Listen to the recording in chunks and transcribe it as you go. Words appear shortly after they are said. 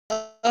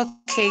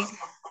Okay.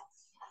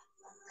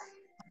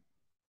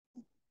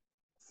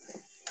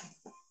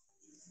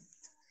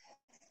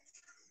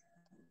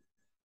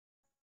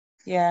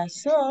 Yeah,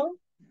 so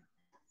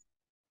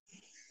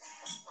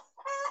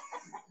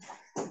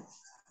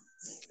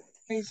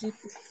is it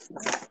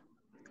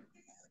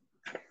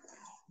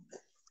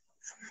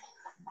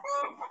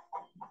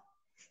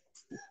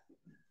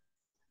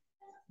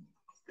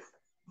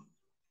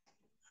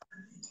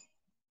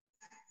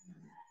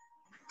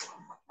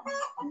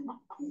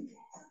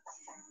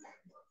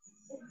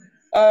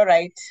all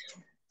right?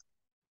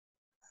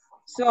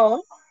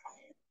 So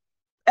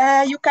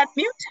you can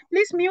mute.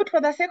 Please mute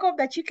for the sake of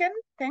the chicken.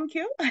 Thank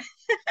you.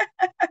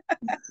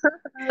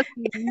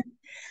 Okay.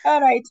 All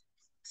right.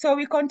 So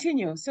we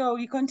continue. So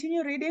we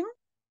continue reading.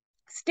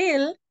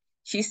 Still,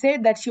 she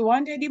said that she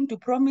wanted him to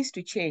promise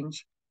to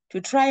change,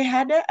 to try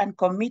harder and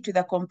commit to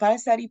the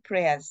compulsory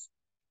prayers.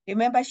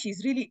 Remember,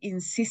 she's really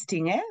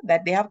insisting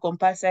that they have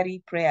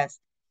compulsory prayers.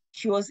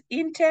 She was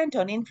intent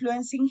on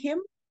influencing him,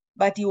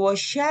 but he was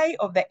shy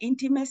of the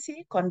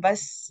intimacy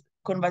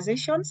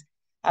conversations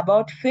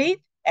about faith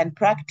and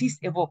practice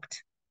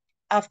evoked.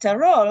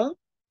 After all,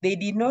 they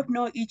did not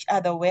know each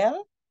other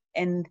well,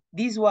 and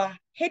these were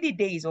heady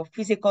days of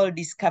physical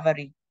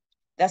discovery.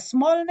 The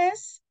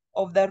smallness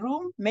of the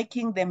room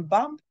making them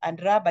bump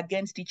and rub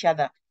against each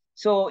other.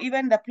 So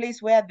even the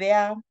place where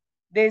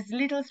there's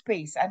little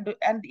space, and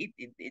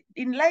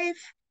in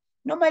life,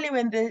 normally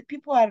when the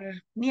people are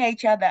near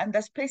each other and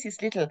the space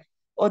is little,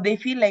 or they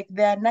feel like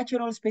their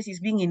natural space is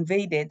being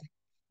invaded,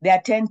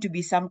 there tend to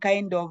be some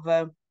kind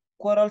of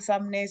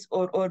quarrelsomeness,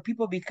 or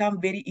people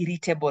become very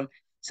irritable.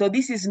 So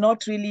this is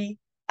not really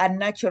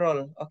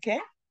unnatural, okay?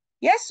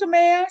 Yes,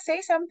 Sumaya,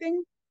 say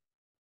something.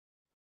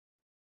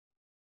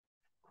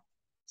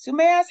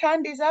 Sumaya's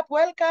hand is up.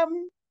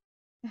 Welcome.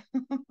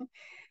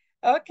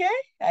 Okay,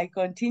 I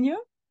continue.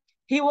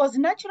 He was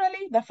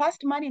naturally the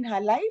first man in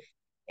her life,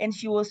 and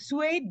she was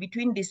swayed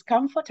between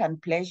discomfort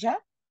and pleasure,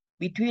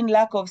 between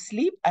lack of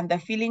sleep and the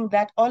feeling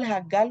that all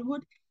her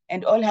girlhood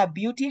and all her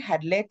beauty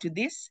had led to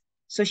this.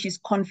 So she's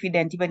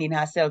confident even in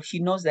herself. She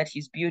knows that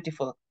she's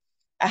beautiful.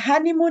 A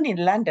honeymoon in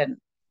London.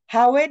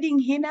 Her wedding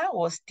henna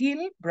was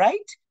still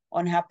bright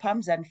on her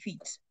palms and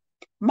feet.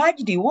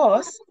 Majdi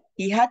was,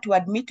 he had to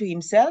admit to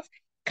himself,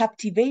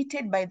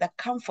 captivated by the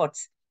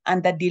comforts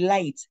and the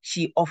delights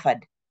she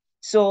offered.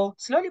 So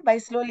slowly by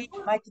slowly,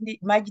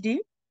 Majdi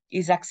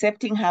is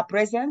accepting her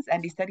presence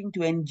and is starting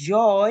to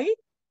enjoy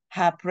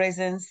her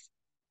presence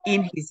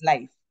in his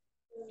life.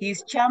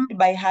 He's charmed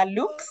by her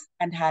looks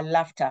and her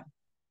laughter.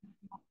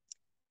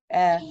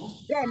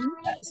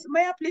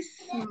 Sumaya, please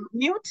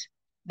mute.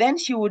 Then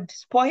she would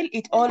spoil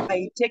it all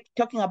by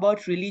talking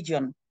about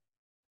religion,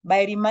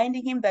 by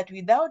reminding him that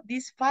without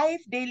these 5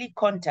 daily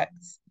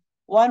contacts,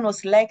 one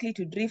was likely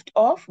to drift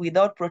off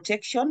without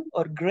protection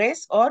or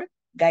grace or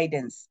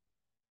guidance.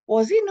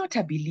 Was he not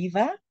a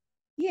believer?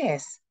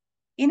 Yes.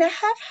 In a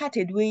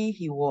half-hearted way,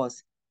 he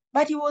was.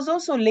 But he was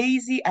also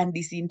lazy and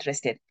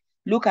disinterested.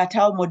 Look at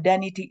how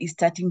modernity is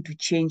starting to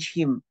change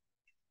him.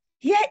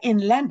 Here in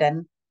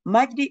London,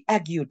 Majdi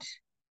argued,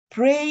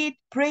 praying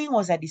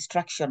was a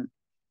distraction,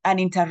 an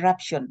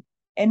interruption,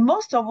 and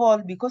most of all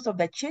because of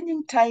the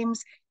changing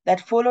times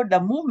that followed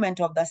the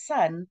movement of the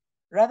sun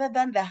rather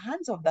than the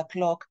hands of the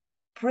clock,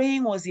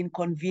 praying was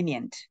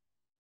inconvenient.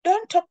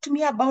 Don't talk to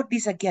me about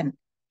this again,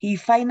 he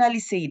finally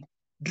said,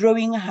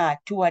 drawing her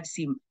towards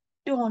him.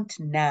 Don't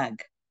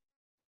nag.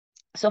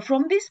 So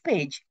from this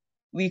page,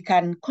 we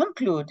can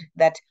conclude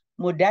that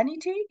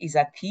modernity is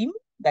a theme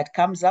that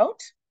comes out.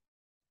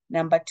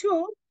 Number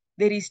two,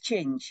 there is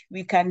change.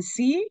 We can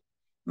see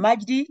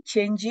Majdi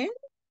changing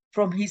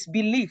from his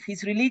belief,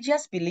 his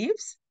religious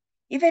beliefs,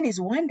 even is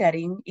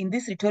wondering in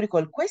these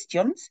rhetorical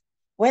questions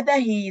whether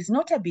he is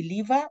not a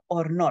believer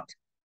or not.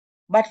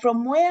 But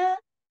from where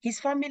his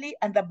family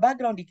and the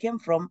background he came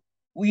from,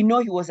 we know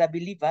he was a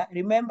believer.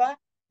 Remember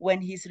when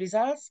his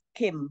results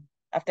came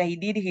after he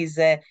did his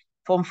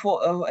from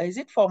four, is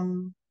it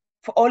from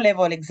for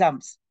O-level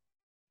exams?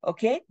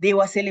 Okay, they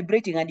were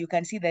celebrating, and you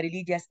can see the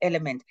religious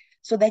element.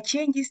 So the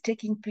change is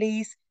taking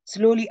place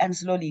slowly and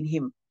slowly in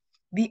him.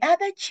 The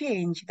other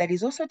change that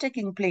is also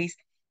taking place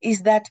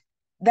is that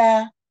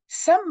the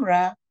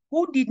Samra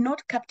who did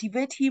not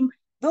captivate him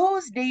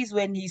those days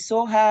when he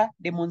saw her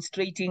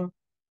demonstrating,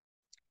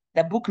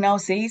 the book now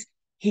says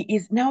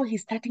he's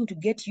starting to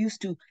get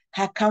used to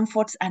her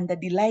comforts and the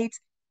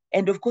delights,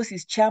 and of course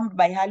he's charmed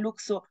by her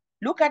look. So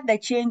look at the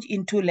change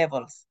in 2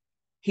 levels: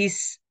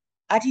 his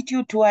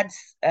attitude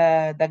towards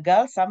the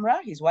girl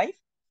Samra, his wife,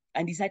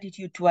 and his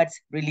attitude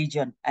towards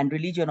religion. And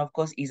religion, of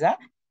course, is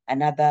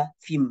another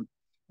theme.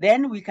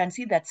 Then we can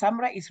see that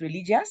Samra is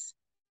religious,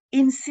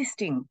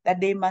 insisting that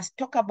they must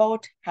talk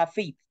about her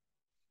faith.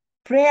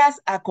 Prayers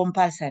are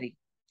compulsory,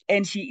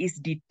 and she is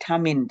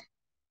determined.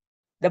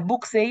 The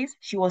book says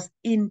she was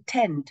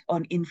intent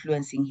on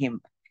influencing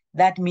him.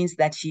 That means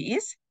that she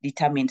is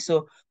determined.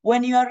 So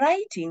when you are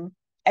writing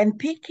and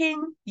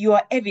picking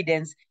your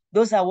evidence,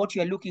 those are what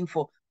you're looking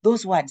for.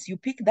 Those words, you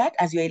pick that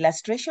as your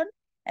illustration,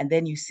 and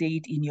then you say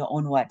it in your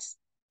own words.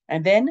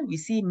 And then we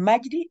see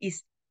Majdi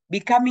is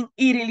becoming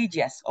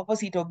irreligious.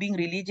 Opposite of being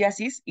religious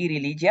is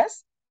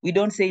irreligious. We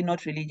don't say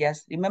not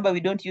religious. Remember, we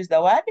don't use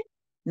the word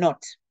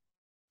not.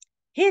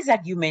 He's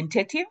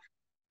argumentative.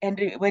 And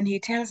when he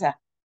tells her,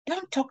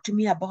 don't talk to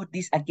me about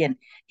this again,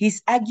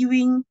 he's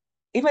arguing.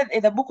 Even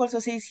the book also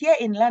says here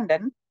in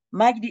London,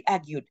 Majdi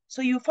argued.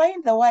 So you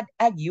find the word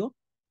argue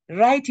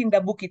right in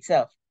the book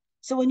itself.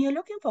 So when you're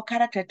looking for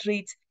character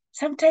traits,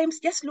 sometimes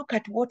just look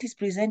at what is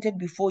presented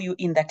before you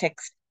in the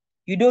text.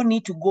 You don't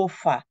need to go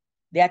far.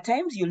 There are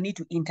times you'll need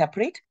to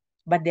interpret,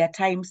 but there are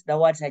times the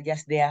words are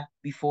just there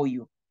before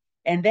you.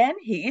 And then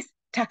he is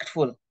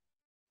tactful.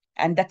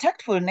 And the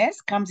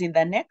tactfulness comes in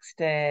the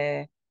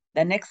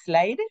next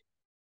slide.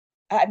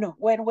 No,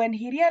 when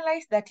he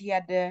realized that he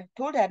had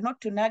told her not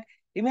to nag,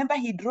 remember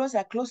he draws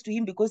her close to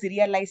him because he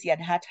realized he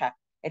had hurt her.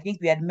 I think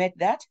we had met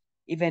that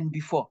even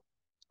before.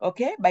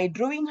 Okay, by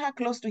drawing her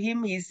close to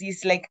him,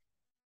 he's like,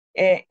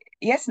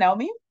 yes,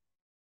 Naomi?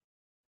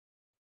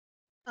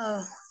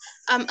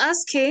 I'm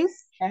asking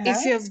if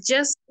Uh-huh. you've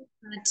just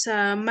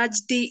that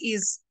Majdi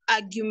is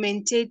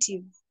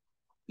argumentative.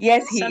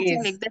 Yes, he Something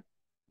is. like that.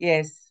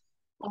 Yes,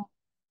 Oh,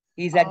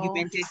 he's oh,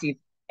 argumentative.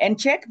 And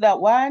check the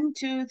 1,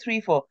 2, 3,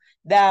 4.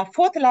 The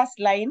fourth last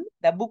line,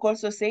 the book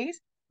also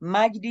says,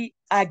 Majdi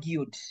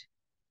argued.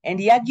 And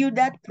he argued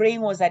that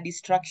praying was a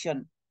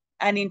distraction,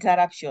 an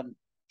interruption,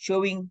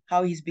 showing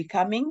how he's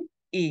becoming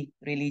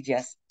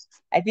irreligious.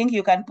 I think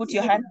you can put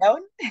your yeah. hand down.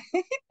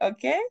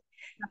 Okay.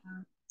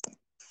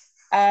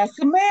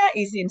 Sumaya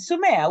is in.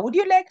 Sumaya, would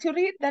you like to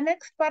read the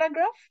next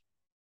paragraph?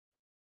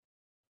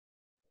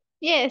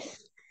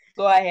 Yes.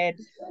 Go ahead.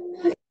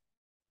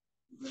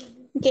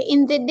 Okay,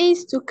 in the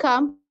days to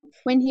come,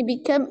 when he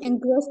became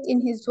engrossed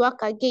in his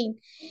work again,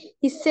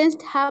 he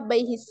sensed her by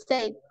his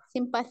side,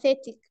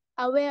 sympathetic,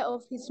 aware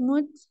of his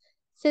moods,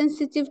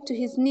 sensitive to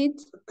his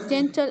needs,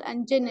 gentle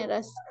and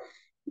generous.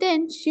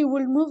 Then she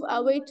would move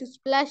away to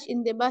splash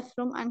in the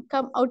bathroom and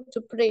come out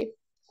to pray.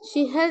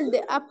 She held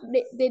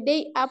the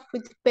day up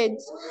with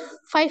pegs.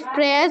 5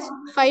 prayers,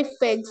 5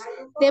 pegs.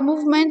 The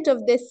movement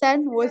of the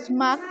sun was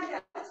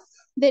marked.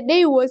 The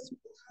day was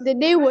the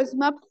day was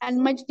mapped,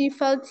 and Majdi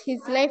felt his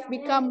life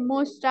become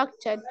more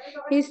structured,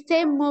 his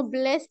time more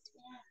blessed.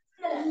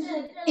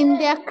 In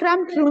their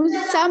cramped rooms,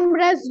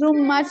 Samra's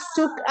room mats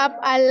took up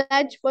a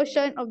large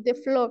portion of the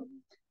floor.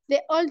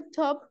 The old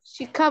top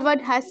she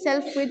covered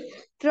herself with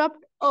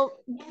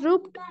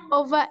drooped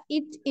over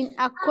it in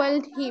a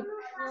coiled heap.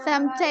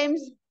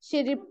 Sometimes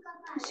she, re-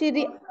 she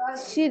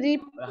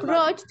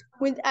reproached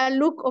with a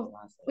look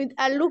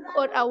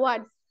or a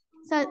word.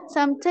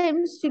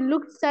 Sometimes she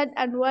looked sad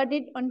and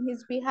worried on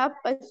his behalf,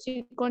 but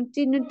she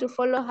continued to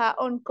follow her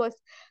own course,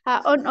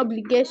 her own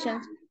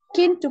obligations,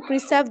 keen to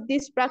preserve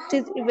this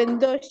practice even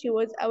though she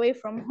was away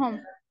from home.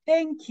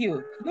 Thank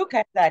you. Look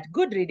at that.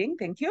 Good reading.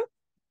 Thank you.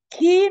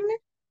 Keen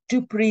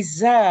to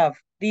preserve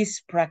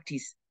this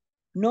practice.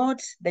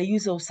 Note the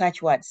use of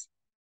such words.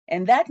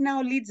 And that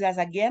now leads us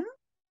again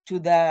to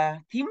the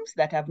themes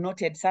that I've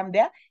noted some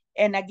there.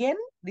 And again,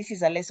 this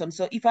is a lesson.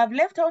 So if I've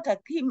left out a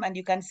theme and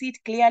you can see it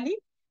clearly,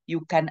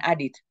 you can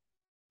add it.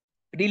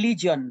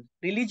 Religion.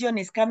 Religion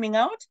is coming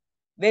out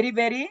very,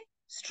 very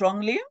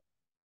strongly.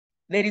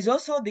 There is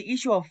also the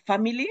issue of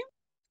family.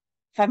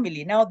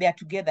 Family. Now they are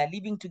together,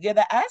 living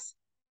together as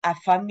a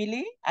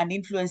family and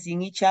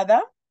influencing each other.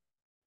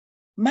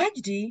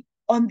 Majdi,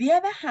 on the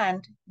other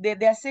hand,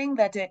 they're saying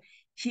that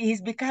she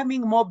is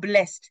becoming more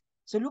blessed.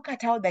 So look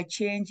at how the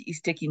change is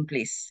taking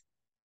place.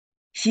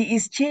 She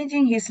is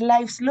changing his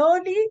life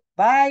slowly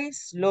by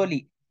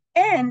slowly.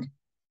 And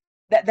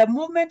the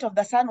movement of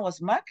the sun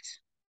was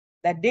marked,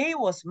 the day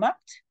was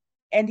marked,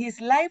 and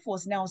his life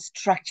was now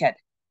structured.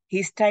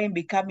 His time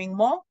becoming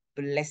more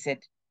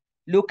blessed.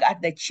 Look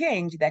at the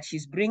change that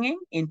she's bringing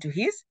into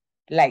his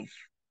life.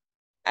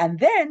 And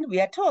then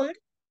we are told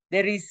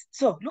there is,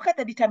 so look at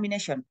the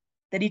determination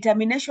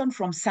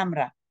from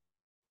Samra.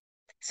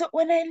 So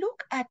when I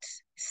look at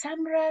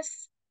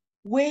Samra's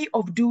way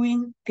of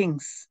doing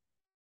things,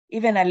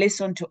 even a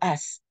lesson to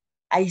us,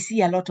 I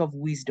see a lot of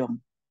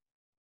wisdom.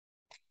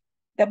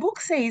 The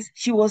book says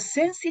she was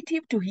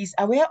sensitive to his,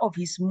 aware of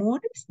his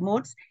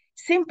moods,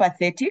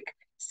 sympathetic,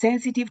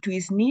 sensitive to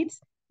his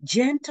needs,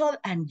 gentle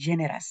and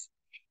generous.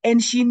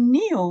 And she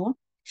knew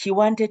she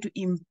wanted to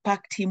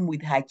impact him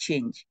with her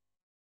change.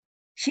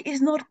 She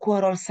is not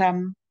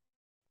quarrelsome.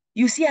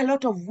 You see a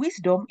lot of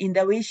wisdom in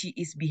the way she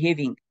is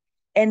behaving.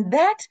 And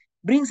that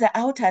brings her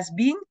out as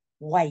being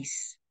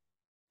wise.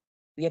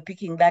 We are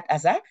picking that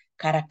as a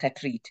character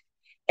trait.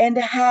 And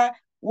her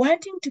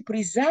wanting to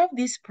preserve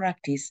this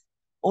practice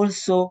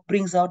also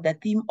brings out the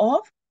theme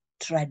of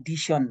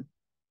tradition.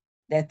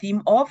 The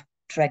theme of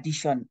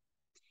tradition.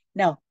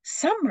 Now,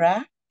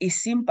 Samra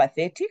is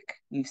sympathetic.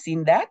 We've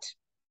seen that.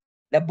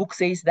 The book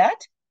says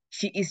that.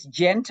 She is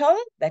gentle.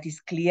 That is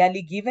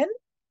clearly given.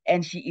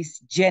 And she is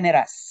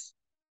generous.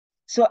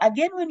 So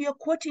again, when you're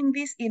quoting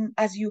this in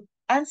as you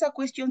answer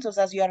questions or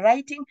as you are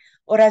writing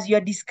or as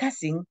you're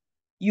discussing,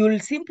 you'll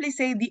simply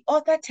say the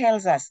author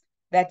tells us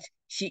that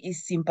she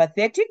is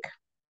sympathetic,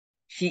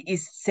 she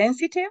is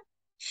sensitive,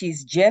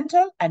 she's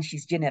gentle, and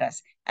she's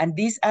generous. And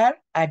these are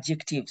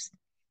adjectives.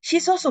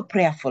 She's also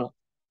prayerful.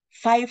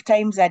 5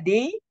 times a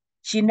day,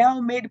 she now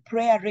made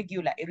prayer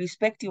regular,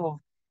 irrespective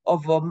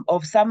of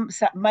some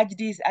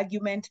Majdi's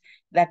argument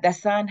that the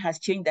sun has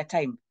changed the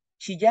time.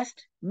 She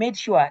just made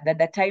sure that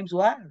the times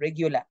were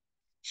regular.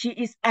 She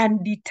is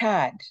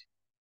undeterred.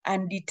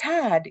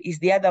 Undeterred is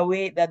the other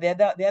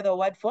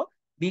word for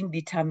being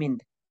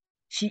determined.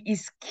 She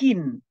is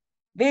keen,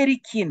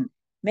 very keen,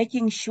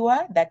 making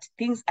sure that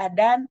things are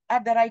done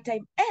at the right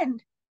time,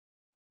 and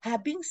her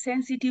being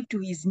sensitive to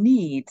his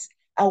needs,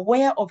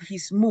 aware of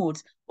his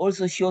moods,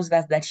 also shows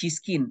us that she's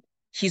keen,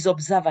 she's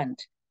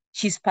observant,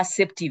 she's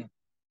perceptive.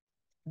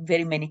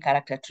 Very many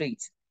character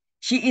traits.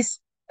 She is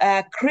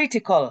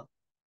critical.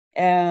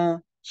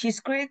 She's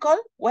critical,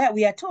 where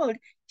we are told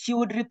she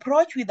would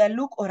reproach with a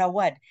look or a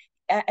word.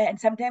 And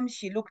sometimes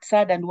she looked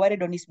sad and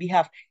worried on his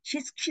behalf.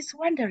 She's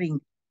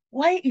wondering,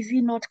 why is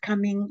he not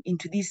coming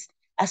into this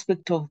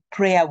aspect of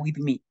prayer with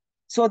me?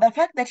 So the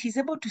fact that she's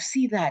able to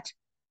see that,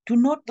 to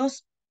note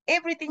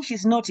everything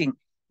she's noting,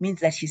 means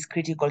that she's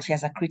critical. She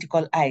has a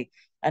critical eye.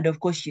 And of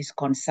course, she's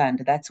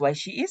concerned. That's why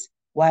she is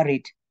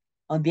worried.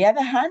 On the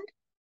other hand,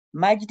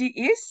 Majdi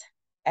is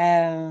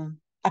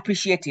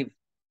appreciative.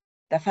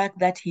 The fact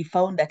that he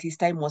found that his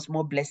time was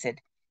more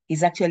blessed.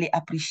 He's actually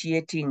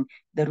appreciating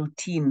the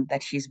routine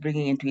that she's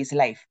bringing into his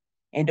life.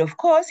 And of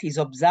course, he's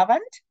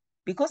observant,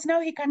 because now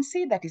he can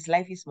see that his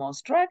life is more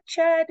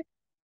structured.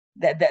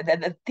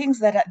 The things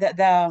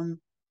that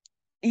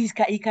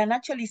he can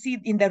actually see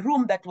in the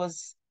room that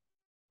was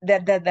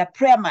the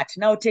prayer mat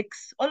now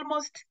takes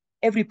almost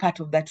every part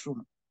of that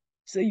room.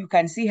 So you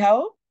can see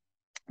how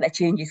the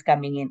change is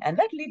coming in. And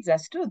that leads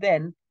us to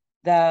then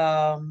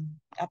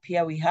up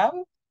here we have,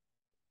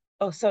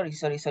 oh, sorry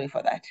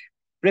for that.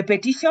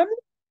 Repetition,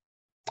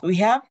 we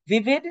have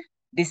vivid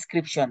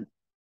description.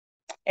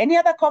 Any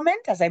other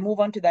comment as I move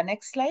on to the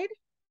next slide?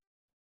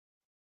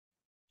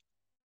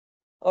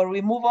 Or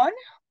we move on?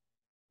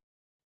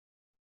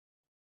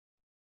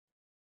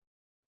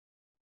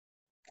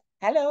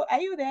 Hello,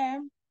 are you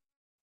there?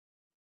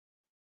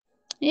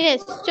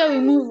 Yes, shall we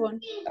move on?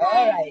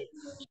 All right.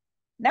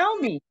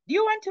 Naomi, do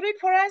you want to read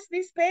for us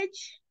this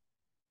page?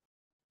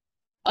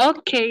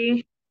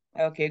 Okay.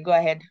 Okay, go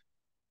ahead.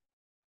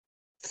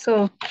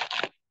 So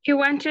he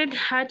wanted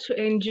her to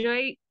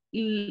enjoy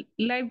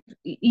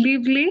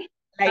lively,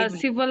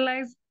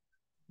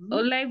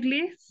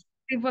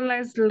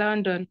 civilized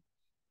London.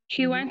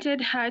 He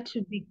wanted her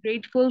to be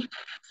grateful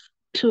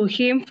to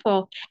him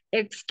for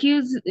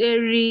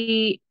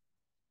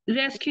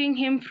rescuing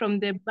him from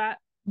the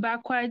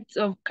backwards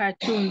of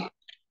Khartoum.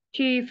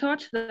 He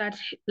thought that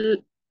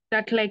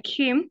like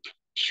him,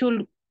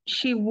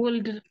 she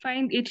would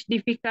find it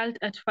difficult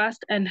at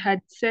first and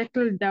had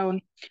settled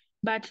down.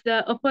 But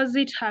the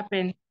opposite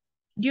happened.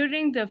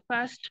 During the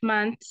first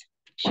month,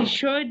 she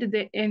showed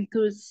the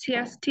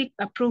enthusiastic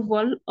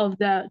approval of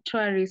the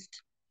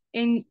tourists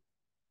and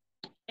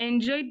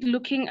enjoyed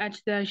looking at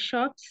the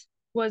shops,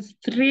 was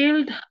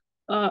thrilled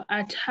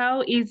at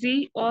how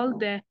easy all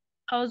the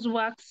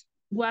housework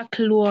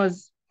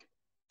was.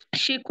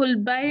 She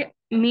could buy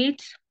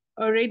meat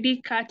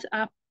already cut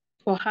up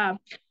for her.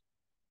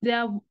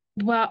 There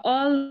were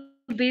all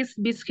these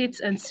biscuits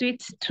and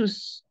sweets to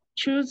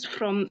choose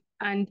from,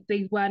 and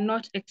they were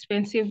not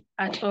expensive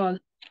at all.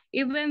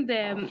 Even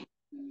the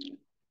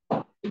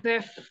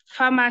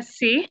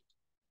pharmacy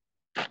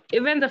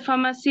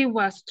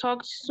was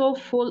stocked so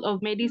full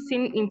of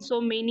medicine in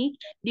so many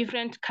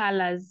different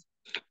colors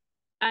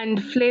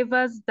and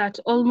flavors that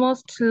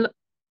almost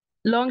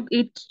longed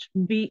it to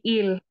be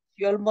ill.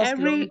 You almost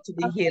longed to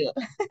be ill.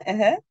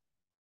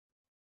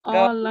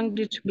 Longed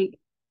it to be,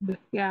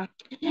 yeah.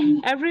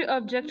 Every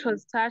object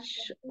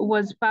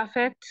was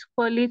perfect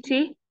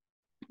quality,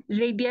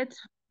 radiate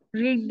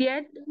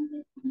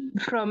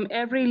from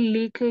every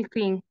little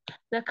thing.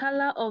 The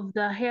color of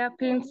the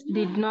hairpins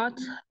did not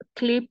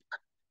clip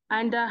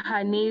under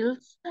her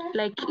nails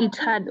like it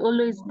had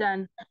always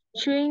done.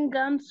 Chewing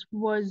gums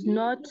was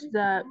not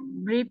the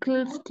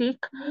brittle stick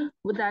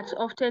that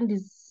often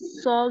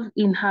dissolved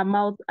in her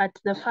mouth at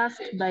the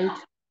first bite.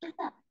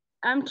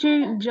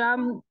 Empty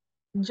jam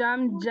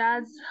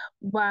jars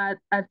were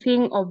a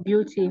thing of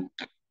beauty.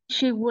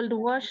 She would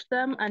wash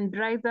them and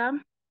dry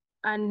them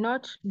and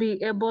not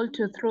be able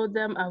to throw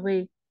them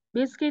away.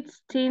 Biscuit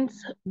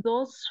tins,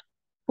 those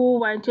who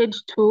wanted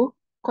to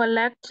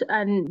collect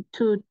and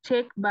to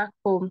take back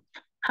home.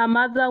 Her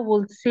mother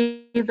would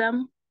see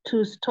them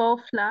to store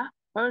flour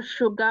or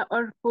sugar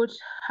or put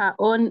her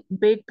own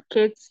baked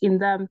cakes in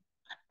them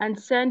and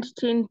send a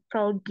tin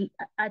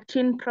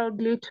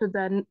proudly to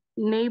the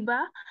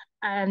neighbor,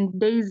 and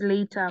days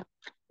later,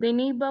 the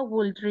neighbor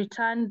would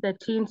return the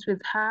tins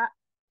with her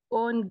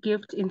own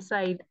gift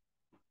inside.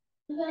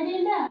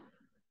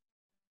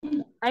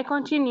 I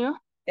continue.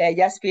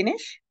 Just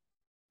finish.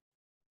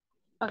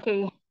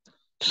 Okay.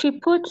 She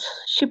put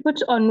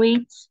on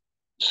weight.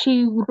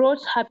 She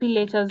wrote happy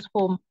letters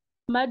home.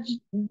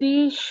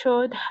 Majdi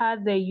showed her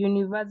the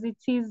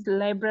university's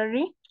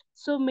library,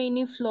 so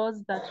many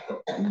floors that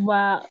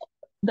were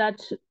that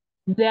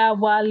there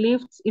were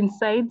lifts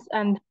inside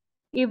and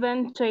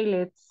even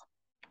toilets.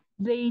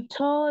 They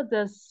toured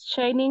the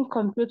shining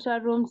computer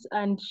rooms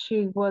and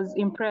she was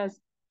impressed.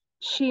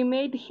 She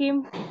made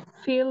him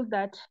feel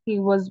that he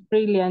was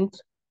brilliant,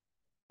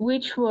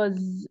 which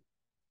was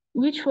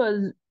which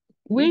was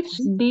Which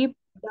which deep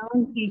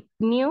down he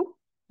knew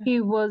he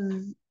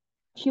was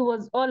he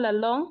was all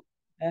along.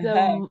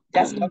 The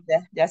Just stop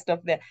there. Just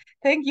stop there.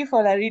 Thank you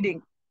for the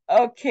reading.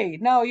 Okay,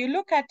 now you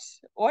look at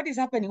what is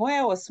happening. Why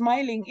I was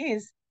smiling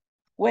is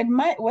when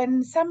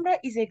Samra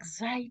is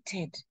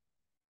excited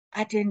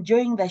at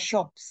enjoying the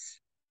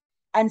shops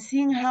and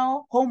seeing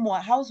how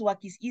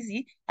housework is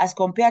easy as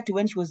compared to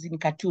when she was in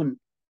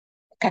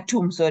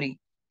Khartoum, sorry.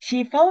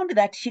 She found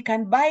that she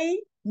can buy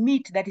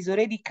meat that is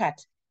already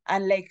cut,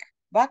 unlike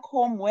back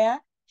home where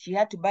she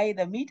had to buy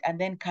the meat and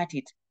then cut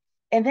it.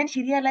 And then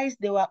she realized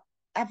there were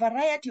a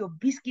variety of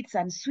biscuits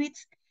and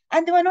sweets,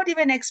 and they were not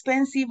even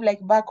expensive like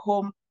back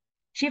home.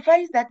 She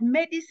finds that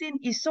medicine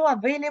is so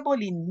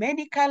available in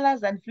many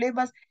colors and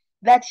flavors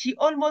that she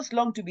almost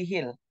longed to be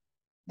healed.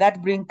 That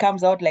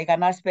comes out like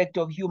an aspect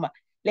of humor.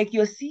 Like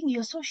you're seeing,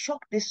 you're so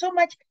shocked. There's so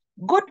much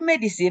good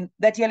medicine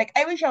that you're like,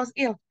 I wish I was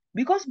ill.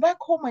 Because back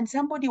home, when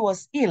somebody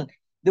was ill,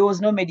 there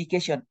was no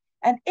medication.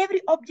 And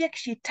every object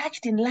she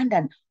touched in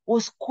London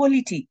was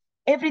quality.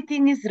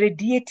 Everything is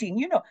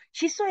radiating.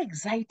 She's so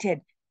excited.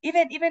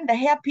 Even the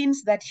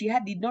hairpins that she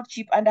had did not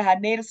chip under her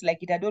nails like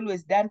it had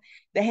always done.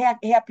 The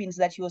hairpins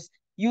that she was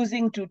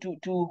using to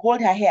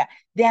hold her hair,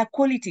 they are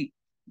quality.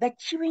 The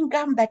chewing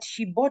gum that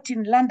she bought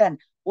in London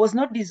was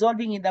not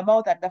dissolving in the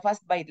mouth at the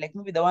first bite, like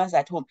maybe the ones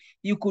at home.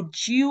 You could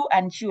chew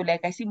and chew,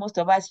 like I see most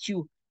of us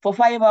chew. For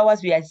 5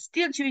 hours, we are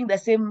still chewing the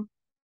same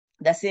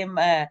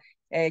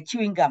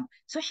chewing gum.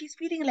 So she's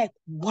feeling like,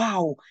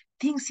 wow,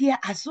 things here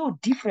are so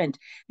different.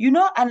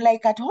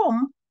 Unlike at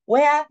home,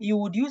 where you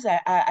would use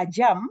a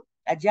jam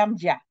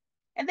jar,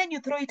 and then you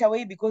throw it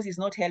away because it's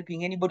not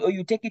helping anybody, or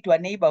you take it to a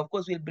neighbor, of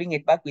course, we'll bring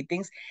it back with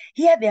things.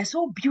 Here, they're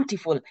so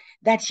beautiful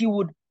that you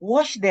would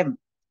wash them.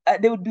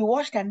 They would be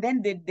washed and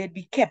then they'd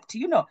be kept,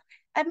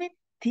 I mean,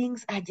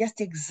 things are just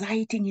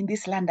exciting in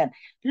this London.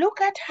 Look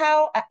at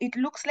how it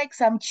looks like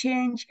some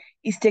change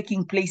is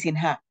taking place in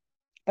her.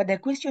 But the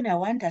question I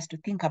want us to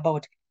think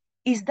about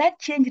is that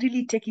change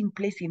really taking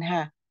place in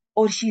her,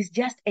 or she's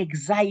just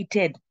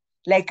excited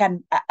like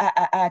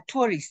a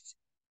tourist?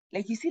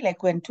 Like you see,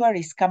 like when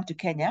tourists come to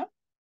Kenya,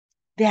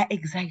 they are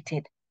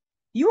excited.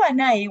 You and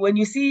I, when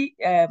you see,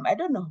 I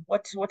don't know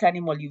what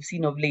animal you've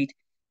seen of late,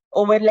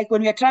 or when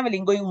we are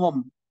traveling going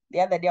home. The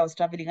other day I was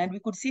traveling and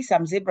we could see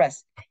some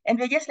zebras, and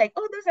we're just like,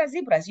 oh, those are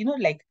zebras,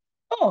 like,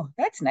 oh,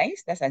 that's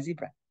nice, that's a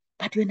zebra.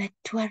 But when a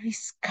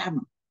tourist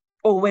come,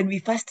 or when we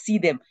first see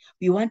them,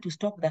 we want to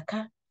stop the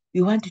car,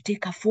 we want to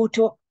take a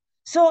photo.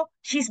 So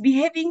she's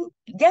behaving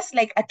just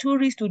like a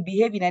tourist would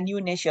behave in a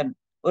new nation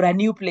or a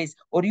new place,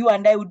 or you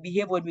and I would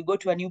behave when we go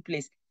to a new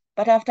place.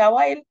 But after a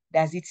while,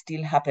 does it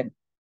still happen?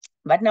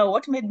 But now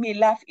what made me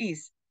laugh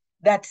is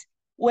that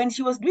when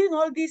she was doing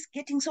all this,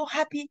 getting so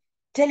happy,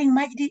 telling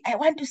Majdi, I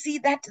want to see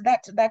that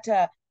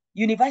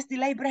university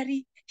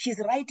library. She's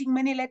writing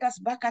many letters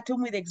back at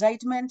home with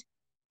excitement.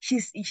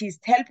 She's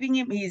helping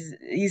him.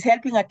 He's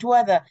helping her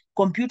tour the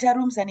computer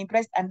rooms and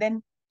impressed. And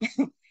then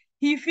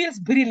he feels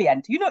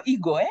brilliant.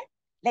 Ego, eh?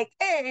 Like,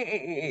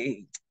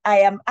 hey,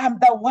 I'm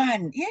the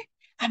one. Yeah,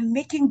 I'm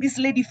making this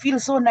lady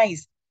feel so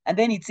nice. And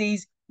then it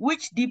says,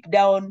 which deep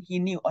down he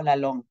knew all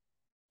along.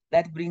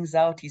 That brings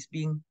out his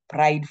being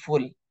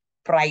prideful.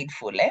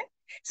 Prideful, eh?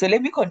 So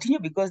let me continue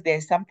because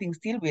there's something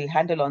still we'll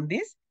handle on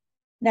this.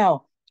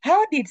 Now,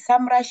 how did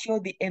Samra show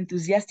the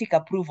enthusiastic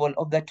approval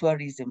of the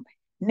tourism?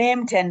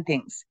 Name 10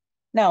 things.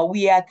 Now,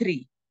 we are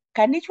 3.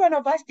 Can each one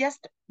of us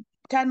just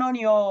turn on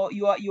turn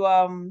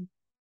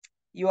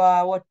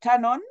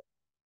on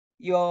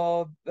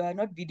your,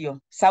 not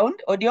video,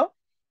 sound, audio,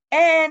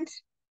 and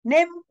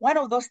name one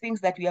of those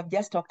things that we have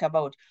just talked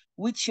about,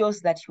 which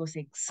shows that she was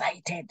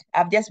excited.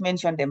 I've just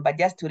mentioned them, but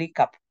just to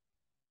recap,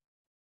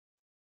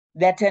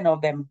 there are 10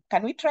 of them.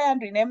 Can we try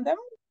and rename them?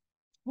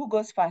 Who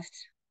goes first?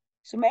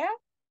 Sumaya?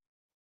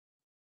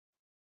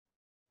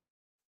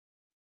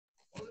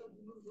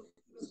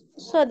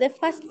 So the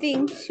first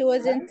thing she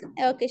wasn't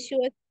okay, she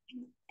was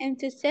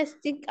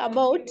enthusiastic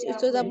about, it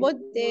was about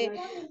the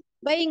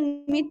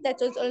buying meat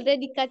that was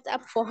already cut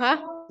up for her.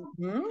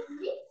 Mm-hmm.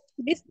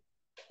 This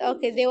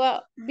okay, there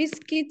were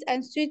biscuits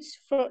and sweets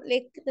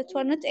that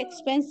were not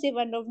expensive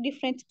and of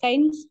different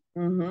kinds.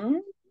 Mm-hmm.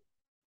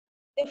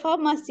 The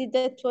pharmacy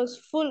that was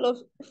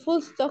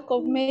full stock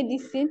of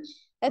medicine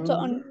that were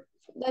Mm-hmm.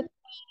 that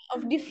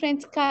of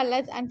different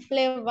colors and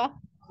flavor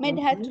made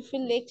her Mm-hmm. to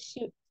feel like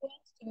she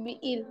wants to be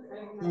ill.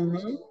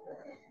 Mm-hmm.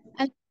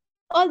 And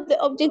all the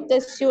objects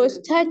that she was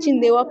touching,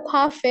 they were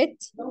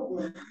perfect,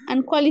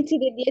 and quality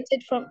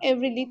radiated from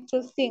every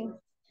little thing.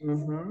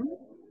 Mm-hmm.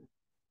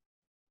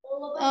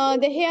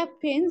 The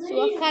hairpins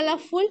were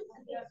colorful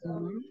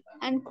Mm-hmm.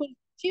 and could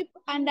chip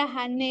under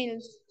her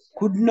nails.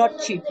 Could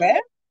not chip, eh?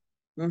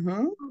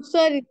 Mm-hmm.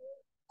 Sorry,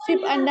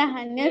 chip under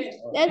her nails.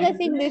 The other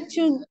thing, the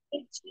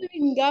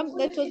chewing gum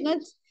that was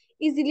not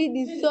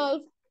easily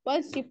dissolve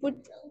once she put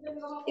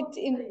it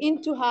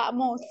into her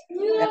mouth.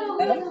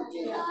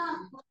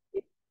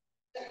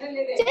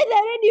 Child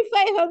already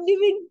 5. I'm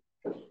giving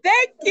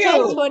Thank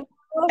chance you. for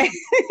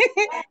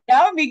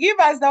Naomi, give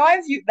us the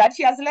ones that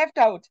she has left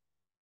out.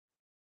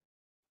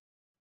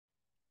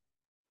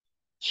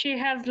 She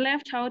has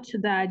left out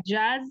the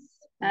jars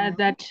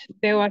that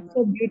they were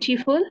so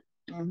beautiful,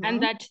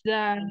 and that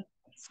the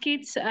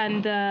skits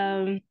and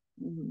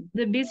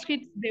the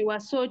biscuits, they were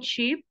so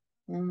cheap.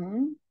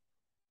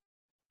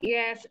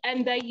 Yes,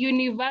 and the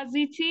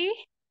university,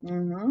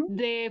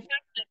 the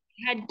fact that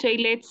we had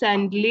toilets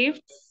and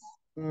lifts.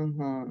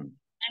 And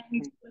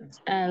what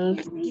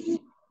else?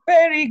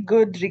 Very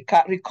good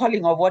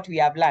recalling of what we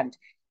have learned.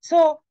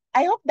 So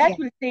I hope that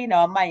will stay in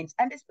our minds.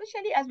 And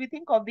especially as we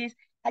think of this,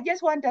 I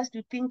just want us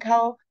to think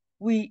how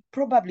we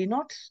probably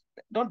not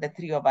the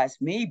three of us,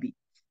 maybe,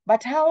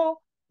 but how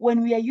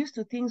when we are used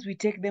to things, we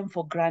take them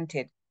for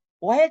granted.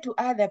 While to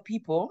other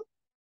people,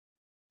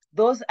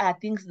 those are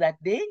things that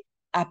they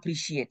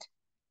appreciate.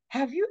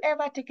 Have you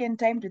ever taken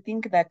time to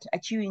think that a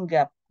chewing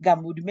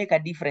gum would make a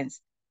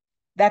difference?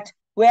 That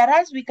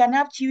whereas we can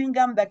have chewing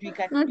gum that we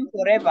can chew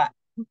forever,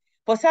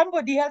 for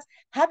somebody else,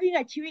 having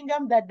a chewing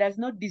gum that does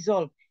not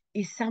dissolve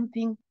is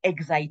something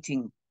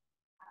exciting.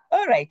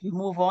 All right, we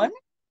move on.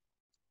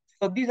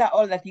 So these are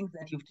all the things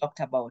that you've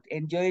talked about.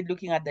 Enjoyed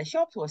looking at the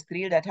shops, was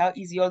thrilled at how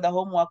easy all the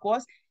homework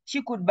was.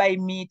 She could buy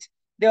meat.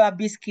 There were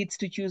biscuits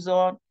to choose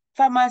on.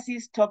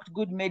 Pharmacies talked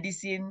good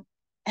medicine.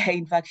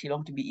 In fact, she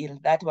longed to be ill.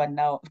 That one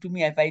now, to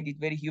me, I find it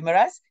very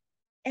humorous.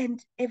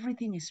 And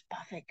everything is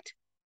perfect.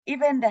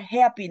 Even the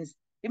hairpins.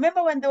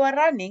 Remember when they were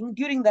running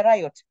during the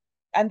riot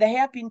and the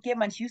hairpin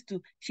came and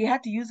she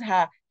had to use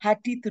her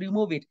teeth to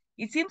remove it.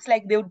 It seems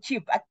like they would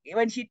chip.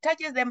 When she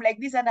touches them like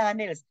this under her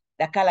nails,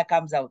 the color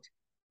comes out.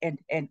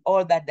 And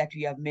all that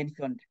we have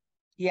mentioned.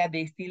 Here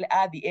they still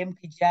are, the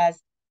empty jars,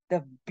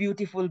 the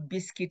beautiful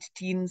biscuit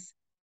tins.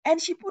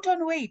 And she put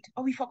on weight.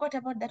 Oh, we forgot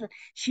about that one.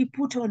 She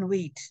put on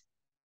weight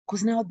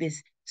because now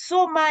there's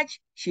so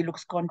much. She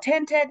looks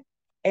contented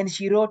and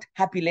she wrote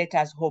happy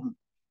letters home.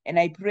 And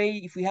I pray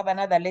if we have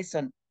another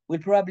lesson, we'll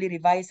probably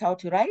revise how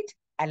to write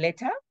a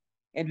letter,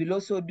 and we'll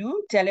also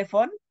do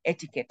telephone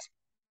etiquette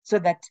so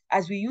that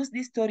as we use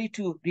this story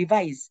to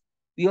revise,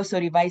 we also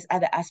revise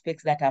other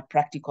aspects that are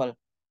practical.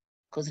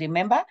 Because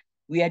remember,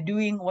 we are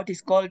doing what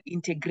is called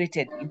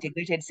integrated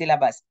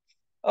syllabus.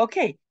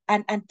 Okay,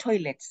 and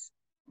toilets.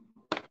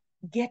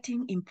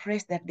 Getting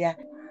impressed that there are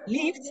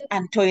lifts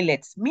and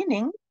toilets,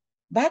 meaning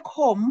back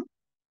home,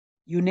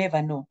 you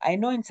never know. I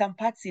know in some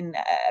parts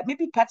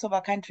maybe parts of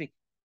our country,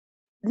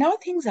 now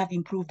things have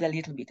improved a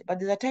little bit, but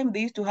there's a time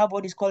they used to have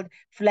what is called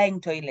flying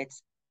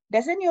toilets.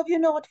 Does any of you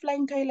know what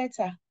flying toilets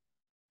are?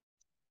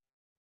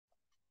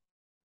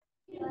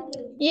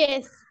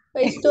 Yes,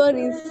 by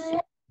stories.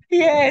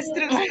 Yes,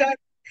 true story.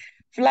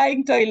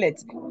 Flying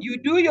toilets. You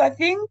do your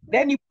thing,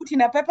 then you put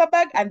in a paper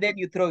bag, and then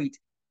you throw it.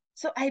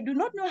 So I do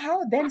not know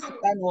how then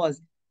Sudan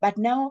was, but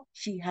now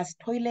she has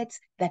toilets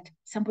that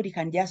somebody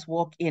can just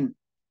walk in.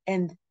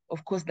 And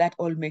of course, that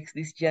all makes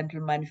this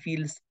gentleman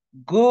feels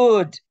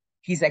good.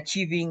 He's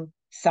achieving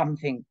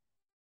something.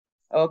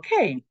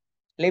 Okay,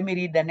 let me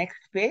read the next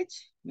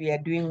page. We are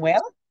doing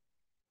well.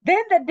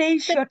 Then the day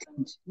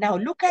shortened. Now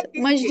look at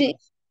this Majdi, page.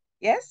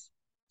 Yes?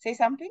 Say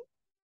something?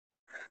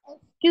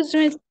 excuse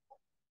me,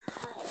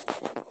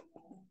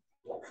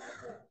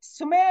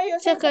 Sumaya, you're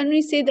saying can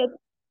we say that?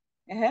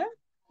 something?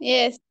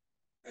 Yes.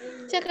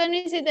 Can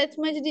we say that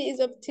Majdi is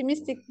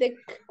optimistic? Like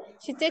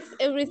she takes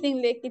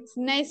everything like it's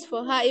nice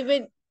for her,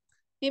 even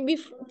maybe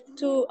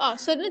so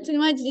not to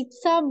Majdi,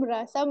 it's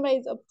Samra. Samra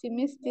is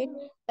optimistic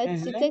that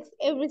she takes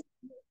everything.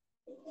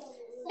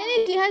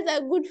 And she has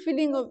a good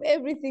feeling of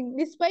everything,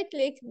 despite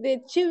like the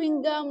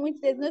chewing gum, which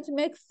does not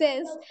make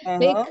sense.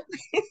 Like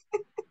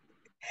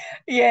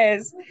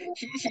Yes,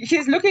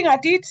 she's looking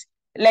at it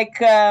like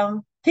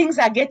things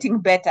are getting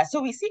better.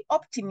 So we see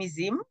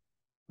optimism,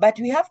 but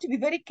we have to be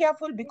very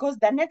careful because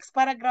the next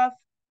paragraph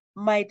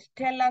might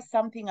tell us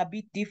something a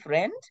bit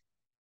different.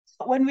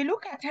 So when we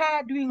look at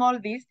her doing all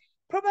this,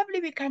 probably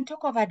we can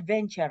talk of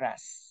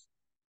adventurous.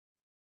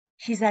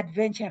 She's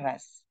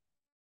adventurous,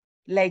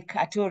 like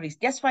a tourist,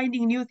 just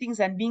finding new things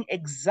and being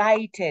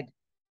excited.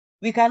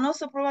 We can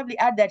also probably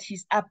add that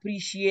she's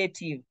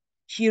appreciative.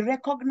 She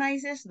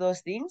recognizes those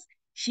things.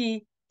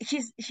 She's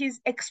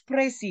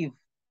expressive.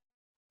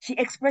 She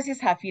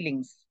expresses her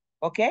feelings.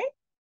 Okay?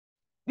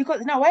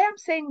 Because now why I'm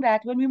saying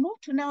that, when we move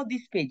to now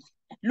this page,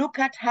 look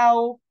at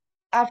how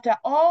after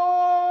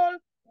all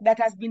that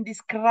has been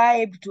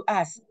described to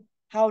us,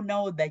 how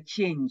now the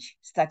change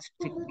starts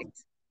to take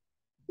place.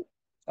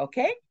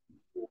 Okay?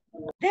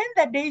 Then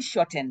the days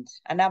shortened,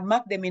 and I've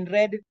marked them in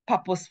red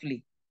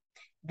purposefully.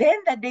 Then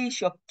the day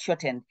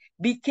shortened,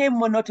 became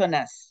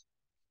monotonous.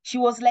 She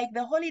was like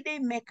the holiday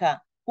maker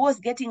who was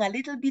getting a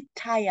little bit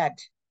tired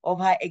of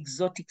her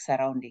exotic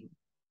surroundings.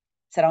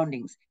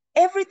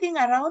 Everything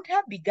around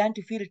her began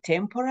to feel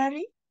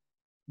temporary,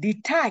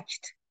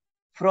 detached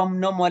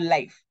from normal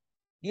life.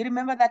 Do you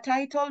remember the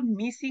title,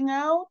 Missing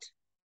Out?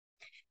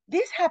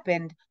 This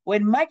happened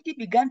when Majdi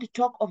began to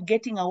talk of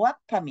getting a work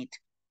permit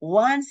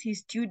once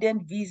his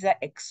student visa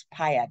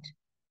expired,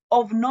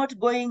 of not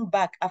going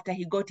back after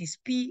he got his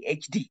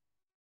PhD.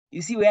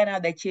 You see where now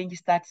the change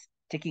starts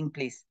taking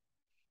place.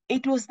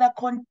 It was the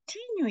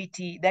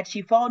continuity that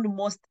she found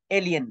most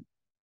alien.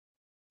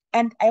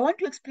 And I want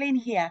to explain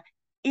here,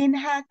 in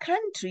her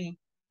country,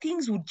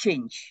 things would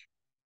change.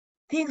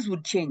 Things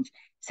would change.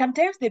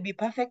 Sometimes they'd be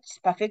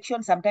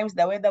perfection. Sometimes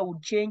the weather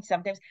would change.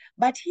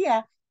 But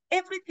here,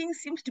 everything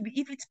seems to be,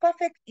 if it's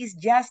perfect, it's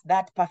just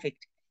that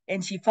perfect.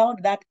 And she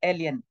found that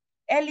alien.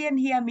 Alien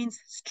here means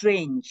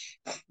strange,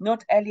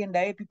 not alien the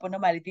way people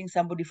normally think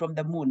somebody from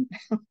the moon.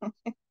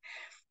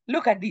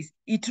 Look at this.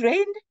 It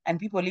rained and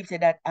people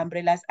lifted up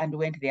umbrellas and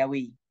went their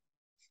way.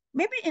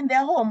 Maybe in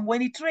their home,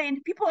 when it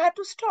rained, people had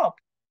to stop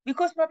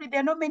because probably there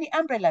are not many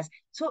umbrellas.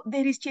 So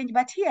there is change.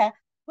 But here,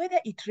 whether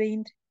it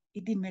rained,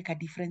 it didn't make a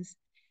difference.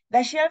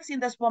 The shelves in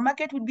the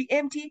supermarket would be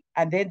empty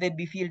and then they'd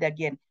be filled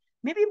again.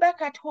 Maybe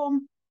back at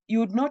home, you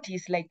would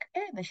notice like,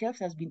 the shelves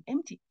has been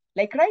empty.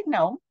 Like right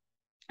now,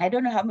 I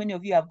don't know how many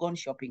of you have gone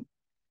shopping,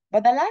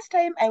 but the last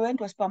time I went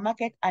to a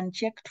supermarket and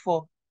checked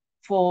for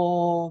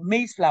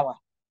maize flour,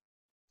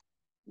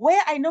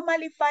 where I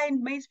normally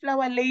find maize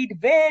flour laid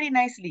very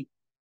nicely,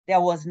 there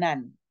was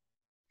none.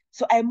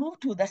 So I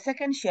moved to the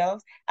second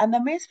shelf, and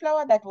the maize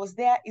flour that was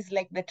there is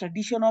like the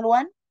traditional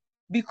one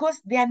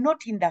because they are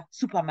not in the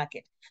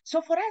supermarket.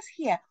 So for us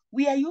here,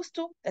 we are used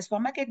to the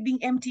supermarket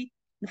being empty.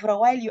 And for a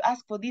while, you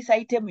ask for this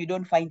item, you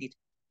don't find it.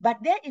 But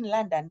there in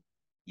London,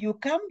 you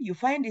come, you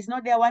find it's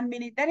not there 1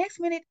 minute, the next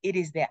minute it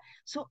is there.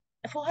 So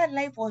for her,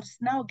 life was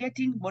now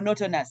getting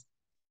monotonous.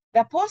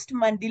 The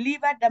postman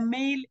delivered the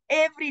mail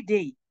every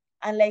day.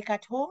 Unlike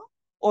at home,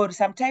 or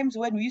sometimes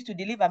when we used to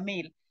deliver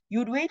mail,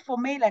 you'd wait for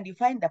mail and you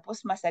find the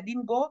postmaster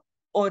didn't go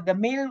or the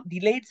mail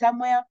delayed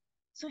somewhere.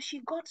 So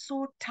she got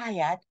so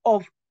tired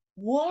of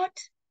what,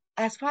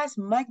 as far as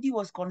Magdi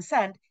was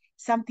concerned,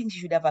 something she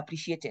should have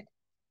appreciated,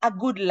 a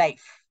good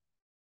life.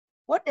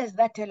 What does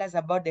that tell us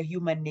about the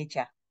human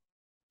nature?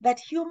 That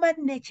human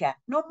nature,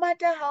 no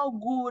matter how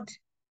good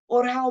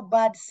or how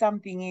bad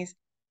something is,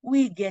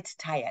 we get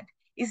tired.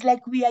 It's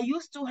like we are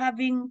used to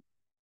having,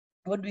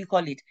 what do we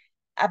call it?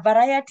 A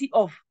variety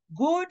of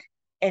good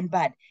and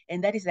bad.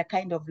 And that is the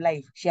kind of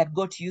life she had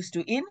got used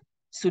to in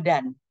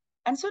Sudan.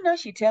 And so now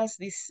she tells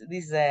this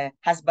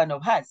husband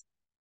of hers,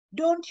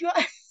 don't your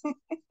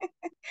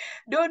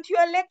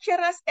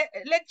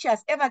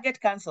lectures ever get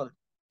cancelled?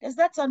 Does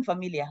that sound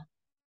familiar?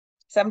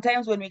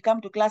 Sometimes when we come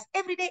to class,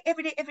 every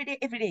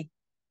day,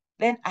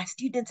 then a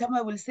student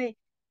somewhere will say,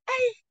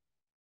 hey,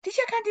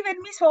 teacher can't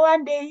even miss for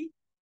 1 day.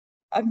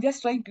 I'm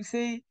just trying to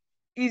say,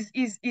 is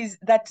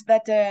that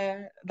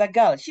the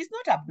girl, she's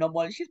not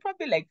abnormal. She's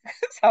probably like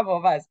some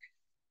of us.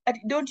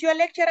 Don't your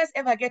lecturers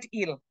ever get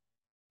ill?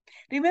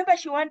 Remember,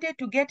 she wanted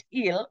to get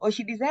ill, or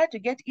she desired to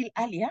get ill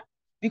earlier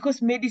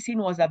because medicine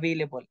was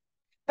available.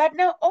 But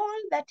now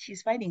all that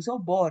she's finding so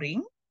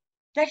boring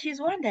that she's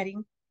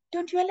wondering,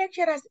 don't your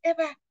lecturers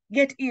ever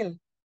get ill?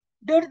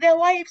 Don't their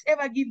wives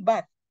ever give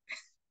birth?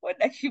 What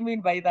does she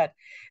mean by that?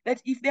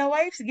 That if their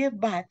wives gave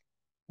birth,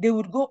 they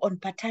would go on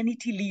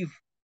paternity leave.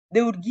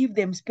 They would give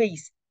them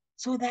space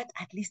so that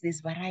at least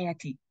there's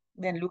variety.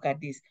 Then look at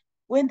this.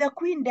 When the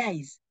queen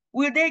dies,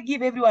 will they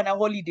give everyone a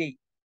holiday?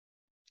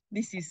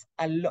 This is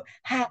a lot.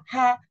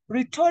 Her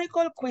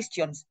rhetorical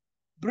questions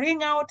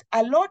bring out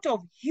a lot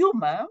of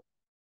humor,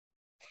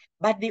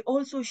 but they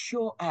also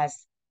show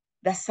us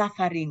the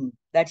suffering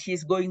that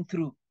she's going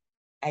through.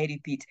 I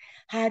repeat,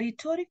 her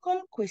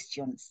rhetorical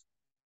questions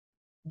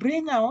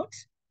bring out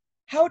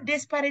how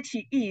desperate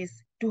she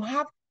is to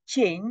have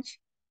change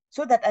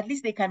so that at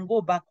least they can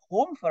go back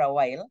home for a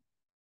while.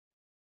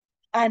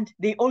 And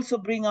they also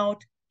bring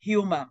out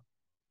humor,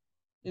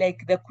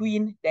 like the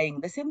queen dying.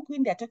 The same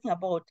queen they're talking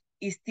about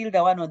is still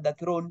the one on the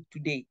throne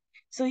today.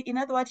 So in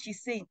other words,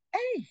 she's saying,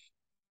 hey,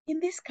 in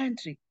this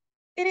country,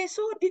 it is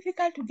so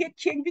difficult to get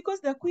change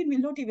because the queen will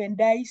not even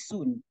die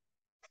soon.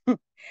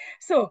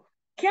 So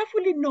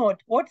carefully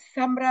note what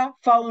Samra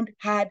found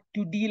hard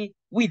to deal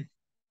with.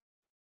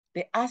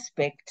 The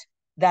aspect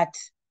that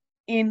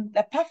in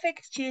the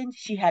perfect change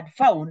she had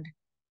found,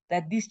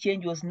 that this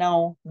change was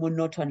now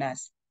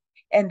monotonous.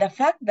 And the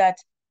fact that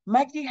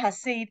Magdi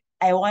has said,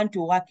 I want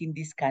to work in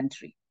this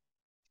country.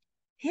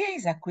 Here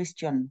is a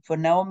question for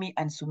Naomi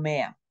and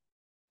Sumaya.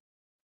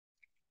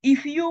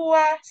 If you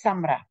were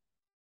Samra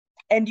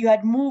and you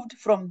had moved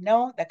from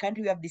now the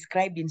country you have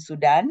described in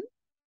Sudan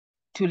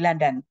to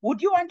London,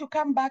 would you want to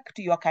come back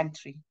to your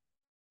country?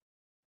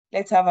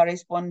 Let's have a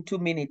response, 2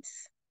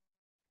 minutes.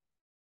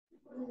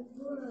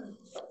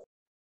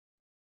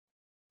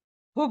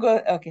 Who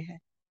goes? Okay.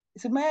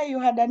 Sumaya,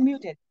 you had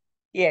unmuted.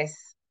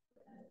 Yes.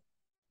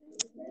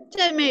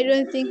 Time I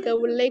don't think I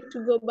would like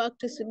to go back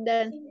to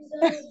Sudan.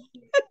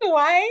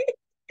 Why?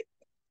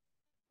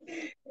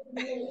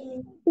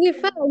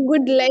 Prefer a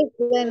good life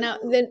than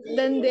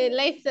the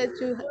life that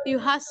you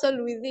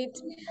hustle with it.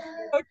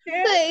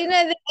 Okay. So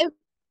everything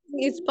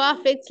is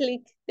perfect.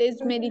 Like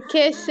there's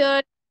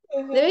medication.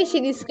 The way she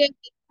described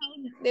it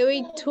the way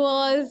it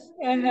was,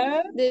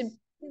 Uh-huh. the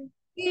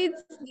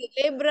kids, the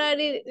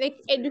library, like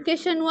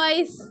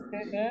education-wise,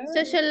 Uh-huh.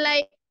 social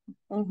life,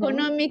 Mm-hmm.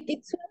 economic,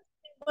 it's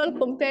small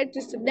compared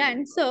to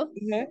Sudan. So,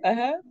 Uh-huh.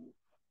 Uh-huh.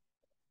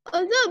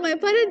 although my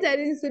parents are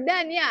in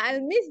Sudan, yeah,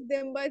 I'll miss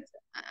them, but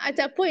at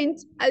a point,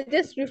 I'll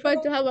just prefer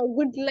to have a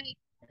good life.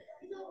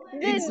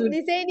 In Then Sudan.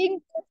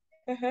 deciding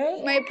Uh-huh.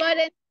 my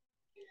parents,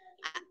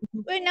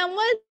 when I'm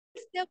more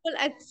stable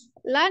at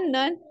London,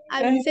 I'll decide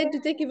to Uh-huh. take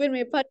even my parents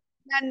to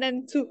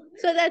London too,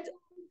 so that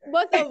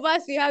both of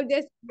us we have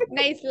just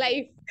nice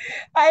life.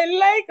 I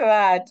like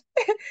that.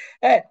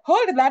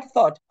 Hold that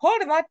thought.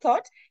 Hold that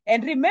thought.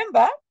 And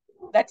remember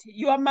that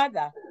your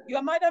mother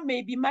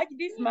may be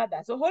Majdi's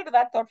mother. So hold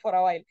that thought for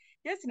a while.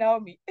 Yes,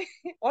 Naomi,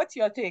 what's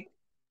your take?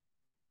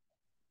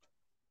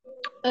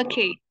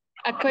 Okay,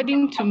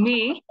 according to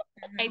me,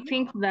 I Uh-huh.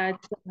 think that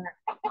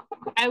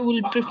I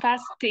will prefer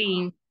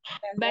staying.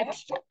 Uh-huh. But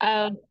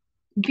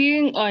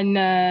being on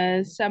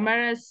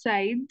Samara's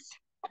side,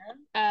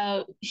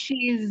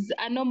 she's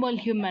a normal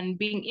human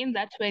being in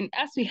that when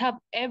as we have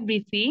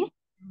everything,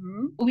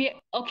 Mm-hmm. we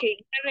okay,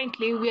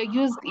 currently we are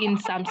used in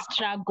some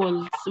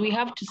struggles. We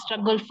have to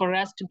struggle for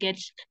us to get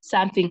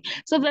something.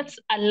 So that's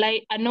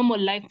a normal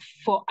life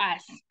for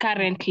us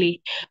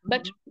currently.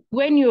 But Mm-hmm.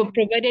 when you're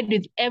provided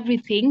with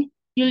everything,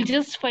 you'll Mm-hmm.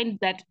 just find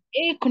that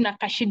kuna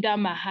kashida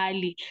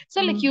mahali.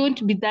 So like you Mm-hmm.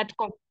 won't be that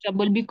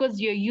comfortable because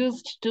you're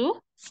used to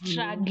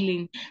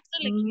struggling.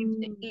 So like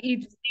Mm-hmm.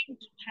 it's same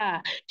to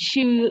her.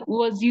 She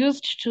was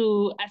used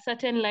to a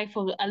certain life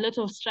of a lot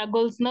of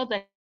struggles. Now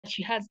that she has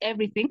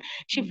everything, she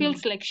feels like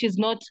she's not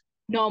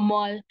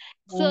normal.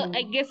 So I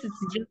Mm-hmm. guess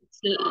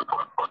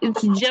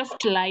it's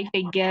just life,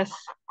 I guess.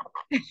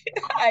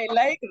 I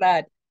like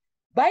that.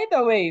 By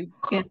the way,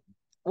 Yeah.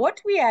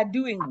 what we are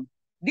doing,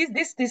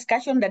 this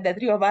discussion that the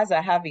three of us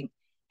are having,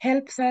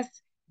 helps us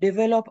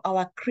develop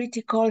our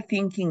critical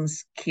thinking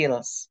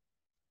skills.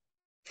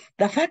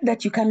 The fact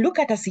that you can look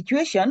at a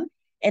situation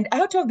and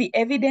out of the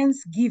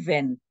evidence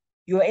given,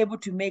 you're able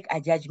to make a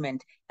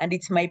judgment. And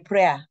it's my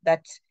prayer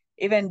that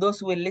even those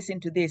who will listen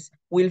to this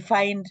will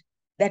find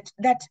that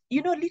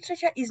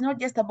literature is not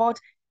just about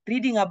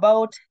reading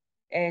about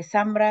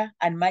Samra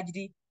and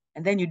Majdi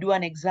and then you do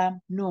an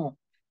exam. No,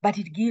 but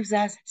it gives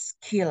us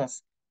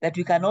skills that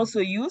we can also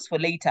use for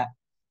later.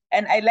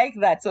 And I like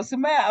that. So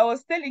Sumaya, I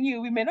was telling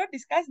you, we may not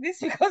discuss this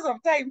because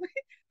of time,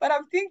 but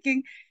I'm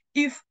thinking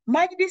if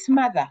Majdi's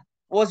mother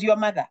was your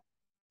mother,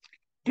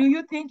 do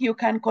you think you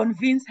can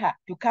convince her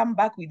to come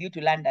back with you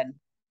to London,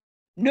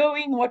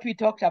 knowing what we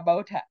talked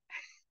about her?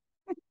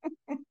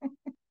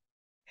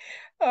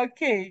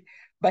 Okay.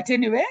 But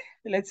anyway,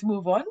 let's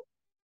move on.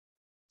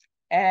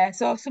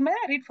 So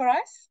Sumaya, read for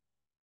us.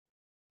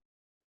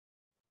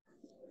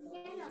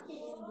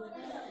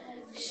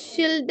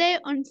 She'll die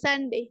on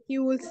Sunday, he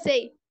will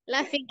say,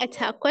 laughing at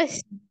her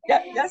question.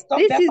 Just stop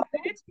This there is for a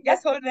minute.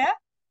 Just hold there.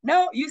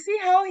 Now, you see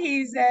how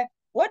he's,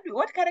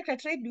 what character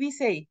trait do we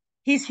say?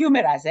 He's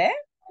humorous, eh?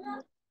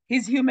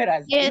 He's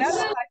humorous.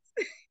 yes.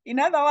 In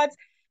other words,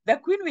 the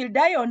queen will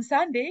die on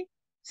Sunday.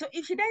 So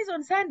if she dies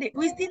on Sunday,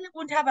 we still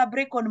won't have a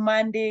break on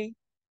Monday.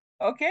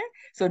 Okay?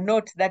 So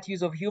note that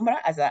use of humor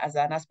as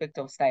an aspect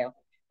of style.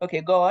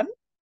 Okay, go on.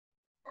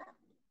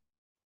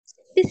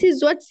 This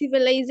is what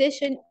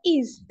civilization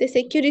is, the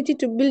security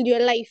to build your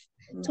life,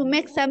 to Mm-hmm.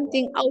 make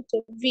something out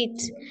of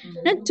it,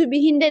 not Mm-hmm. to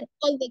be hindered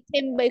all the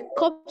time by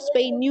cops,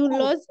 by new Coup,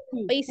 laws,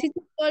 coup, by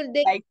sitting all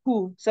day, by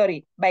coup,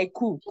 sorry, by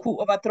coup,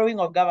 overthrowing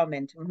of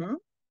government. Mm-hmm.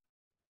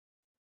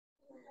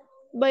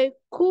 by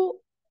coup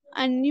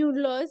and new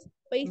laws,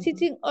 by Mm-hmm.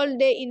 sitting all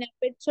day in a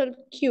petrol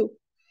queue,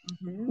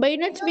 Mm-hmm. by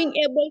not being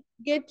able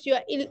to get your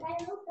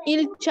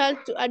ill child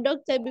to a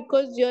doctor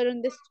because you're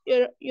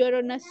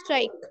on a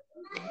strike.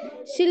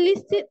 She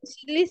listened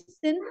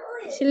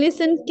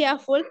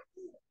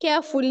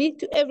carefully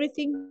to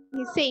everything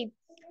he said,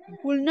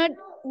 will not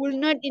will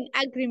not in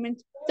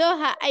agreement, though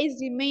her eyes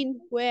remained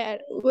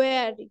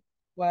wary.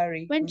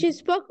 Worry. When she Mm-hmm.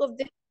 spoke of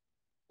the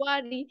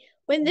worry,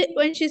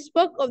 when she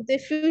spoke of the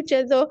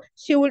future, though,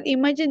 she would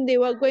imagine they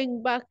were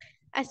going back,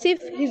 as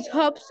if his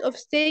hopes of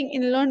staying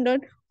in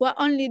London were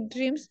only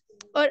dreams,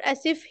 or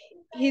as if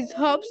his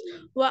hopes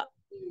were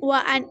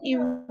an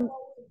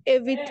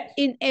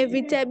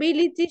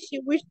inevitability she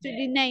wished to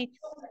deny.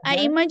 I Uh-huh.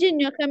 imagine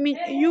you're coming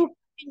you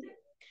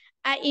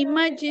I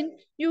imagine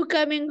you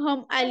coming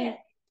home early.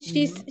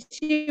 Mm-hmm.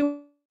 She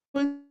will say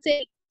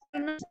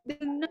there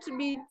will not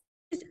be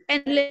this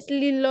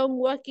endlessly long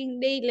working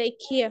day like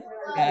here.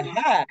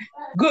 Aha.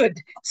 Good.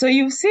 So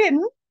you've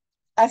seen,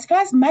 as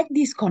far as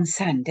Magdi is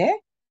concerned,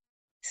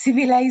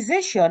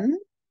 civilization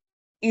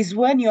is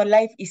when your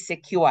life is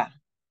secure.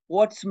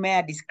 What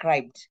Sumaya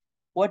described,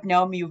 what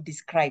Naomi you've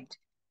described.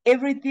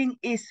 Everything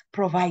is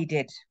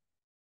provided.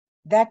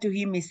 That to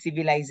him is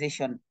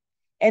civilization.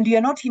 And you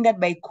are not hindered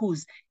by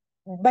coups.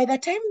 By the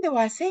time they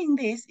were saying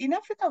this, in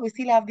Africa we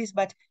still have this,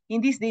 but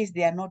in these days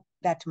they are not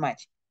that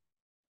much.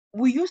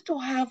 We used to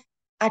have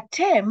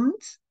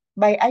attempts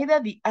by either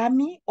the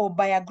army or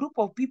by a group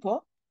of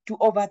people to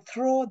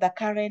overthrow the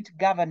current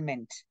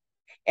government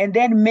and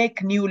then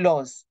make new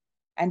laws.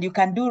 And you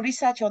can do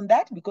research on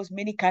that because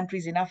many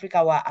countries in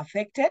Africa were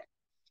affected.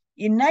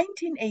 In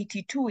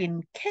 1982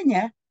 in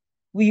Kenya,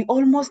 we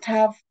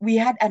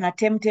had an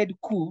attempted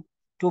coup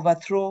to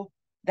overthrow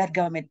that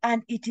government.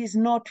 And it is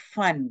not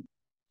fun.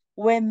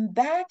 When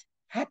that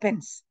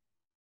happens,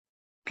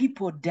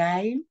 people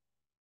die,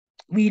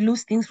 we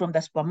lose things from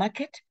the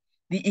supermarket,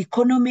 the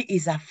economy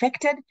is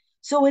affected.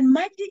 So when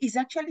Magdi is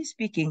actually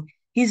speaking,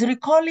 he's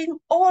recalling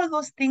all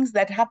those things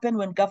that happen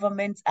when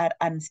governments are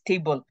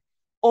unstable.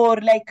 Or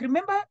like,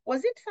 remember,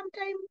 was it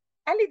sometime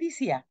early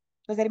this year?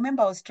 Because I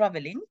remember I was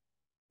traveling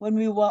when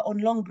we were on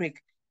long break.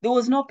 There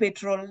was no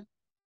petrol.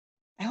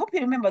 I hope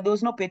you remember there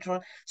was no petrol.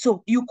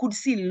 So you could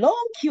see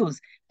long queues.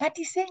 But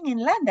he's saying in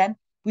London,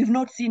 we've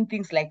not seen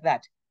things like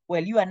that.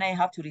 Well, you and I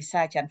have to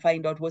research and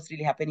find out what's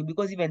really happening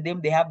because even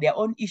them, they have their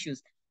own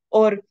issues.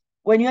 Or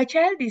when your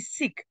child is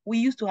sick, we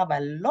used to have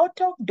a lot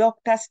of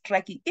doctors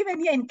striking, even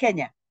here in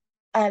Kenya.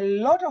 A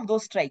lot of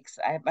those strikes,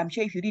 I'm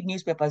sure if you read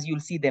newspapers, you'll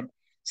see them.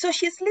 So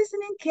she's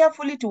listening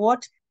carefully to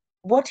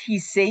what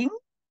he's saying.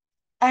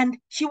 And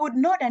she would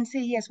nod and say,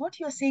 yes, what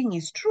you're saying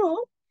is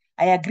true.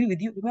 I agree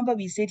with you. Remember,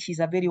 we said she's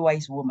a very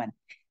wise woman.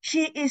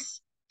 She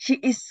is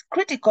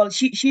critical.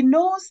 She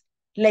knows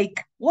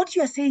like what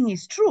you're saying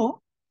is true,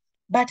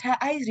 but her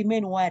eyes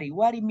remain wary.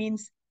 Worry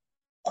means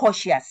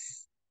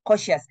cautious.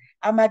 Cautious.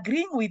 I'm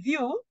agreeing with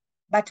you,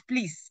 but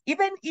please,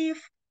 even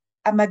if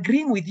I'm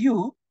agreeing with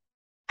you,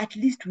 at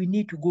least we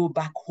need to go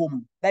back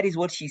home. That is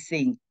what she's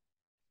saying.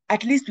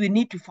 At least we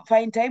need to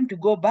find time to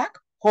go back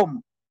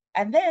home.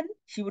 And then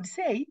she would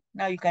say,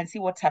 now you can see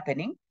what's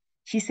happening.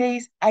 She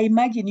says, I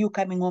imagine you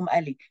coming home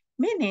early.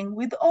 Meaning,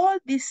 with all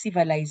this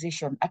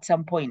civilization, at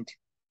some point,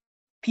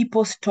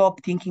 people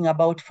stop thinking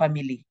about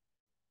family.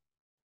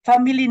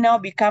 Family now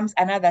becomes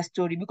another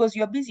story because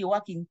you're busy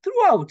working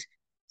throughout.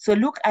 So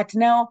look at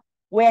now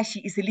where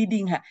she is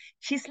leading her.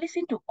 She's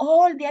listened to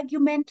all the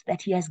argument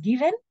that he has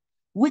given,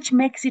 which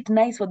makes it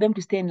nice for them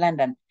to stay in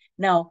London.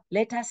 Now,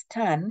 let us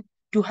turn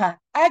to her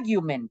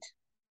argument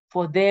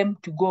for them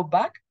to go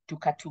back to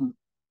Khartoum.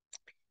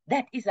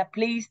 That is a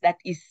place that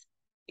is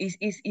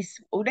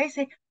would I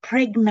say,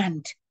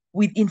 pregnant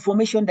with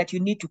information that you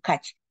need to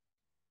catch.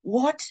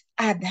 What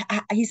are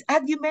his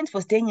arguments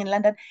for staying in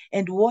London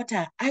and what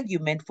are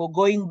arguments for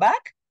going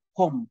back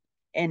home?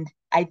 And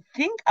I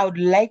think I would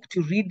like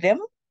to read them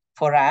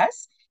for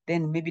us.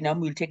 Then maybe now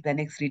we'll take the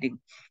next reading.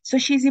 So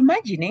she's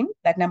imagining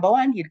that number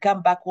one, he'd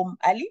come back home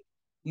early.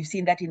 You've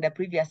seen that in the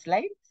previous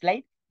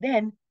slide.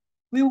 Then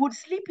we would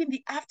sleep in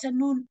the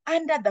afternoon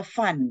under the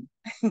fan.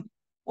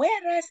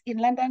 Whereas in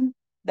London,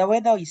 the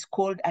weather is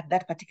cold at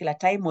that particular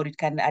time or it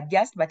can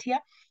adjust. But here,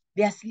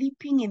 they are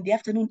sleeping in the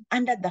afternoon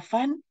under the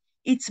fan.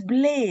 Its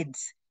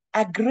blades,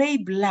 a gray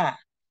blur,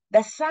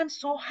 the sun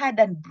so hard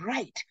and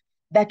bright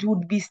that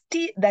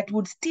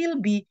would still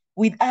be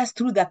with us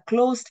through the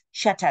closed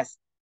shutters.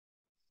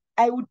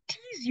 I would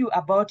tease you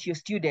about your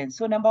students.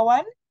 So number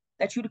one,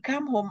 that you'd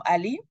come home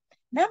early.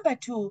 Number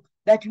two,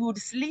 that you would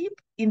sleep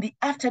in the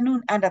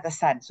afternoon under the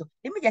sun. So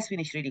let me just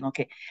finish reading,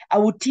 okay? I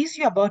would tease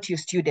you about your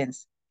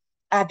students.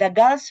 Are the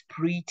girls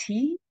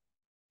pretty?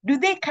 Do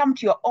they come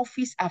to your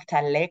office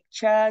after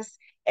lectures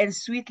and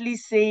sweetly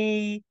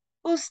say,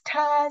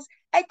 Ustaz,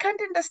 I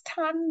can't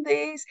understand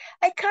this.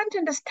 I can't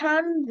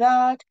understand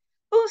that.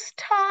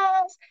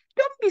 Ustaz,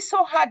 don't be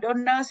so hard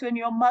on us when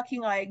you're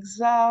marking our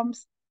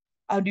exams.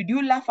 Or did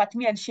you laugh at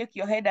me and shake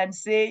your head and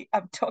say,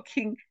 I'm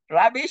talking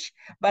rubbish?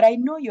 But I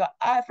know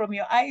from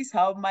your eyes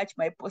how much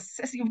my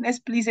possessiveness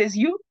pleases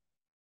you.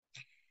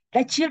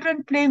 The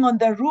children playing on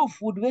the roof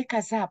would wake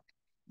us up,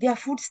 their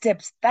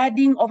footsteps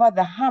thudding over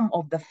the hum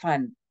of the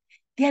fan.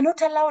 They are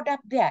not allowed up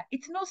there.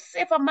 It's not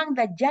safe among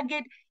the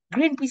jagged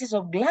green pieces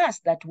of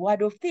glass, that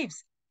word of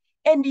thieves.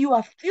 And you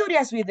are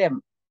furious with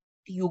them.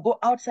 You go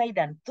outside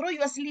and throw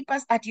your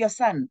slippers at your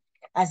son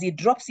as he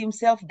drops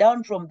himself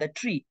down from the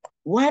tree,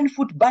 1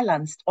 foot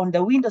balanced on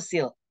the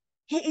windowsill.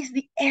 He is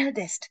the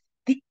eldest,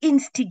 the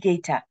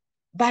instigator,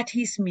 but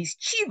he's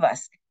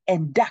mischievous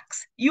and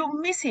ducks. You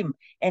miss him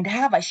and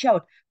have a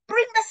shout,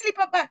 bring the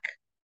slipper back.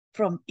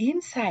 From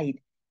inside,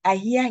 I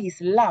hear his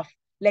laugh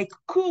like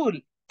cool,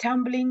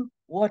 tumbling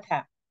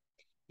water.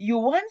 You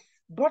once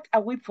brought a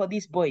whip for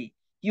this boy.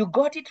 You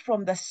got it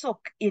from the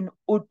sock in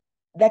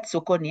that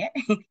Sokoni,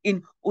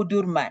 in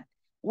Udurman,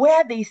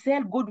 where they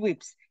sell good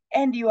whips.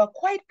 And you are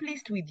quite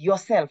pleased with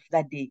yourself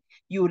that day.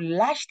 You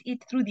lashed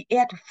it through the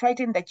air to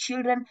frighten the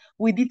children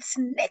with its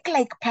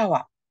snake-like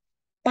power.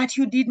 But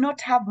you did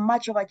not have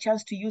much of a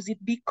chance to use it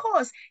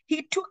because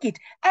he took it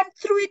and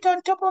threw it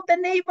on top of the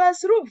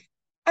neighbor's roof.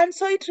 And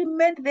so it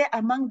remained there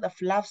among the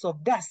fluffs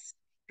of dust,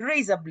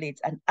 razor blades,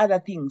 and other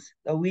things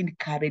the wind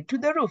carried to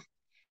the roof.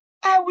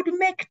 I would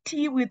make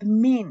tea with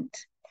mint.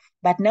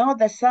 But now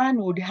the sun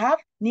would have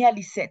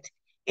nearly set.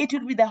 It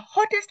would be the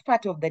hottest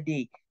part of the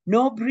day.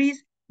 No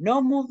breeze,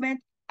 no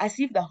movement, as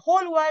if the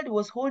whole world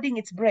was holding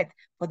its breath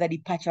for the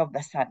departure of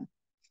the sun.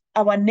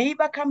 Our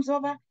neighbor comes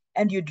over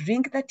and you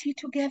drink the tea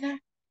together.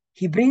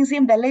 He brings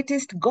him the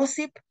latest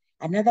gossip,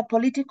 another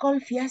political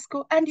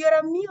fiasco, and you're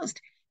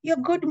amused. Your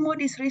good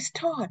mood is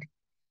restored.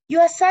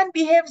 Your son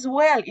behaves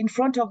well in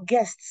front of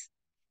guests.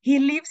 He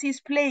leaves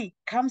his play,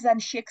 comes and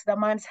shakes the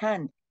man's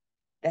hand.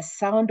 The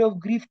sound of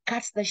grief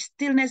cuts the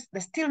stillness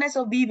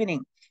of the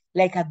evening,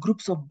 like a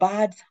group of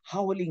birds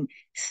howling,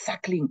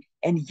 suckling,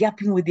 and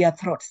yapping with their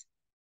throats.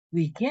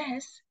 We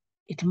guess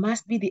it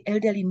must be the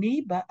elderly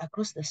neighbor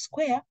across the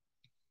square.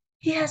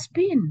 He has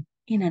been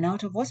in and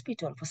out of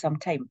hospital for some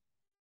time.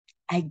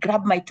 I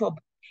grabbed my tub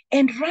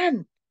and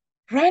ran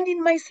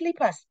in my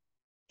slippers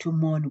to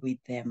mourn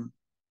with them.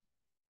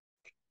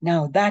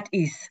 Now that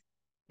is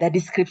the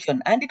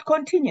description, and it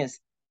continues.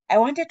 I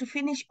wanted to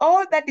finish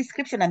all that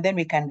description and then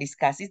we can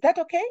discuss. Is that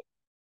okay?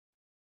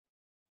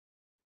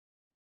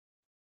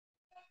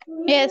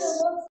 Yes.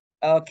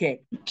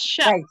 Okay.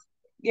 Sure. Right.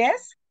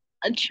 Yes?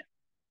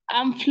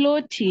 I'm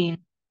floating.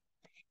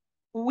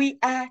 We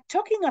are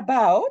talking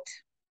about,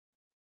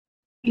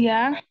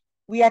 Yeah.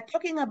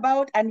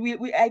 and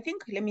I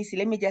think, let me see,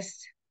 let me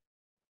just,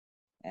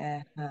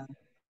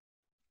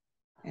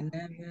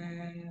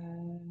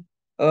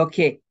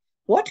 okay.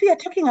 What we are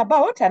talking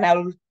about, and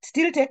I'll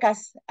still take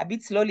us a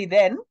bit slowly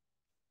then,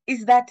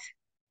 is that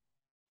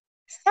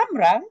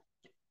Samra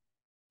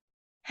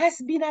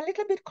has been a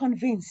little bit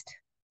convinced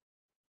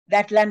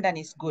that London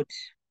is good.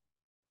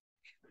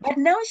 But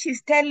now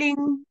she's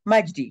telling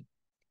Majdi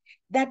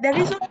that the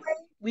reason why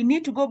we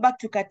need to go back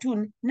to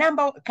Khartoum,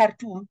 number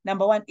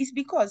one, is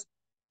because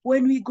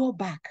when we go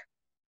back,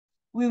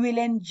 we will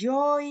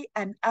enjoy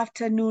an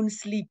afternoon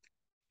sleep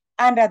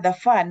under the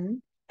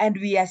fan and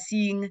we are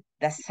seeing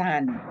the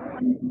sun.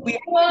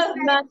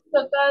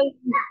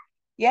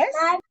 Yes?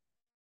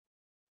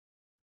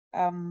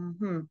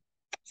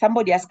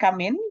 Somebody has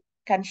come in.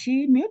 Can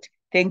she mute?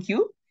 Thank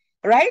you.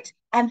 Right?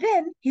 And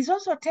then he's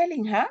also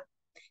telling her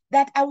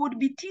that I would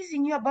be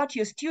teasing you about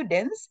your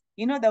students.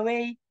 You know, the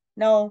way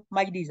now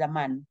Majdi is a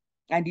man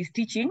and he's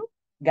teaching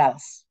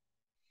girls.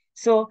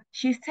 So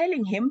she's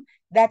telling him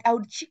that I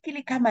would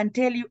cheekily come and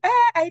tell you,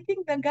 I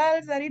think the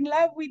girls are in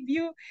love with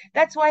you.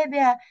 That's why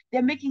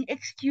they're making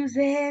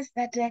excuses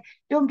that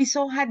don't be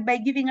so hard by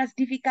giving us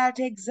difficult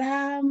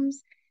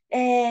exams.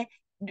 Do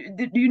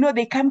you know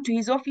they come to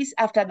his office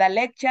after the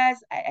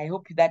lectures? I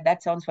hope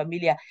that sounds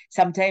familiar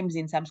sometimes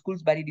in some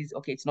schools, but it is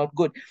okay, it's not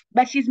good.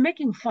 But she's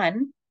making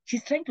fun.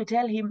 She's trying to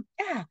tell him,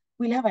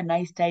 we'll have a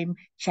nice time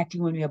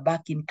chatting when we're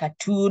back in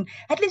Khartoum.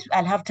 At least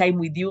I'll have time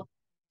with you.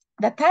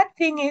 The third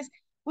thing is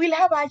we'll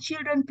have our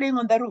children playing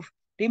on the roof.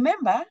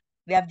 Remember,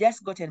 they have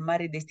just gotten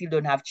married, they still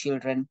don't have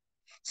children.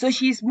 So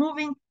she's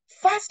moving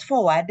fast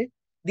forward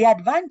the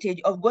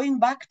advantage of going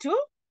back to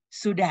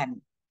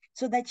Sudan.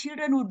 So the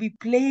children will be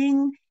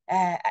playing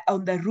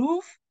on the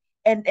roof.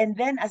 And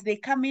then as they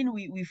come in,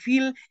 we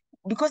feel,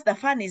 because the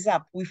fan is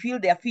up, we feel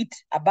their feet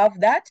above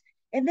that.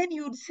 And then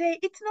you would say,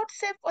 it's not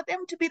safe for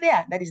them to be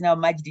there. That is now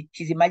Majdi.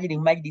 She's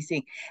imagining Majdi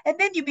saying. And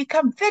then you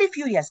become very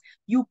furious.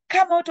 You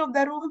come out of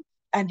the room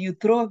and you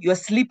throw your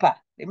slipper.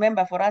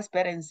 Remember, for us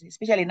parents,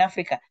 especially in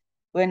Africa,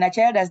 when a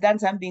child has done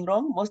something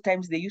wrong, most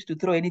times they used to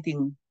throw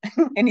anything,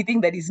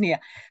 anything that is near.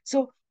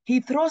 So he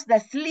throws the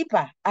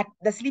slippers at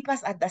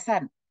the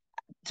sun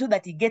so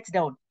that he gets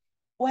down.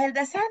 While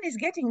the sun is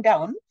getting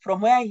down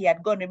from where he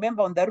had gone,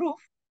 remember, on the roof,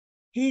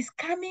 he's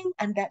coming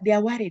and they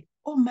are worried.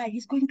 Oh my,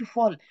 he's going to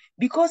fall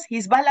because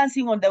he's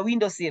balancing on the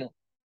windowsill.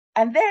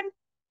 And then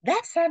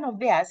that son of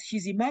theirs,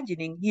 she's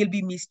imagining he'll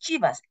be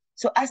mischievous.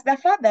 So as the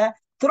father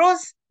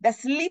throws the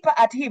slipper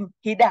at him,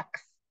 he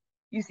ducks.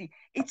 You see,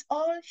 it's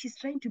all, she's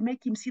trying to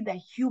make him see the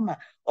humor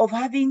of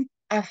having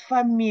a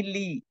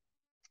family,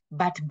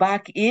 but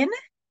back in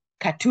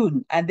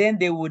Khartoum. And then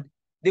they would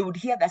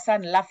hear the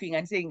son laughing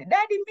and saying,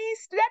 Daddy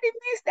missed,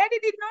 Daddy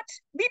did not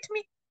beat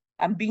me.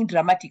 I'm being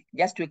dramatic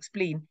just to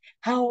explain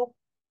how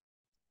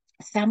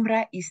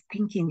Samra is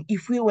thinking,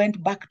 if we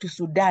went back to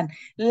Sudan,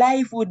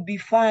 life would be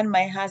fun,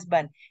 my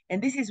husband.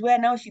 And this is where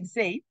now she'd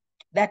say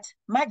that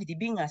Majdi,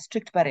 being a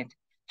strict parent,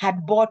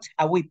 had bought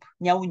a whip,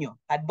 Nyaunyo,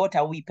 had bought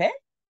a whip,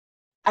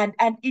 And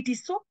it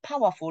is so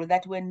powerful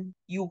that when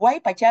you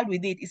wipe a child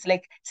with it, it's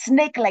like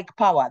snake-like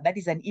power. That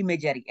is an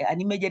imagery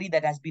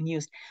that has been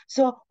used.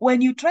 So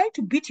when you try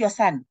to beat your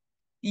son,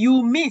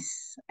 you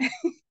miss,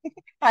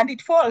 and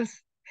it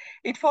falls.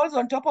 It falls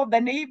on top of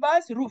the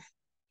neighbor's roof.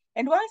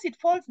 And once it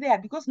falls there,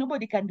 because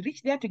nobody can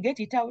reach there to get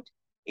it out,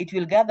 it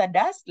will gather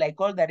dust, like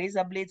all the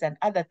razor blades and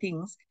other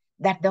things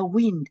that the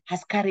wind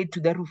has carried to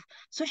the roof.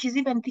 So she's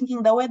even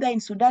thinking the weather in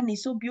Sudan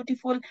is so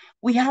beautiful.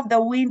 We have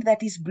the wind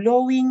that is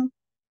blowing.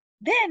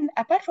 Then,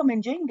 apart from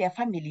enjoying their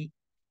family,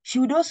 she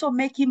would also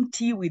make him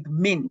tea with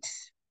mint.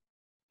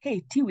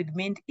 Hey, tea with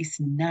mint is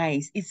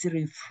nice. It's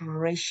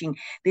refreshing.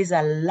 There's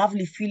a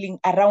lovely feeling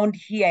around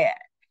here.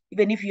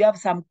 Even if you have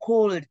some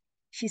cold,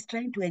 she's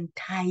trying to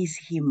entice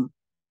him.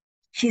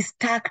 She's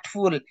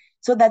tactful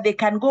so that they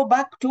can go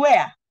back to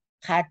where?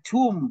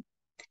 Khartoum.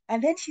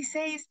 And then she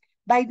says,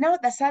 by now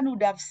the sun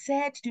would have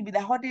set to be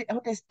the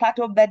hottest part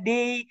of the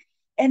day.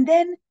 And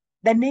then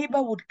the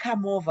neighbor would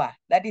come over.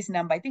 That is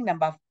I think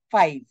number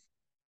 5.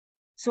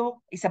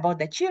 So it's about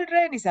the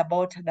children, it's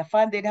about the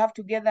fun they'd have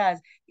together as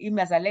him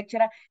as a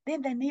lecturer.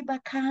 Then the neighbor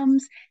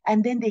comes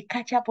and then they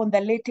catch up on the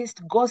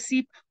latest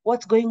gossip,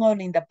 what's going on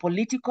in the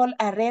political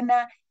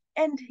arena.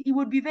 And he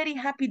would be very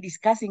happy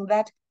discussing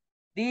that.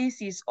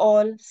 This is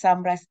all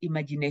Samra's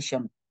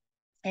imagination.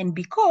 And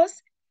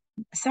because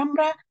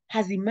Samra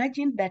has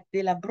imagined that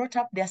they'll have brought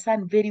up their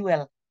son very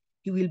well,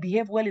 he will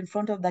behave well in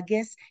front of the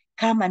guests,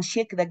 come and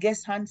shake the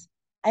guests' hands.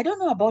 I don't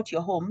know about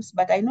your homes,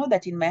 but I know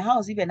that in my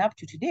house, even up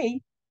to today,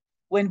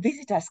 when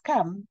visitors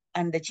come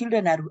and the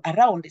children are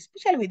around,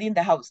 especially within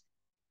the house,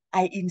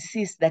 I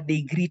insist that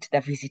they greet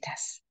the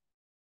visitors.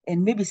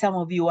 And maybe some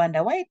of you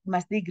wonder, why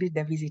must they greet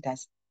the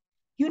visitors?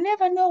 You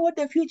never know what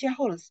the future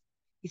holds.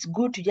 It's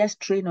good to just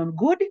train on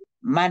good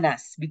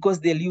manners because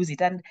they'll use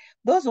it. And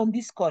those on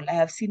this call, I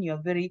have seen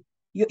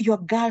you're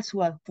girls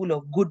who are full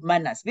of good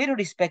manners, very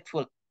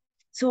respectful.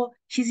 So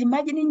she's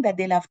imagining that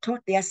they'll have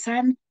taught their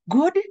son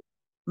good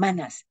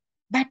manners.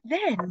 But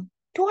then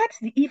towards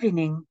the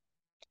evening,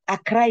 a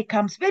cry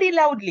comes very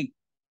loudly.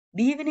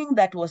 The evening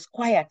that was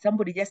quiet,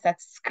 somebody just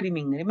starts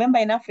screaming. Remember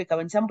in Africa,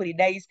 when somebody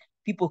dies,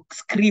 people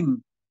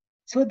scream.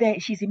 So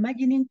she's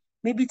imagining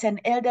maybe it's an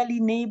elderly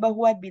neighbor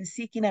who had been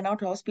sick in and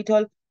out of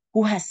hospital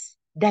who has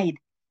died.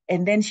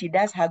 And then she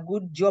does her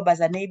good job as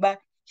a neighbor.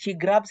 She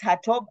grabs her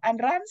tub and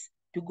runs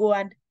to go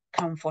and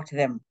comfort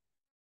them.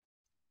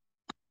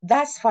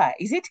 Thus far,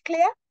 is it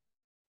clear?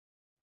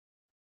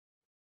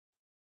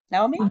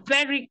 Naomi?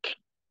 Very.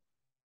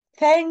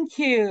 Thank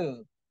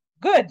you.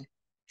 Good.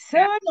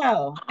 So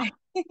now,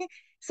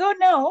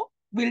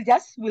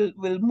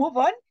 we'll move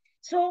on.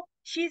 So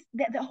she's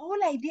the whole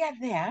idea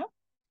there,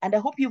 and I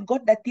hope you've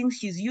got the things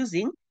she's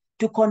using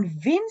to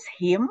convince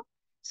him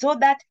so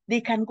that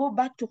they can go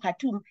back to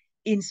Khartoum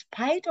in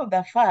spite of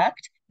the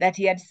fact that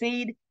he had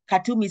said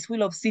Khartoum is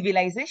full of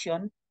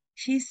civilization.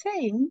 She's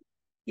saying,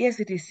 yes,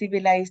 it is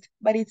civilized,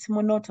 but it's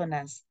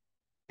monotonous.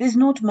 There's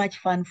not much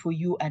fun for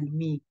you and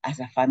me as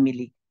a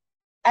family.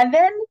 And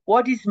then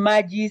what is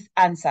Margie's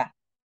answer?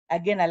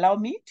 Again, allow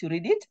me to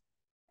read it.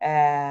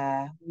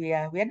 We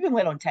are doing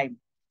well on time.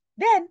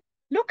 Then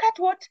look at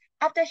what,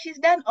 after she's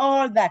done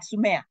all that,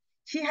 Sumaya,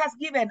 she has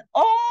given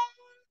all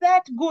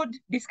that good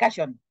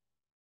discussion.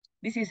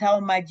 This is how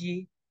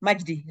Majdi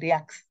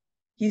reacts.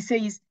 He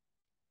says,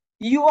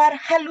 you are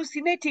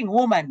hallucinating,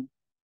 woman.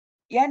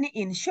 Yani,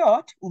 in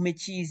short,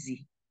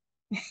 umechizi.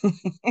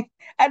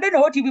 I don't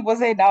know what you people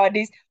say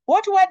nowadays.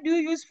 What word do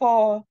you use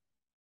for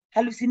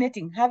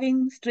hallucinating,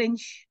 having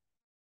strange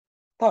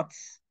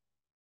thoughts?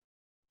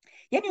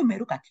 Yani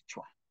umeruka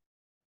kichwa.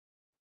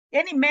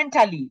 Yani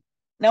mentally,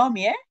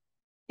 Naomi,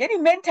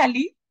 Yani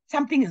mentally,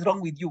 something is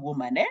wrong with you,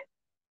 woman,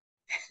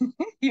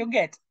 You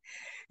get?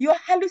 You're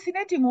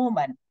hallucinating,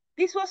 woman.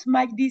 This was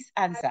Majdi's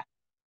answer.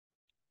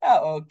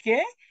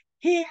 Okay.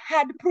 He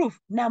had proof.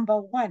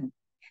 Number one,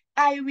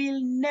 I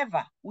will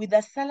never, with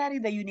the salary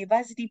the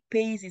university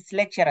pays its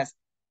lecturers,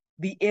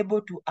 be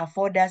able to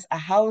afford us a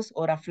house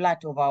or a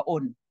flat of our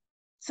own.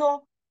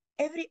 So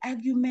every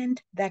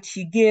argument that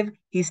she gave,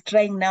 he's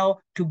trying now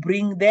to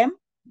bring them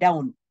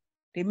down.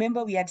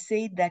 Remember, we had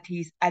said that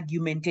he's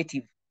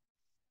argumentative.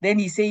 Then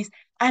he says,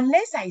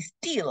 unless I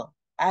steal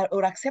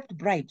or accept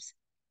bribes,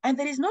 and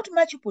there is not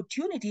much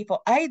opportunity for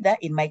either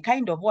in my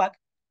kind of work,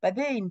 but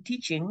there in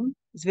teaching,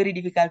 it's very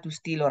difficult to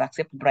steal or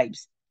accept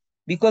bribes.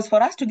 Because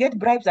for us to get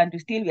bribes and to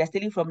steal, we are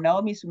stealing from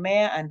Naomi,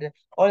 Sumaya, and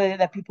all the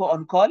other people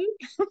on call.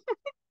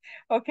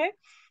 Okay?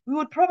 We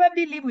would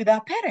probably live with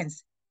our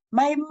parents.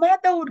 My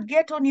mother would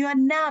get on your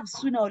nerves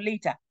sooner or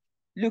later.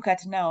 Look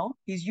at now,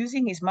 he's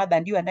using his mother,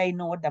 and you and I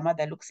know what the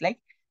mother looks like,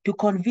 to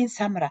convince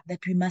Samra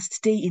that we must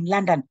stay in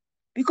London.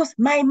 Because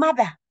my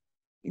mother,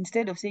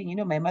 instead of saying,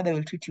 my mother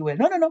will treat you well.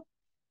 No.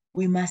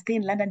 We must stay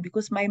in London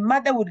because my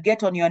mother would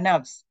get on your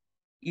nerves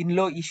in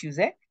law issues.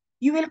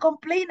 You will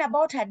complain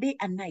about her day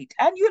and night,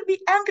 and you'll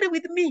be angry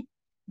with me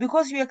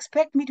because you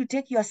expect me to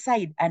take your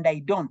side, and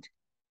I don't.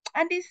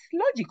 And it's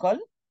logical.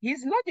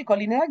 He's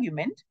logical in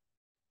argument.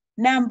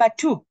 Number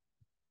two,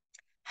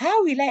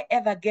 how will I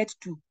ever get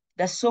to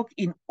the soak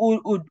in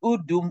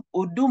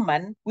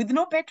Uduman with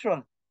no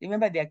petrol?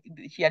 Remember,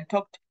 he had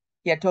talked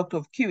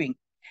of queuing.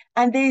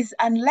 And there is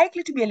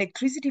unlikely to be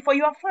electricity for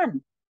your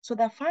fan. So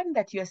the fan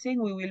that you're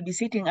saying we will be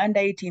sitting under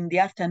it in the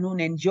afternoon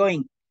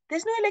enjoying,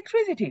 there's no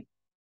electricity.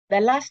 The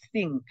last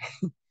thing,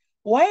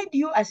 why do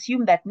you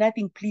assume that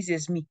nothing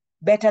pleases me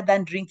better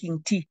than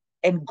drinking tea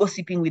and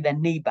gossiping with a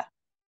neighbor?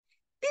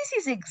 This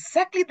is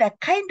exactly the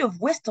kind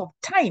of waste of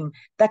time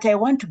that I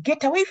want to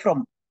get away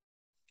from.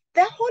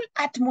 The whole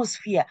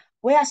atmosphere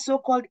where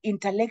so-called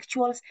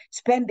intellectuals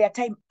spend their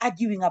time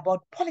arguing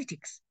about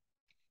politics.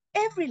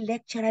 Every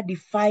lecturer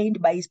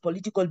defined by his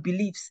political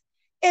beliefs,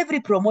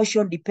 every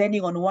promotion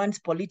depending on one's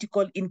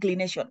political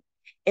inclination,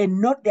 and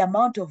not the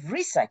amount of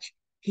research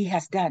he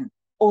has done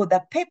or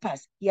the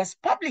papers he has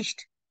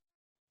published.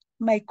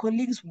 My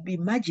colleagues will be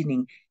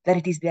imagining that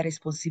it is their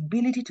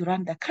responsibility to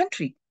run the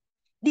country,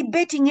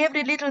 debating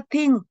every little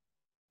thing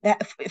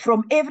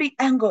from every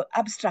angle,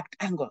 abstract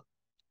angle.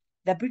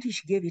 The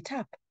British gave it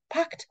up,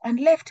 packed and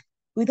left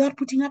without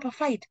putting up a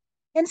fight.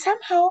 And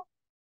somehow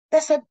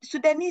The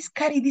Sudanese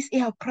carry this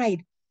air of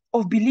pride,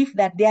 of belief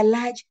that their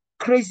large,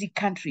 crazy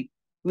country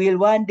will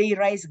one day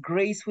rise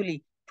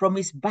gracefully from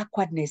its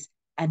backwardness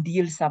and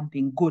yield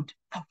something good.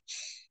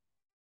 Ouch.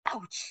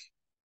 Ouch.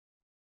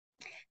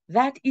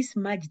 That is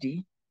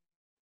Majdi.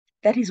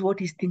 That is what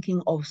he's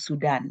thinking of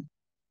Sudan.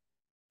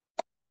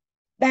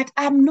 That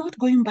I'm not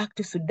going back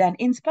to Sudan.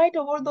 In spite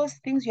of all those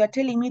things you are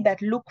telling me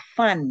that look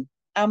fun,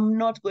 I'm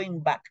not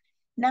going back.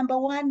 Number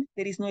one,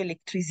 there is no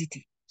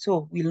electricity,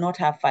 so we'll not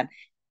have fun.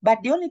 But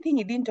the only thing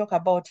he didn't talk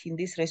about in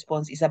this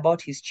response is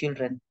about his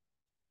children.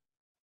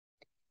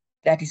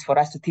 That is for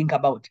us to think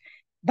about.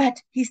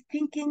 But he's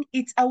thinking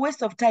it's a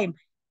waste of time.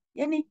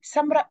 Yani,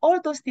 Samra,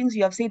 all those things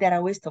you have said are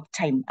a waste of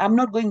time. I'm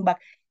not going back.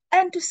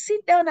 And to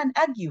sit down and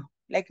argue,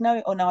 like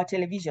now on our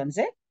televisions,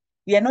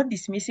 we are not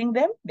dismissing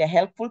them. They're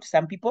helpful to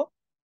some people.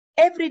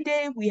 Every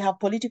day we have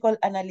political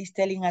analysts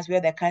telling us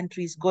where the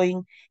country is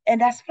going.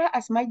 And as far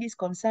as Majdi is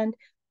concerned,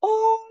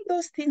 all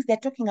those things they're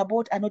talking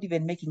about are not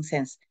even making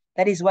sense.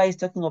 That is why he's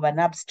talking of an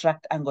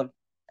abstract angle.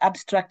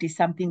 Abstract is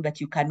something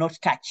that you cannot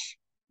touch.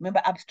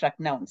 Remember abstract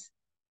nouns.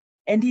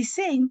 And he's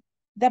saying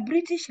the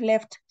British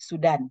left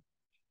Sudan.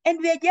 And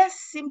we are just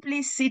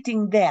simply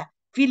sitting there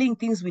feeling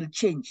things will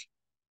change.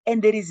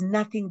 And there is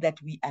nothing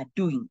that we are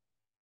doing.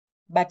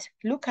 But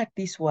look at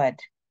this word,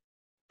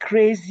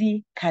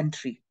 crazy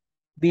country.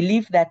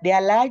 Believe that they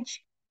are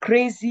large,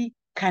 crazy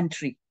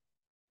country.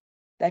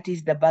 That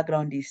is the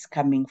background is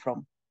coming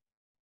from.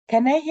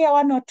 Can I hear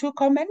one or two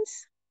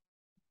comments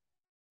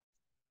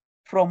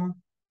from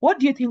what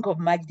do you think of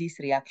Majdi's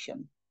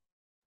reaction?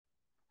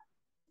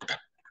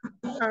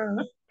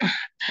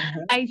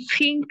 I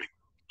think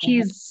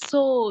he's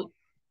so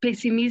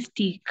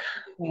pessimistic.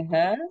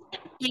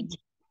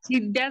 He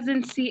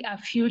doesn't see a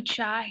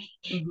future.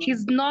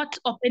 He's not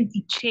open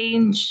to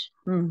change.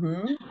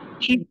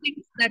 He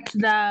thinks that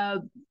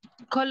the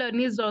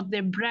colonies or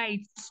the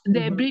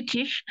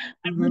British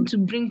are going to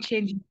bring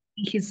change in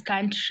his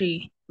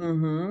country.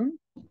 That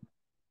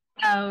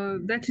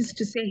is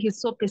to say,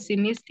 he's so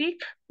pessimistic.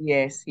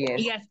 Yes.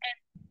 Yes.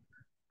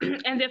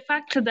 And the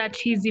fact that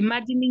he's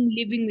imagining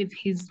living with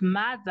his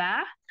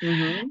mother,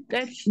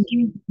 that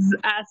gives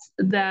us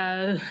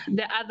the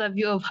other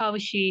view of how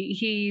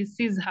he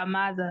sees her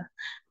mother.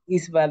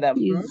 His mother.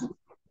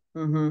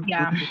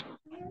 Yeah.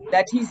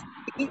 That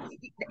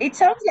it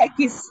sounds like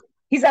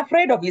he's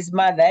afraid of his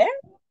mother.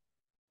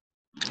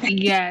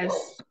 Yes.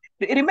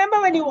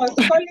 Remember when he was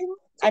calling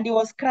and he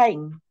was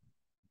crying?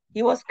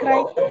 He was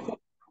crying.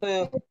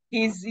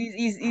 His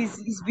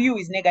view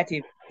is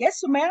negative. Yes,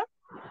 Sumaya?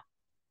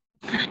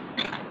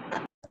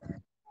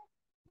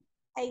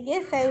 I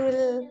guess I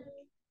will.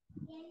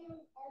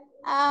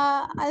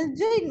 I'll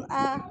join.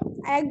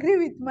 I agree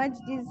with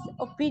Majdi's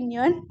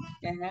opinion.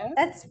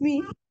 That's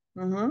me.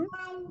 So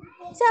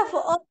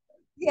for all,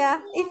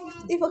 yeah.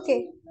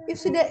 If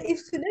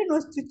Sudan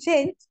was to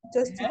change,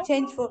 just to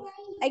change for,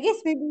 I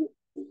guess maybe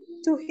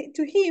to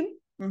him,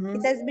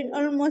 it has been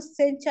almost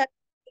century,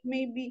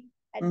 maybe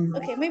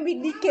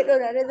maybe decade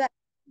or another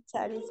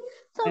centuries.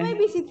 So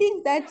maybe he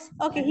thinks that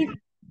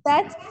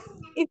that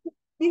if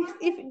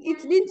it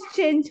didn't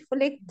change for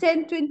like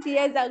 10, 20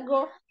 years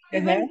ago,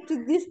 even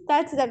to this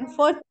 30s and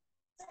 40s,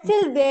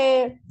 still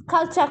the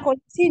culture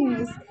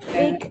continues.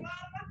 Like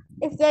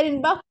if they're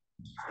in back,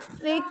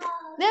 like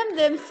them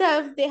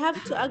themselves, they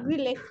have to agree,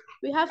 like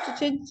we have to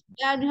change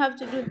and we have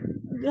to do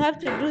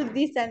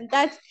this and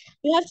that.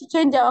 We have to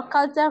change our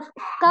culture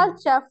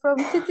from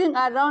sitting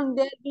around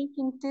there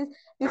drinking tea,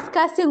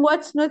 discussing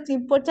what's not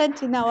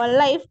important in our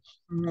life.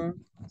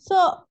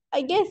 So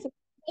I guess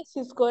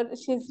she's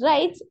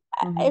right.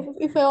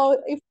 If I was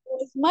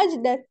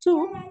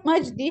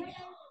Majdi,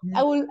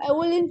 I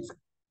wouldn't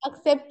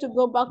accept to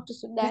go back to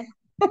Sudan.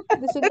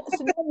 Sudan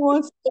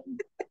wants to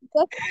just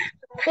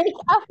like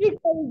Africa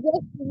will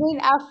just remain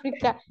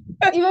Africa.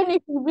 Even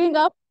if you bring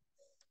out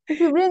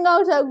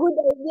a good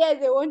idea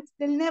they'll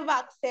never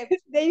accept.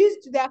 They're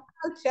used to their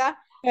culture,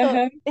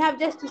 so they have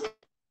just to.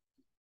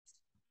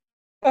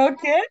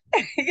 Okay.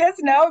 Yes,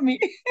 Naomi.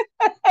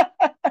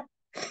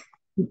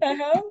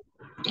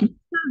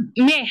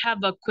 May I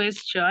have a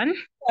question?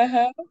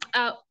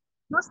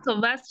 Most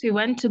of us, we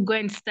want to go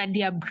and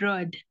study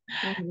abroad.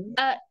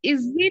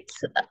 Is it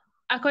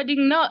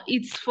according now?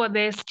 It's for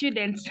the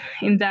students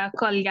in the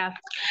call, yeah.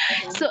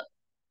 So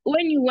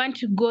when you want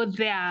to go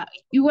there,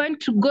 you want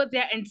to go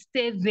there and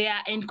stay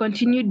there and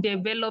continue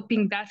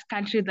developing that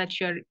country that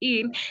you're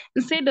in,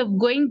 instead of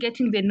going,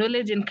 getting the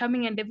knowledge and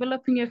coming and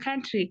developing your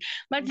country.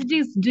 But it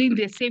is doing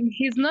the same.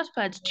 He's not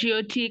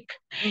patriotic.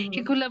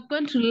 He could have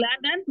gone to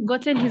London,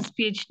 gotten his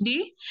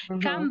PhD,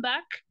 come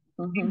back,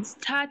 and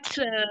start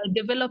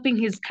developing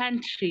his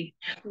country.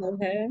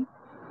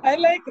 I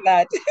like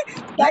that.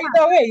 By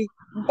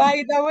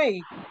the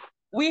way,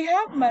 we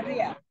have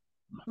Maria.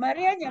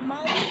 Maria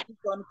Nyamali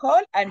is on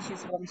call and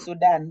she's from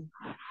Sudan.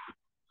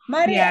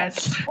 Maria,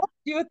 Yes. what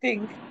do you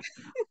think?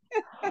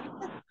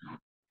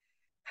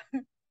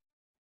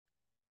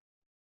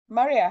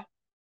 Maria,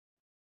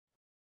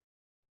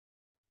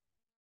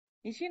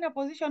 is she in a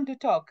position to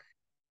talk?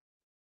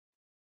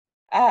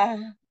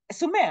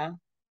 Sumaya,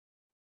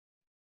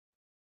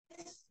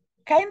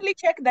 kindly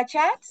check the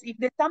charts. If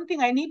there's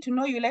something I need to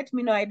know, you let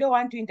me know. I don't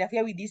want to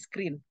interfere with this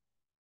screen.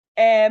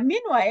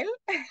 Meanwhile,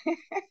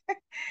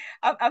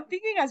 I'm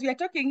thinking as we are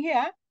talking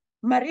here,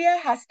 Maria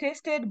has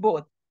tasted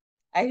both.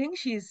 I think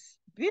she's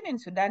been in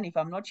Sudan, if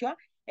I'm not sure.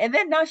 And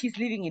then now she's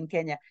living in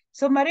Kenya.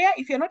 So Maria,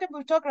 if you're not able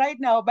to talk right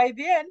now, by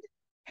the end,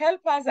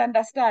 help us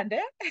understand.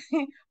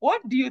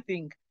 What do you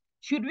think?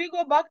 Should we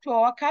go back to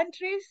our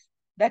countries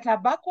that are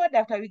backward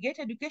after we get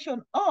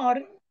education, or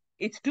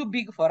it's too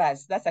big for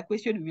us? That's a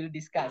question we will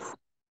discuss.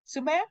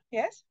 Sumaya,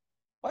 yes?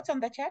 What's on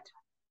the chat?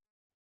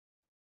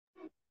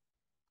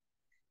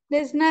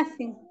 There's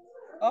nothing.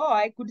 Oh,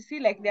 I could see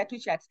like there are two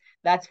chats.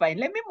 That's fine.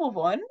 Let me move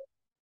on.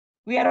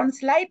 We are on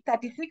slide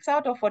 36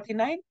 out of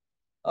 49.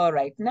 All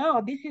right,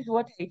 now this is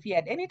what I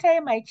feared.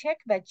 Anytime I check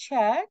the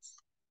charts,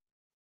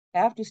 I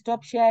have to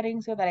stop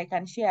sharing so that I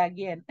can share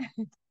again.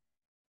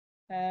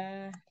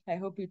 I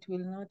hope it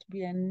will not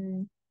be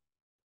an...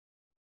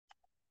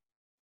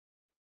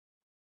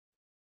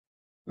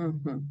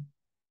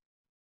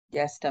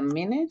 Just a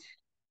minute.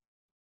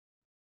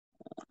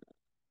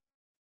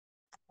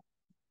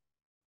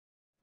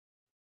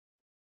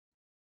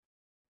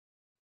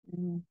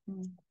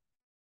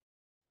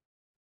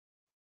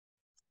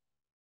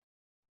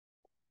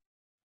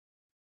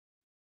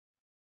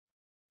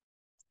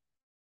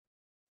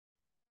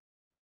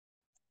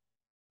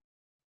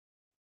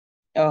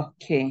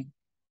 Okay.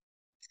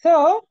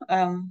 So,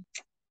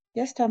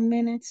 just a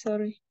minute,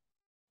 sorry.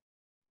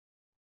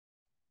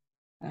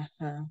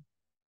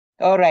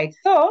 All right.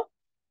 So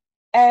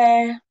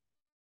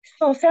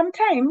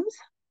sometimes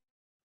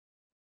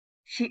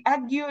she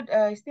argued,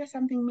 is there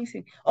something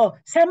missing? Oh,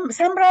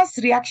 Samra's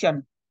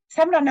reaction.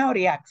 Samra now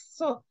reacts.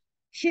 So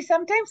she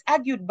sometimes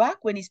argued back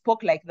when he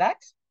spoke like that.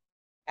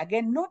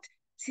 Again, not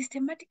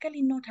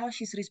systematically, not how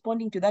she's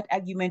responding to that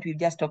argument we've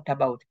just talked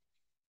about.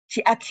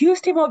 She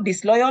accused him of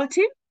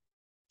disloyalty,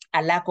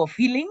 a lack of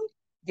feeling,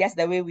 just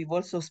the way we've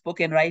also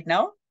spoken right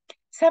now.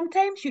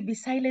 Sometimes she'd be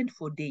silent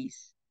for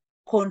days,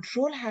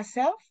 control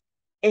herself,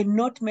 and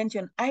not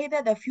mention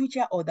either the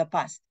future or the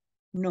past.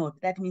 No,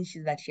 that means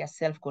that she has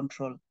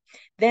self-control.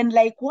 Then,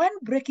 like one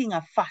breaking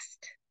a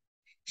fast,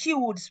 she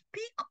would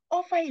speak,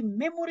 offer him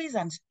memories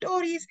and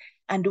stories,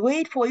 and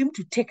wait for him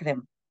to take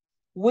them.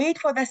 Wait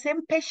for the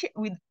same patience,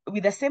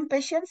 with the same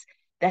patience,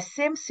 the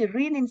same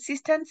serene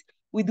insistence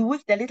with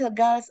which the little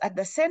girls at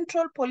the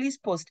central police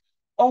post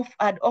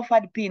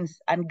offered pins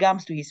and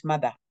gums to his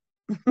mother.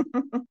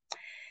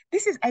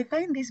 I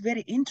find this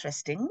very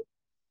interesting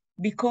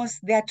because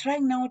they are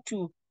trying now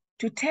to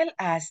tell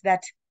us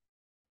that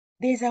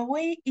there's a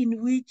way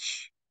in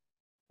which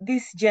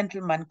this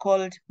gentleman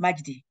called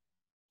Majdi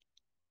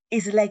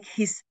is like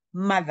his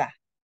mother,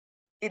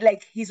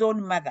 like his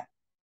own mother,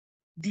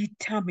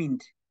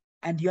 determined,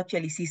 and you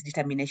actually see his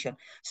determination.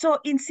 So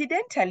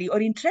incidentally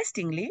or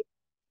interestingly,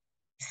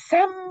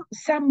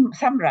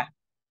 Samra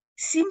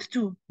seems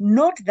to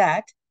note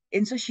that,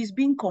 and so she's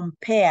being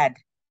compared.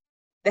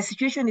 The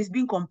situation is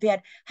being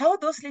compared. How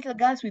those little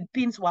girls with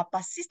pins were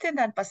persistent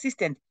and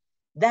persistent.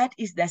 That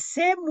is the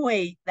same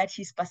way that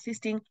she's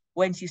persisting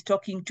when she's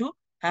talking to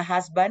her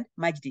husband,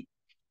 Majdi.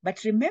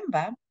 But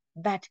remember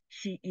that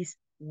she is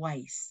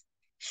wise.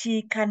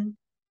 She can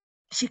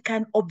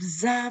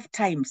observe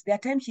times. There are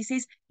times she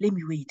says, let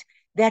me wait.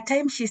 There are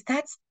times she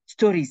starts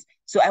stories.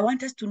 So I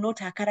want us to note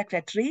her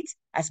character traits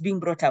as being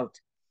brought out.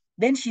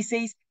 Then she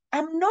says,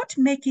 I'm not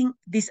making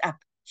this up.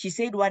 She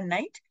said one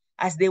night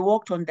as they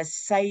walked on the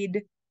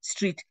side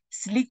street,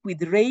 slick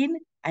with rain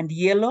and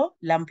yellow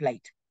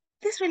lamplight.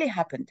 This really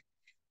happened.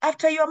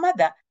 After your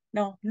mother,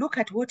 now look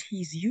at what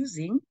he's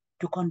using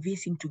to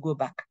convince him to go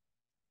back.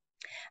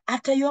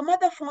 After your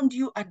mother found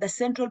you at the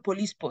central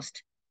police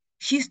post,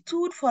 she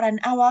stood for an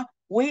hour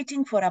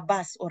waiting for a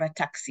bus or a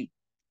taxi.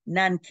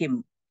 None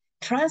came.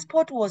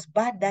 Transport was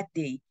bad that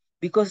day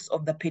because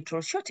of the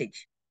petrol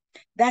shortage.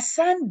 The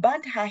sun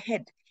burned her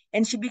head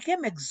and she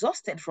became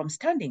exhausted from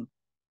standing.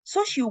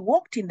 So she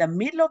walked in the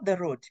middle of the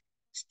road,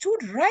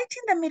 stood right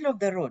in the middle of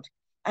the road,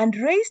 and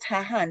raised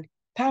her hand,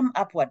 palm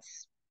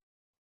upwards.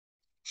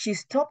 She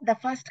stopped the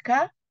first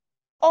car,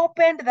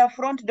 opened the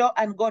front door,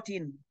 and got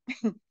in.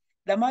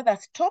 The mother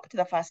stopped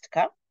the first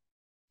car,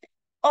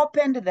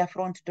 opened the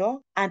front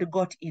door, and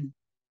got in.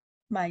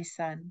 My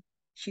son,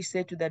 she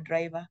said to the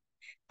driver,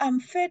 I'm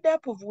fed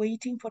up of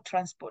waiting for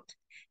transport,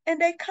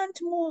 and I can't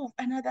move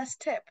another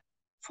step.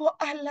 For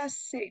Allah's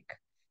sake,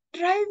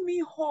 drive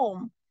me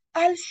home.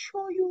 I'll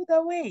show you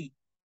the way.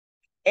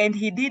 And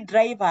he did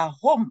drive her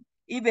home,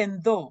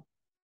 even though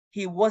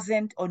he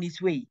wasn't on his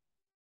way.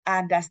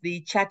 And as they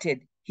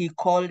chatted, he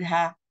called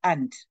her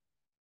aunt.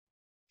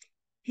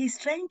 He's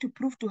trying to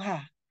prove to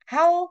her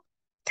how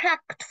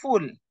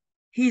tactful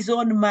his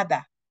own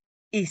mother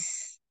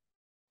is.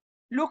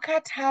 Look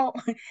at how,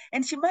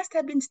 and she must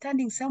have been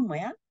standing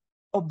somewhere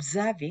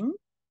observing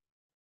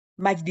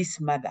Majdi's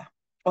mother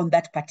on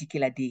that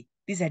particular day.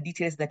 These are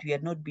details that we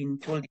had not been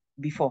told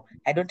before.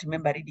 I don't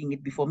remember reading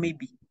it before.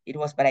 Maybe it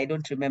was, but I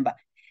don't remember.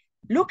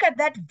 Look at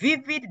that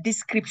vivid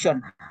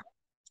description.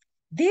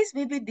 This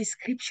vivid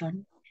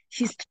description,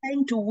 she's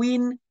trying to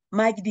win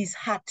Majdi's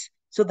heart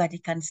so that he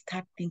can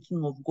start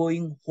thinking of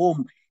going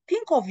home.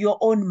 Think of your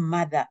own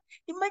mother.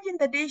 Imagine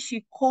the day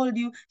she called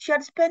you. She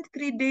had spent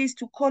 3 days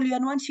to call you,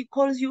 and when she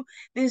calls you,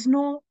 there's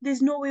no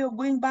way of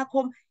going back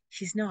home.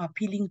 She's now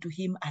appealing to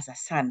him as a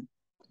son.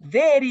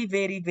 Very,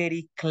 very,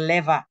 very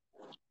clever.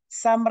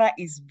 Samra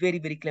is very,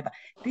 very clever.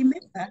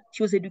 Remember,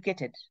 she was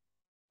educated.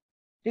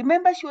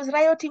 Remember, she was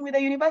rioting with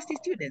the university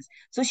students.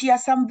 So she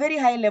has some very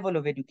high level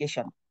of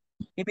education.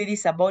 Maybe this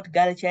is about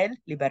girl child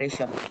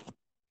liberation.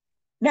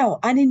 Now,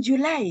 and in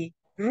July,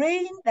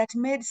 rain that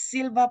made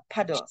silver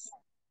puddles,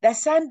 the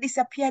sun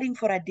disappearing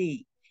for a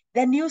day,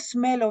 the new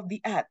smell of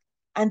the earth,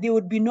 and there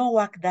would be no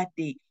work that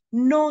day,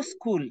 no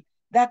school,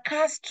 the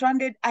cars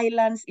stranded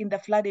islands in the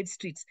flooded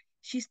streets.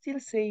 She's still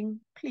saying,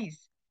 please,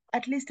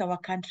 at least our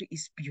country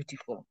is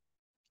beautiful.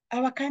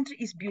 Our country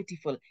is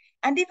beautiful.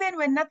 And even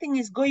when nothing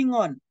is going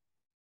on,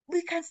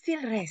 we can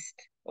still rest,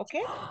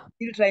 okay?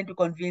 Still trying to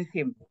convince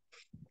him.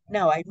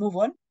 Now I move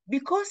on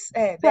because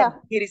then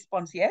he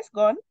responds, yes,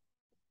 go on.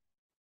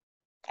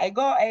 I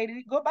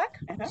go back.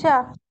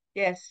 Sure.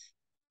 Yes.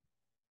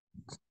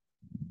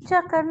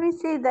 Sure, can we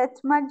say that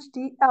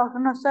Majdi, oh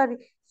no, sorry,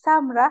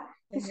 Samra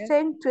is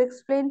trying to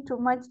explain to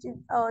Majdi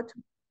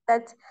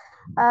that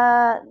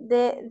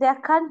their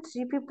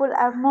country people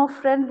are more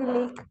friendly,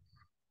 like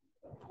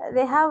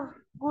they have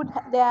good,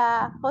 they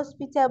are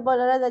hospitable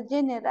or rather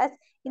generous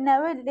in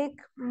a way. Like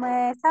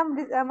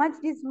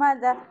Majdi's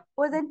mother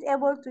wasn't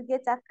able to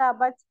get a car,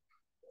 but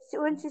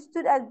when she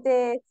stood at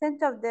the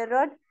center of the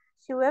road,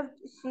 she waved,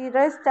 she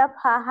raised up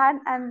her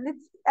hand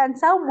and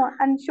someone,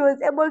 and she was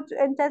able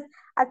to enter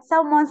at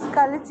someone's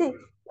car. Let's say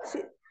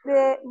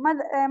the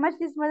mother,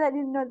 Majdi's mother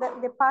didn't know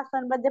that the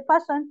person, but the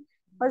person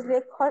was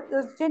like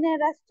was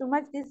generous to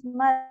Majdi's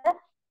mother,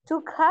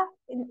 took her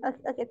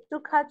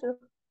took her to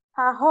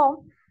her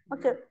home.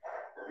 Okay,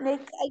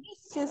 like I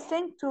guess she's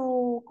trying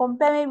to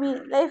compare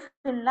maybe life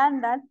in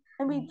London.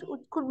 Maybe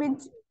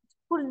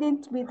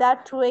couldn't be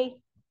that way.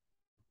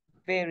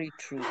 Very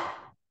true.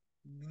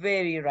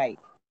 Very right.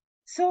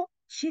 So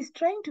she's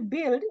trying to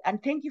build,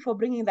 and thank you for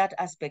bringing that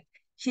aspect.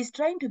 She's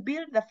trying to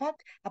build the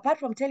fact, apart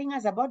from telling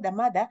us about the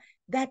mother,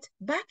 that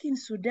back in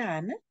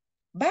Sudan,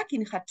 back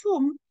in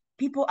Khartoum,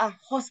 people are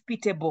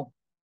hospitable.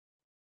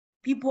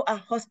 People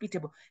are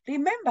hospitable.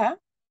 Remember,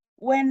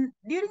 when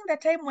during the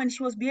time when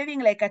she was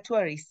behaving like a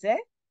tourist,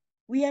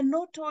 we are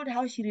not told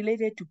how she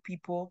related to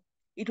people.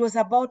 It was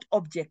about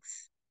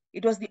objects.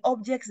 It was the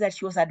objects that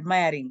she was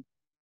admiring.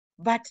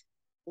 But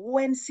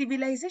when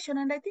civilization,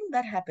 and I think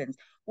that happens,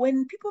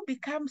 when people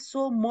become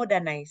so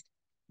modernized,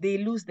 they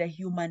lose the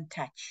human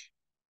touch.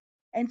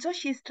 And so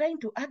she's trying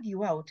to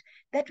argue out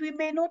that we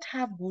may not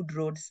have good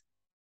roads.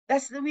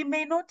 We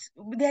may not,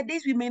 there are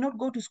days we may not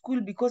go to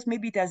school because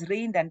maybe it has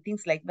rained and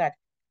things like that.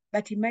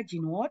 But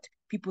imagine what?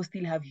 People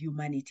still have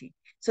humanity.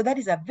 So that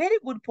is a very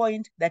good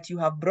point that you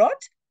have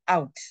brought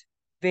out.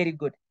 Very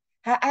good.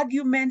 Her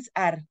arguments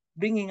are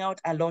bringing out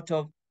a lot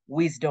of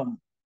wisdom.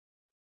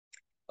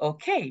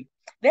 Okay,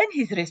 then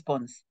his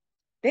response.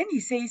 Then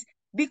he says,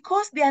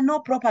 because there are no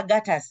proper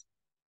gutters.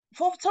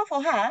 So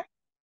for her,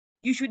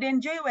 you should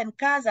enjoy when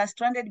cars are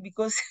stranded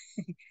because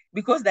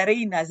because the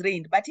rain has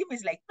rained. But him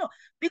is like, no,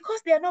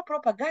 because there are no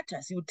proper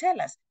gutters. You tell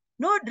us.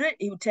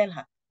 You tell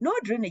her, no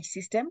drainage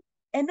system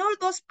and all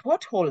those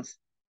potholes.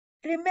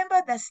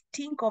 Remember the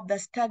stink of the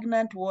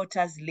stagnant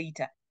waters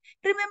later.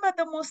 Remember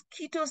the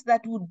mosquitoes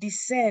that would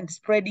descend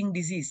spreading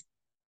disease.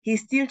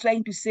 He's still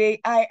trying to say,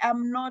 I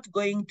am not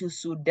going to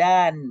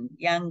Sudan,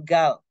 young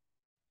girl.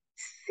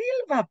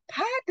 Silver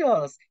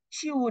paddles,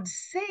 she would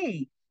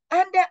say,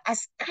 under a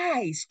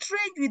sky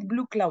strange with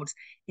blue clouds.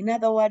 In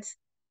other words,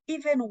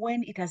 even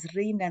when it has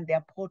rained and there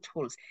are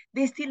potholes,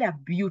 there's still a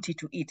beauty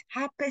to it.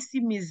 Her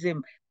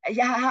pessimism,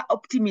 her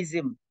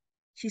optimism.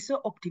 She's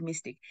so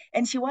optimistic.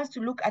 And she wants to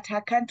look at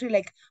her country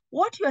like,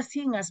 what you are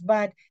seeing as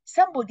bad,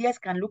 somebody else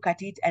can look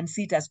at it and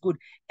see it as good.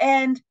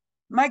 And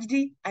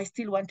Majdi, I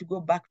still want to go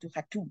back to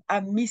Khartoum.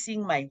 I'm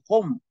missing my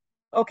home.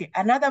 Okay,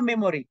 another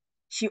memory.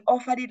 She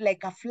offered it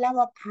like a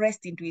flower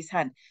pressed into his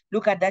hand.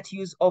 Look at that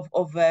use of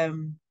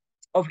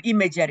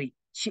imagery.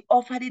 She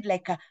offered it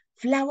like a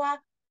flower.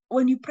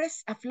 When you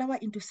press a flower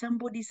into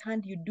somebody's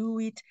hand, you do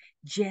it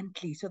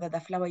gently so that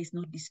the flower is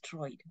not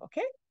destroyed,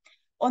 okay?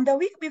 On the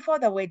week before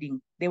the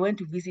wedding, they went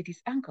to visit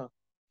his uncle.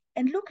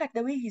 And look at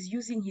the way he's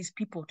using his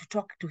people to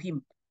talk to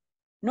him.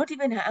 Not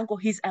even her uncle,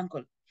 his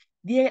uncle.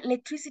 The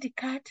electricity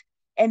cut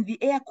and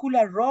the air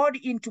cooler roared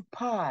into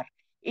power.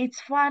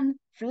 Its fan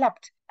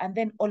flapped and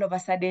then all of a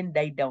sudden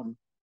died down.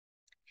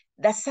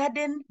 The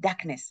sudden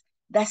darkness,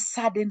 the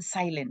sudden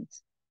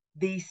silence.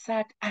 They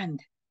sat and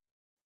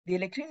the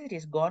electricity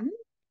is gone.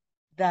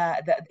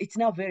 It's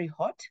now very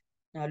hot.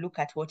 Now look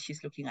at what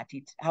she's looking at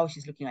it, how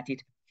she's looking at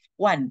it.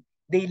 One,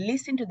 they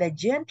listen to the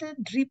gentle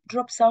drip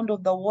drop sound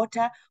of the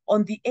water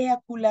on the air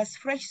cooler's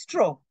fresh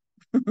straw.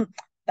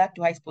 That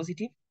too is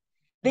positive.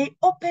 They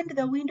opened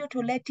the window to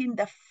let in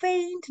the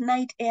faint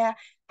night air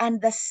and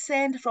the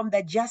scent from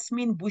the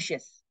jasmine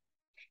bushes.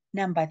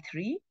 Number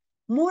three,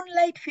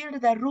 Moonlight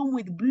filled the room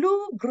with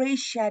blue-gray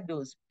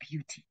shadows.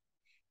 Beauty.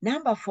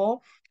 Number 4,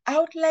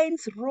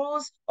 outlines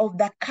rose of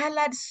the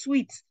colored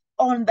sweets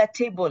on the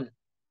table.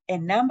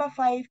 And number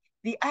 5,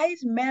 the eyes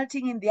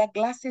melting in their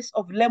glasses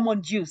of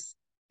lemon juice.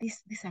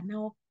 These are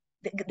now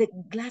the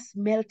glass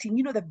melting,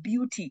 you know, the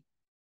beauty.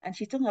 And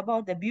she's talking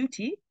about the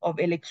beauty of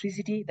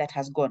electricity that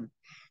has gone.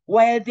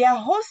 While their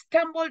host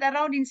stumbled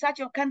around in search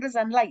of candles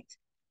and light,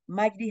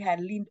 Majdi had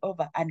leaned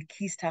over and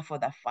kissed her for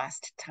the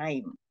first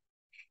time.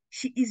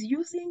 She is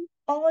using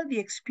all the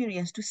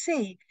experience to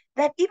say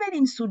that even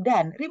in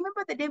Sudan,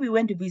 remember the day we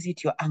went to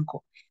visit your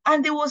uncle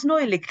and there was no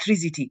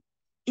electricity.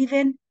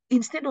 Even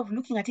instead of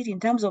looking at it in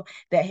terms of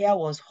the hair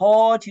was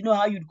hot, you know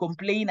how you'd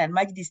complain, and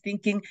Majid is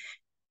thinking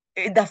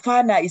the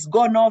fan is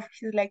gone off.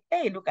 She's like,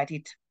 hey, look at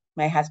it,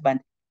 my husband.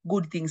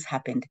 Good things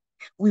happened.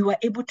 We were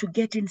able to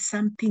get in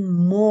something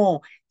more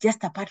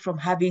just apart from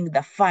having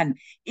the fun,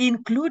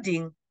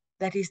 including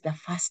that is the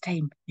first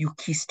time you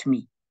kissed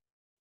me.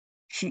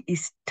 She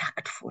is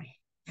tactful,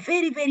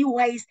 very, very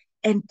wise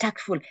and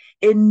tactful,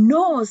 and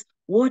knows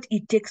what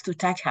it takes to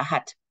touch her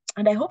heart.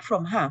 And I hope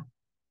from her,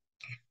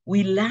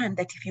 we learn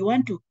that if you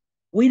want to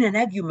win an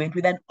argument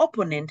with an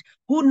opponent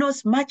who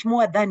knows much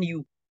more than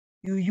you,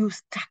 you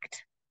use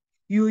tact.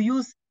 You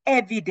use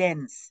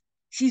evidence.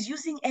 She's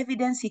using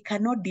evidence he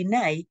cannot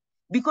deny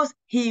because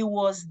he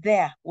was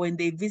there when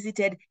they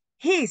visited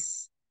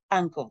his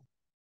uncle,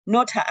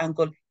 not her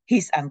uncle,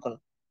 his uncle.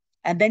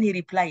 And then he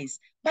replies,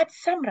 but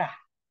Samra,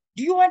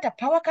 do you want a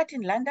power cut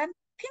in London?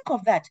 Think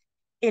of that.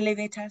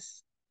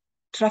 Elevators,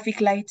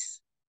 traffic lights,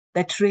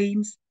 the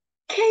trains,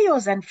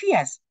 chaos and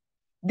fears.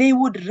 They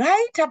would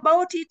write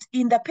about it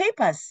in the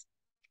papers,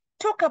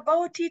 talk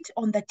about it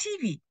on the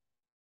TV.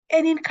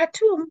 And in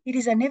Khartoum, it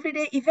is an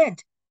everyday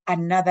event,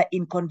 another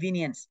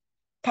inconvenience,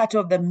 part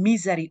of the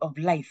misery of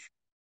life.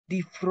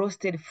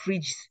 Defrosted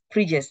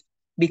fridges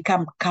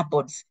become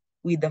cupboards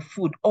with the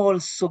food all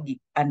soggy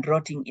and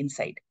rotting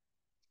inside.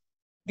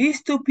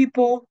 These two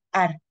people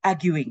are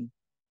arguing.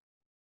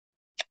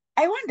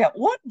 I wonder,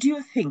 what do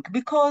you think?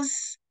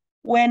 Because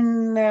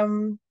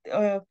when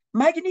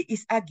Majni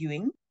is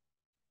arguing,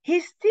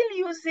 he's still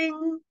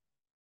using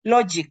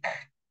logic.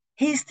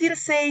 He's still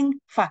saying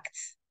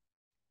facts.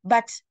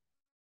 But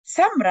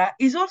Samra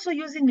is also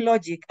using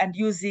logic and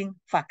using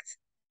facts.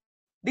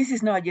 This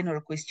is now a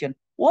general question.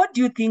 What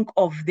do you think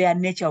of their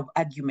nature of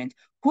argument?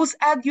 Whose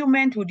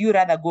argument would you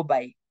rather go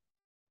by?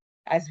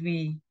 As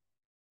we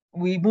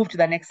move to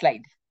the next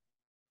slide.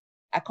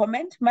 A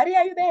comment? Maria,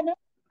 are you there now?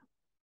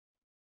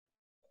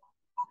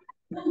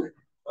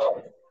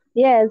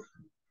 Yes.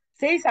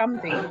 Say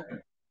something.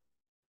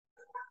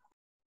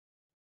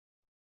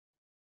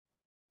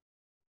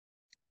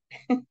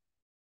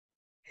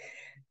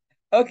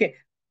 Okay.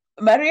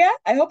 Maria,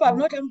 I hope I've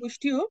not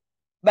ambushed you,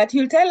 but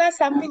you'll tell us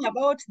something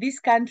about this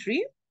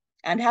country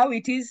and how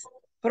it is,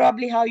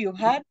 probably how you've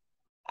heard,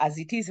 as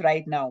it is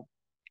right now.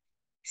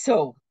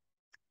 So,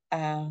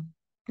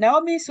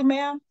 Naomi,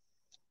 Sumaya,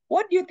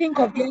 what do you think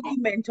of the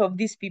argument of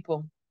these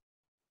people?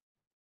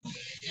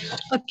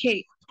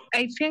 Okay,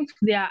 I think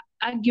their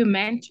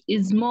argument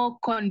is more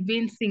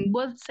convincing.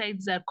 Both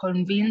sides are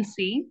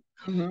convincing,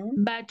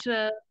 but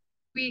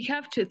we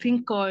have to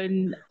think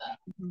on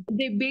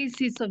the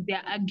basis of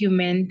their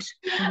argument.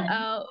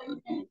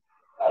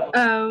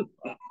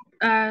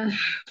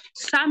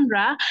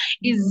 Samra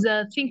is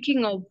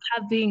thinking of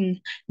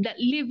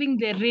living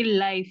the real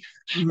life.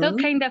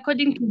 Kind of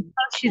according to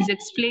how she's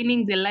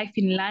explaining the life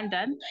in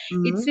London,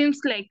 it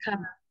seems like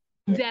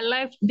their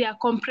life, they are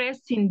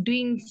compressed in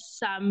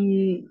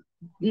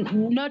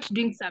not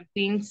doing some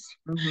things.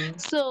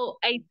 So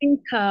I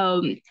think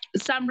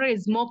Samra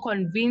is more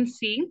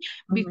convincing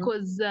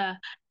because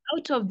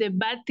out of the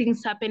bad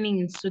things happening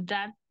in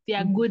Sudan, there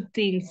are good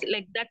things,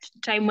 like that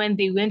time when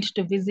they went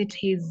to visit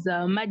his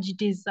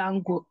Majid's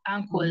uncle.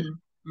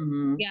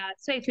 Yeah,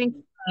 so I think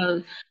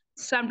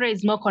Samra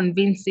is more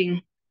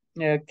convincing.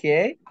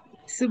 Okay.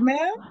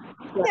 Sumaya?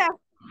 Yeah.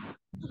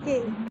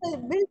 Okay.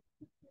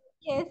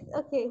 Yes,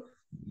 okay.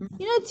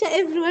 You know,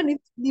 everyone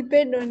it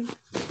depends on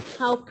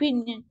her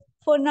opinion.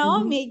 For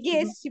Naomi, I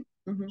guess she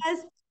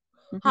has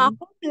her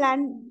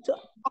homeland to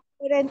a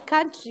foreign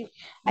country.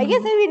 I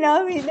guess maybe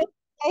Naomi is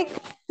like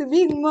to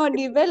be more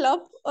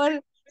developed, or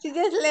she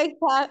just likes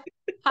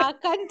her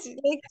country.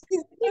 Like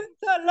she's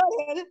so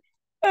loyal,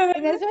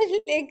 and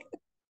especially like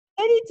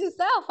ready to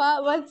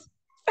suffer, but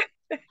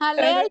her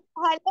loyalty.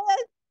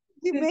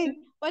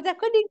 But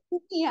according to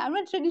me, I'm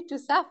not ready to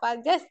suffer.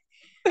 Just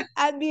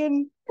I've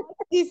been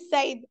this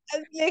side.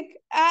 I'm like,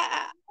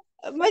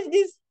 much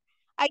this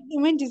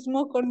argument is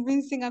more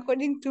convincing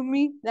according to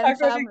me than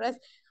Samra's.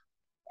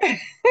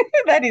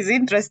 That is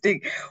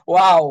interesting.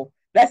 Wow,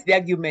 that's the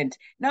argument.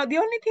 Now, the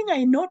only thing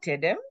I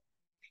noted,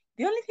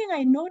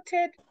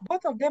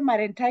 both of them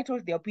are entitled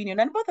to their opinion,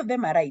 and both of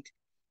them are right,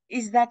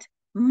 is that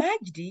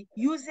Majdi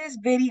uses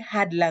very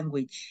hard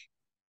language,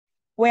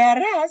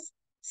 whereas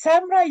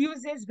Samra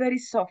uses very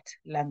soft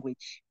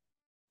language.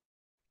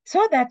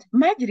 So that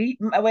Majdi,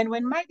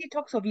 when Majdi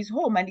talks of his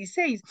home and he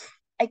says,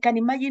 I can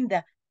imagine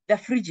the the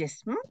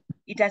fridges.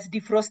 It has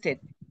defrosted,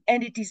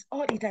 and it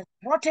has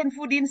rotten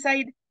food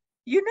inside.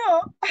 You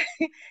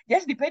know,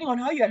 just depending on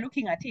how you are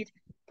looking at it,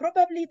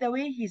 probably the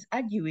way he's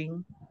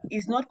arguing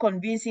is not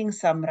convincing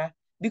Samra,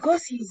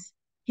 because he's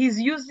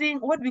using,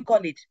 what we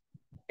call it.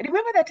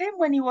 Remember the time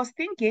when he was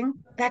thinking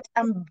that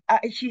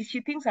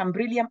she thinks I'm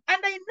brilliant,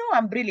 and I know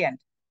I'm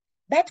brilliant.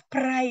 That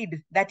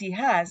pride that he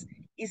has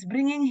is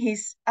bringing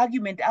his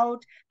argument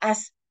out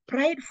as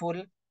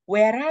prideful,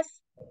 whereas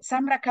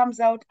Samra comes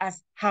out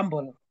as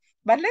humble.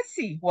 But let's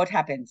see what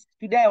happens.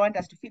 Today I want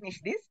us to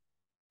finish this.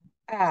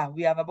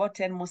 We have about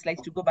 10 more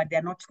slides to go, but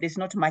there's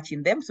not much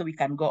in them, so we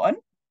can go on.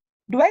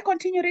 Do I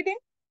continue reading?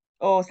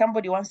 Or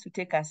somebody wants to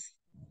take us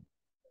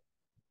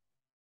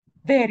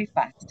very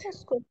fast?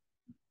 That's good.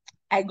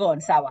 I go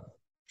on, Sawa.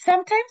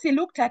 Sometimes he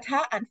looked at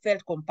her and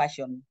felt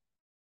compassion.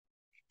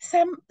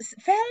 Some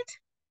felt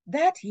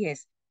that,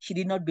 yes, she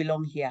did not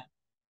belong here.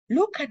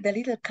 Look at the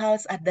little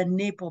curls at the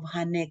nape of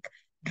her neck,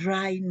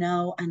 dry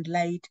now and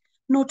light,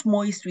 not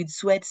moist with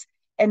sweats,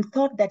 and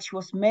thought that she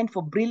was meant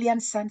for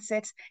brilliant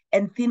sunsets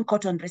and thin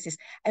cotton dresses.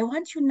 I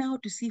want you now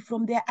to see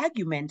from their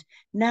argument.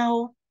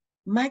 Now,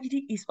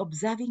 Majdi is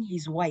observing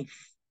his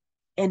wife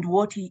and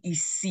what he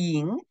is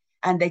seeing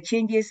and the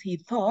changes he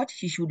thought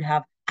she should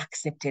have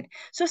accepted.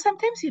 So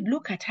sometimes he'd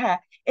look at her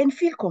and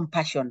feel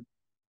compassion,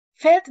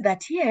 felt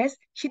that, yes,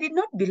 she did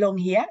not belong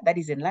here, that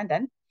is in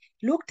London,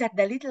 looked at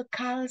the little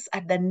curls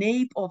at the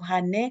nape of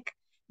her neck,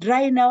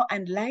 dry now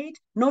and light,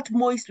 not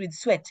moist with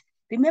sweat.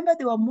 Remember,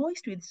 they were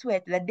moist with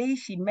sweat the day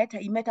he met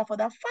her for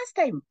the first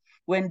time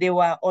when they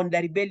were on the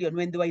rebellion,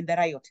 when they were in the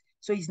riot.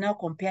 So he's now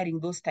comparing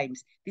those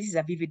times. This is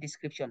a vivid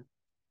description.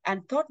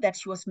 And thought that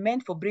she was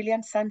meant for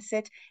brilliant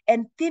sunset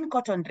and thin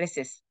cotton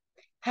dresses.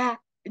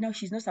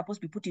 She's not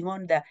supposed to be putting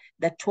on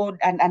the toad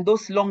and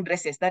those long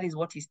dresses. That is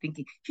what he's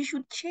thinking. She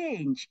should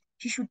change.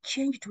 She should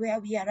change to where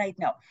we are right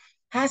now.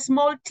 Her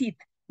small teeth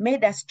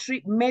made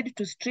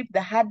to strip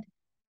the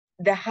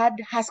hard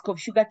husk of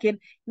sugarcane.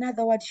 In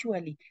other words,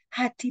 surely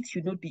her teeth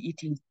should not be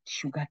eating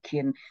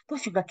sugarcane.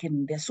 Those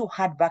sugarcane, they're so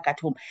hard back at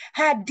home.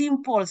 Her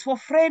dimples for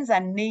friends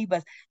and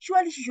neighbors.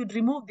 Surely she should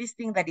remove this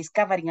thing that is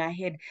covering her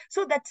head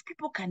so that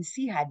people can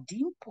see her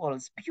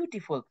dimples.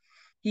 Beautiful.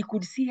 He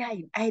could see her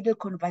in idle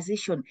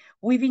conversation,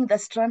 weaving the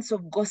strands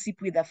of gossip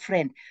with a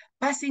friend,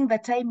 passing the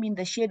time in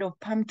the shade of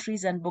palm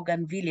trees and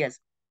bougainvilleas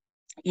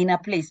in a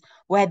place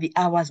where the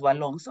hours were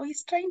long. So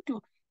he's trying to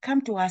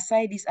come to her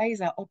side. His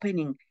eyes are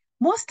opening.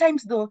 Most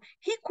times, though,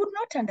 he could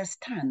not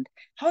understand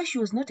how she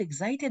was not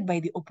excited by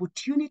the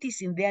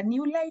opportunities in their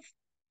new life,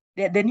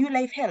 the new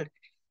life held.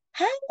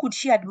 How could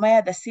she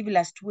admire the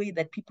civilized way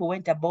that people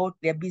went about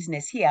their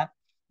business here,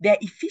 their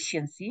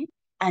efficiency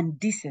and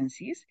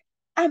decencies,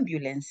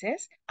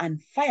 ambulances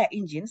and fire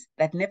engines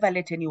that never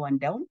let anyone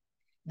down,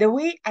 the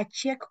way a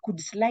check could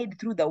slide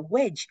through the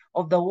wedge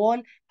of the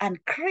wall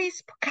and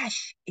crisp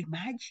cash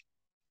emerge?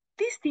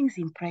 These things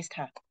impressed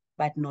her,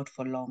 but not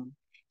for long.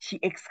 She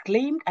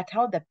exclaimed at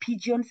how the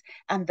pigeons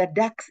and the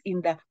ducks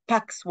in the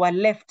parks were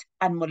left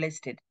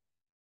unmolested.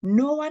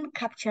 No one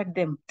captured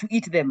them to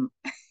eat them.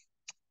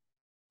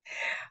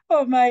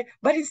 Oh my,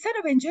 but instead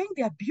of enjoying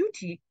their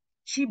beauty,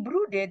 she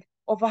brooded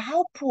over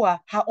how poor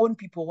her own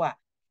people were.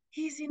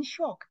 He's in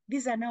shock.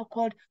 These are now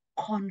called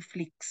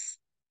conflicts.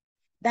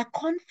 The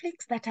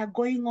conflicts that are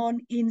going on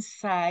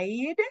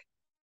inside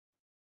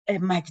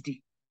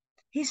Majdi.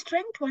 He's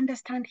trying to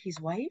understand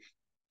his wife,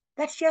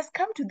 that she has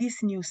come to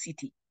this new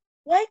city.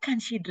 Why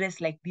can't she dress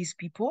like these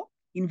people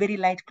in very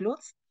light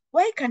clothes?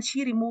 Why can't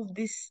she remove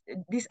this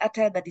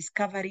attire that is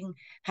covering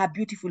her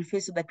beautiful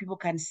face so that people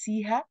can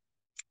see her?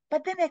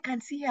 But then I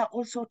can see her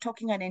also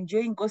talking and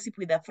enjoying gossip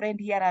with a friend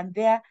here and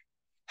there.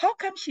 How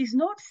come she's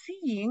not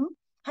seeing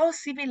how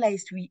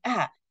civilized we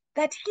are?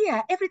 That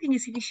here, everything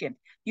is efficient.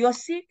 You're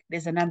sick,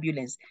 there's an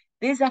ambulance.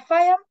 There's a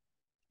fire,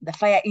 the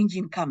fire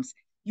engine comes.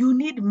 You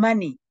need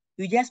money.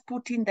 You just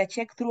put in the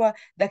check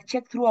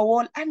through a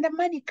wall and the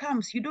money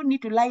comes. You don't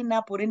need to line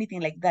up or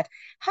anything like that.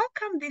 How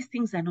come these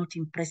things are not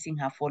impressing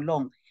her for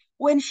long?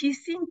 When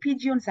she's seeing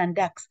pigeons and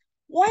ducks,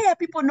 why are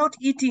people not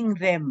eating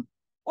them?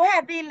 Why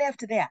are they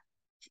left there?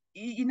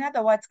 In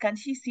other words, can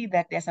she see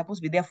that they're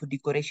supposed to be there for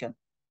decoration?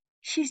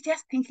 She's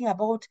just thinking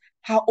about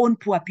her own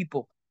poor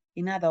people.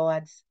 In other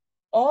words,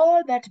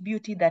 all that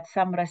beauty that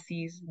Samra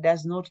sees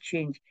does not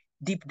change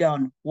deep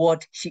down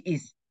what she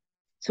is.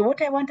 So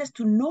what I want us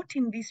to note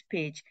in this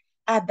page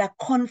are the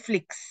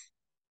conflicts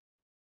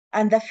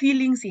and the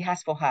feelings he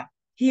has for her.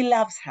 He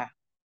loves her.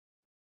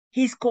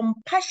 He's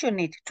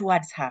compassionate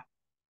towards her,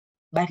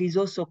 but he's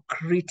also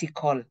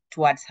critical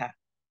towards her.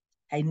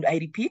 I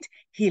repeat,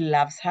 he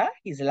loves her,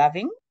 he's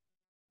loving,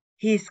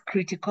 he's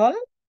critical,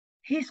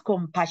 he's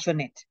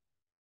compassionate.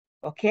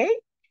 Okay?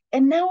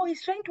 And now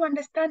he's trying to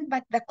understand,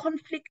 but the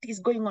conflict is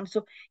going on.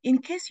 So in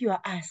case you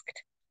are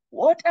asked,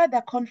 what are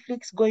the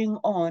conflicts going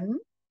on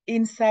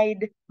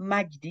inside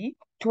Majdi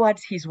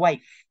towards his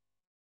wife?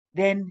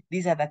 Then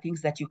these are the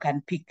things that you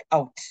can pick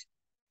out.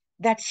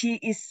 That she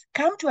is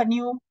come to a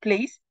new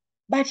place,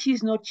 but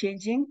she's not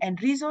changing,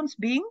 and reasons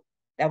being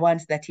the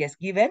ones that he has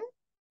given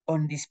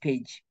on this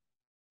page.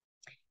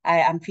 I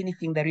am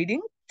finishing the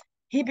reading.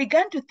 He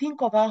began to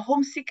think of her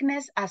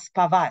homesickness as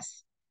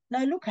perverse.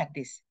 Now look at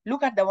this.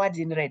 Look at the words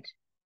in red.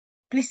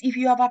 Please, if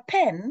you have a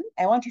pen,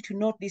 I want you to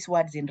note these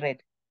words in red.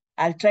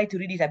 I'll try to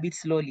read it a bit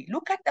slowly.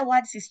 Look at the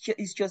words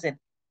he's chosen.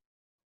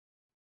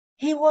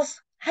 He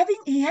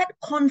had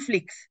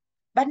conflicts,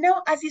 but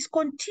now as he's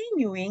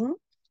continuing,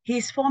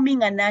 he's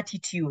forming an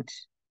attitude.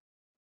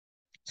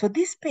 So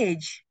this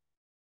page,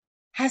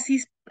 as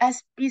he's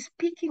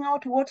speaking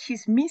out what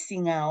she's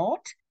missing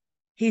out,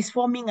 he's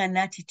forming an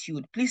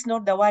attitude. Please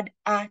note the word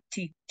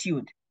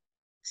attitude.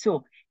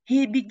 So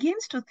he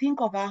begins to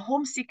think of her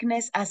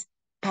homesickness as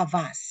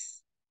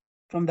perverse,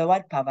 from the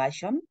word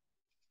perversion.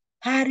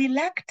 Her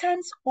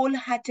reluctance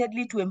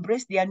wholeheartedly to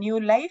embrace their new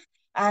life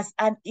as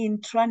an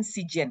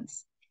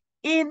intransigence.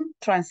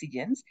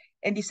 Intransigence.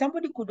 And if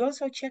somebody could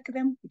also check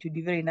them, it would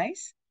be very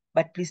nice,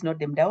 but please note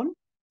them down.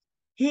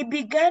 He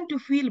began to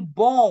feel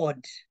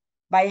bored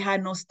by her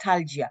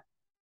nostalgia.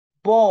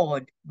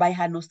 Bored by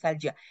her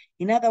nostalgia.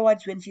 In other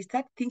words, when she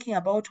started thinking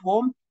about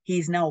home, he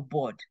is now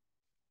bored.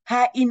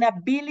 Her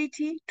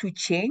inability to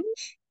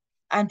change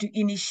and to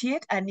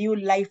initiate a new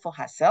life for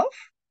herself.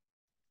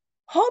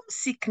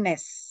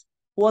 Homesickness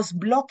was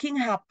blocking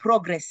her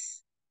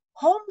progress.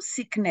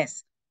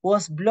 Homesickness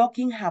was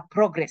blocking her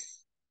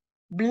progress,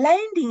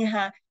 blinding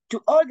her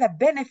to all the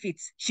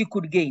benefits she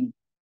could gain.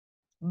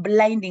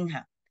 Blinding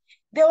her.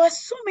 There were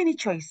so many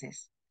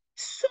choices,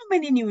 so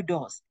many new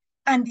doors,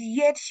 and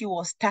yet she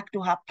was stuck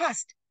to her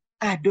past,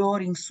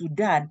 adoring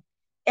Sudan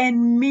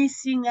and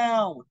missing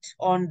out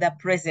on the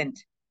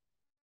present.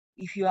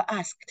 If you are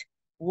asked,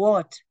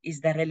 what is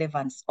the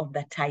relevance of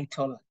the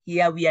title?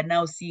 Here we are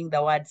now seeing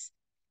the words.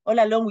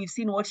 All along we've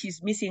seen what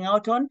she's missing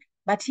out on,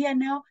 but here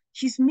now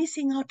she's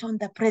missing out on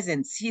the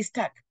present. She's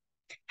stuck.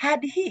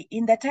 Had he,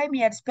 in the time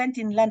he had spent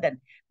in London,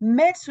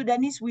 met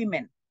Sudanese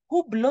women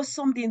who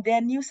blossomed in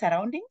their new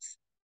surroundings?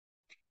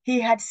 He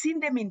had seen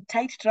them in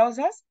tight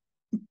trousers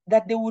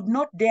that they would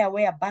not dare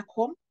wear back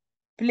home,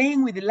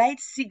 playing with light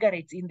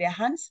cigarettes in their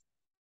hands.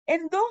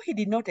 And though he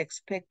did not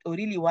expect or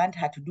really want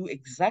her to do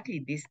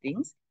exactly these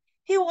things,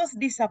 he was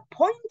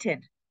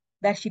disappointed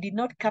that she did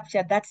not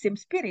capture that same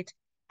spirit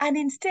and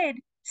instead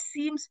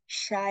seems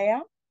shyer,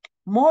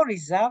 more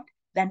reserved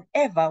than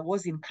ever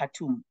was in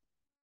Khartoum.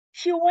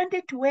 She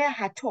wanted to wear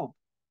her top,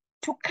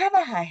 to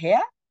cover her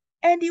hair,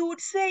 and he would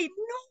say,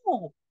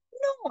 no,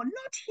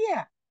 not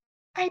here.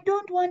 I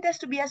don't want us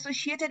to be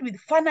associated with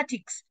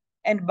fanatics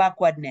and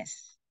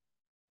backwardness.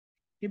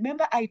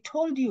 Remember, I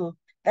told you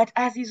that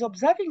as he's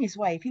observing his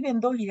wife, even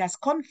though he has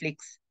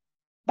conflicts,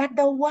 but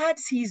the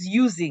words he's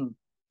using,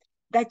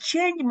 the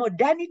change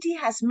modernity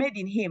has made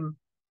in him,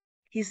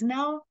 he's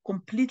now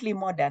completely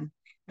modern.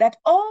 That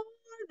all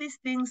these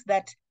things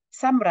that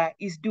Samra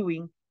is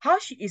doing, how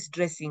she is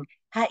dressing,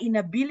 her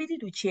inability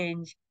to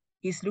change,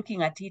 he's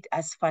looking at it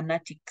as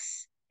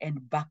fanatics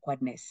and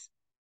backwardness.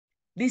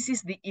 This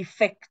is the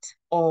effect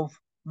of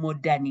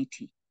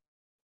modernity.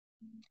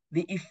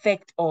 The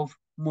effect of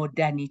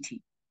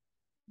modernity.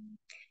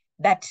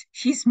 That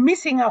she's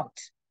missing out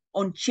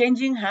on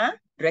changing her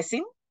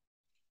dressing.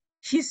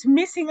 She's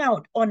missing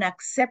out on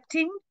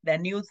accepting the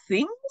new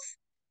things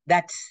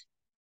that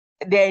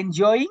they're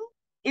enjoying,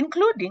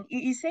 including,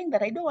 he's saying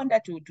that I don't want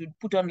her to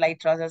put on light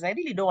trousers. I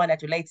really don't want her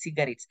to light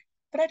cigarettes,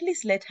 but at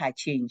least let her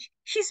change.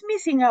 She's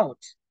missing out.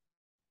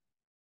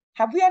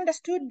 Have we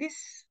understood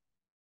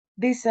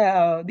this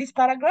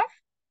paragraph?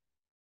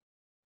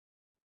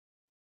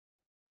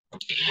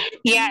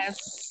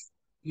 Yes.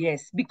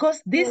 Yes,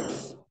 because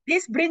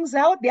this brings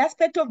out the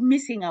aspect of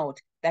missing out,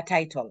 the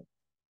title.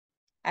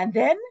 And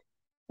then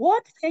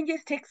what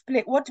changes takes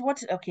place?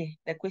 Okay,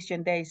 the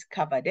question there is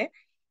covered.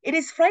 It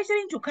is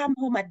frightening to come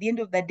home at the end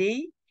of the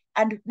day,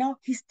 and now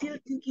he's still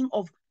thinking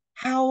of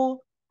how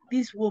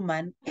this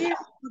woman is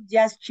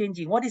just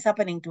changing, what is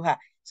happening to her.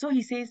 So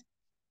he says,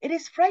 it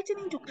is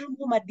frightening to come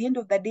home at the end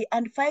of the day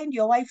and find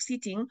your wife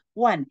sitting,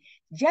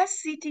 just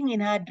sitting in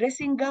her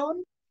dressing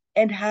gown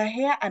and her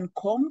hair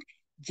uncombed,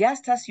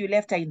 just as you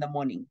left her in the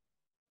morning.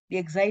 The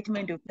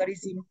excitement of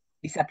tourism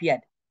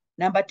disappeared.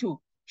 Number 2,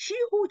 she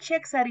who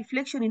checks her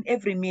reflection in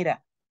every mirror,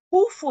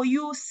 who for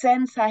you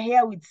scents her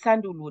hair with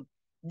sandalwood,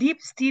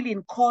 deep still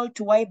in coal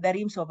to wipe the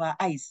rims of her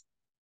eyes.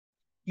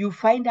 You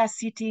find her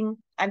sitting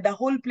and the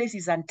whole place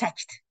is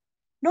untouched.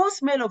 No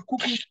smell of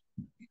cooking.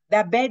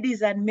 The bed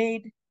is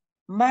unmade,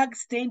 mug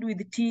stained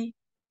with tea,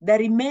 the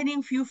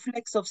remaining few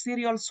flakes of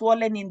cereal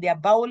swollen in their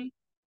bowl.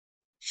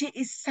 She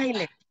is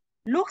silent,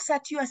 looks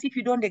at you as if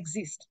you don't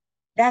exist,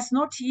 does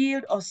not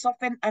yield or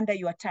soften under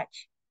your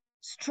touch.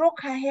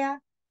 Stroke her hair,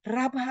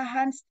 rub her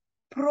hands,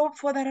 probe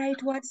for the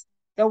right words,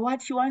 the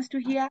words she wants to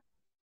hear,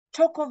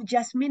 talk of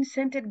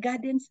jasmine-scented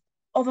gardens,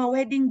 of a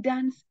wedding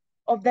dance,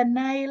 of the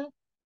Nile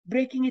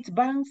breaking its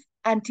banks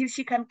until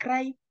she can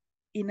cry.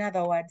 In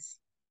other words,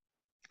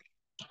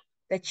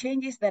 the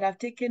changes that have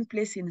taken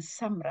place in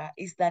Samra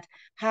is that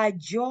her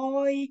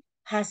joy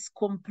has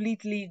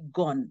completely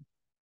gone.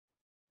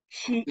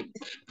 She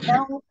is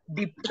now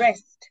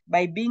depressed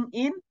by being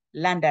in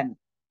London.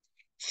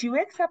 She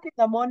wakes up in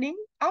the morning,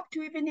 up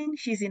to evening,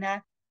 she's in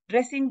her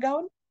dressing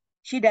gown,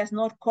 She does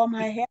not comb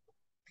her hair.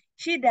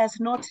 She does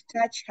not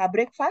touch her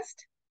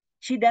breakfast.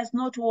 She does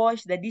not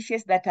wash the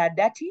dishes that are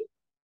dirty.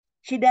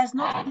 She does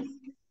not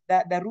clean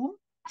the room.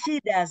 She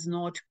does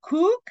not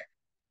cook.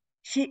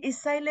 She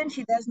is silent.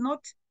 She does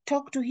not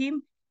talk to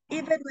him.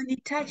 Even when he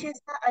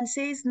touches her and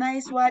says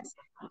nice words,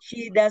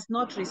 she does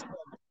not respond.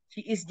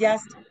 She is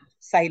just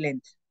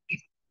silent.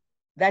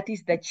 That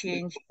is the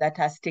change that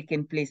has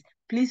taken place.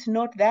 Please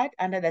note that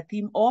under the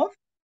theme of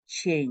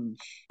change.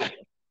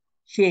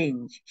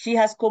 Change. She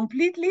has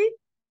completely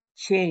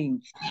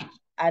changed.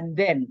 And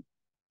then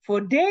for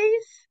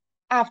days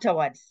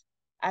afterwards,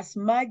 as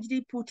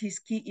Majdi put his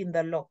key in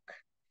the lock,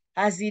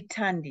 as he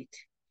turned it,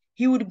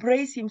 he would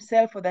brace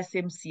himself for the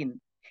same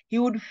scene. He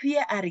would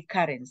fear a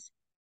recurrence.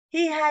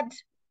 He had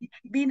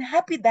been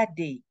happy that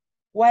day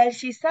while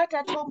she sat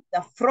at home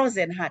with a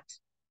frozen heart.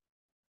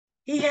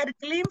 He had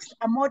glimpsed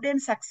a modern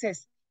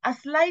success, a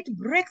slight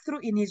breakthrough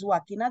in his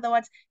work. In other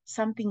words,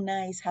 something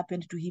nice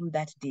happened to him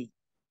that day.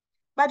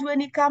 But when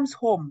he comes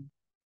home,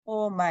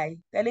 oh my,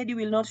 the lady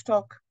will not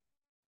talk.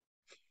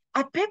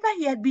 A paper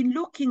he had been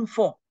looking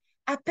for,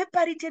 a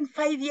paper written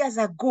 5 years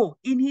ago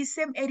in his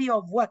same area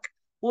of work,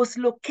 was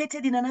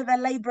located in another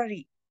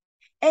library.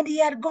 And he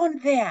had gone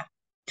there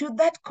to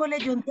that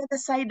college on the other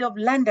side of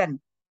London,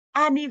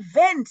 an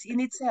event in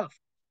itself.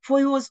 For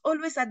he was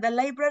always at the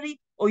library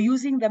or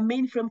using the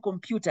mainframe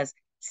computers.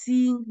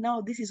 Seeing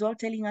now, this is all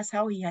telling us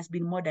how he has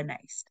been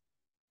modernized.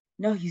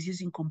 Now he's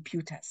using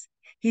computers.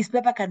 His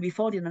paper can be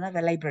found in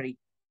another library.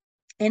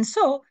 And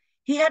so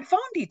he had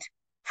found it,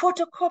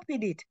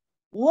 photocopied it,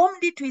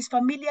 warmed it to his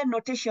familiar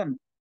notation,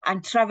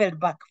 and traveled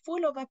back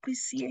full of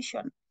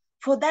appreciation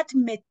for that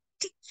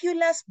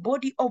meticulous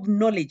body of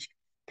knowledge.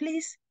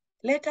 Please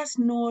let us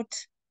not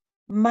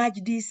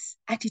merge this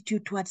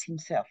attitude towards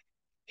himself.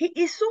 He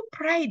is so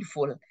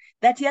prideful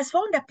that he has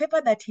found a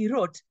paper that he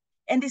wrote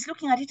and is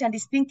looking at it and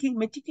is thinking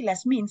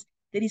meticulous means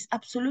there is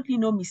absolutely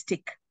no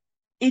mistake.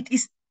 It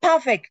is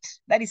perfect.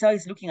 That is how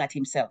he's looking at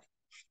himself.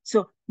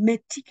 So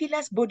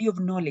meticulous body of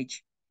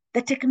knowledge,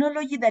 the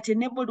technology that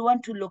enabled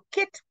one to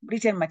locate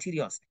written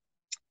materials.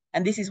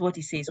 And this is what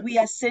he says. We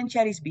are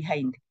centuries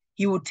behind.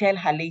 He would tell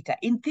her later.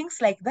 In things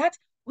like that,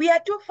 we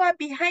are too far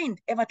behind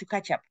ever to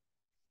catch up.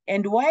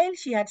 And while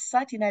she had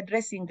sat in a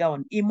dressing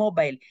gown,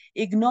 immobile,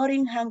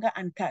 ignoring hunger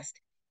and thirst,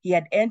 he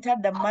had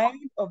entered the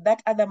mind of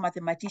that other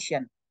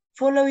mathematician,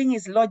 following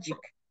his logic.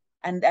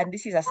 And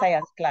this is a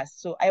science class.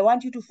 So I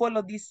want you to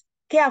follow this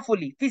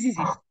carefully.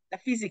 Physicists, the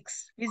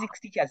physics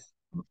teachers,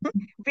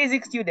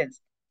 physics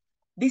students.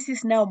 This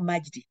is now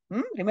Majdi.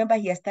 Remember,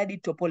 he has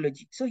studied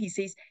topology. So he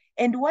says,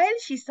 and while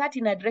she sat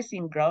in a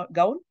dressing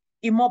gown,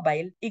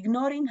 immobile,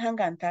 ignoring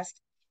hunger and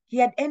thirst, he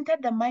had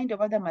entered the mind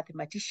of other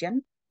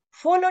mathematician,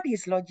 followed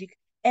his logic,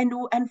 and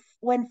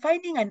when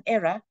finding an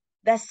error,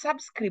 the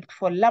subscript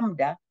for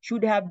lambda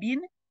should have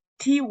been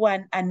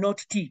T1 and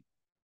not T.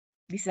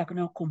 This is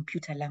now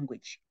computer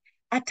language.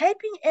 A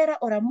typing error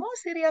or a more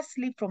serious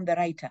slip from the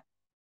writer,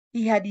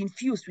 he had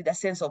infused with a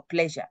sense of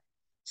pleasure,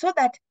 so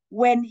that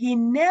when he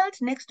knelt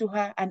next to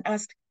her and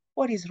asked,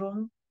 what is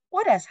wrong?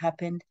 What has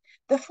happened?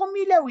 The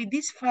formula with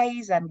these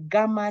phi's and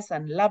gammas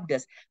and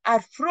lambdas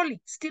are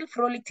still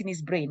frolicked in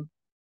his brain.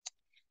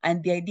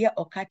 And the idea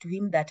occurred to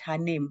him that her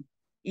name,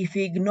 if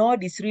he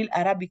ignored its real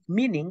Arabic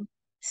meaning,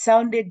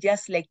 sounded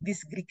just like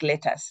these Greek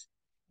letters.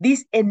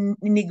 These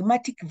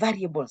enigmatic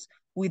variables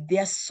with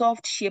their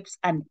soft shapes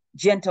and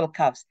gentle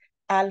curves,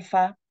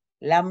 alpha,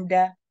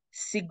 lambda,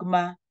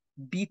 sigma,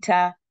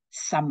 beta,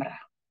 samra.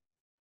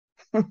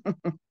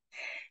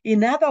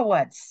 In other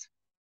words,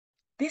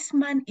 this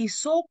man is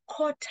so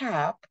caught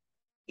up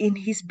in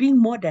his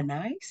being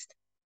modernized.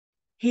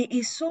 He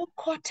is so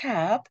caught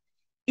up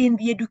in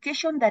the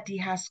education that he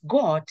has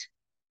got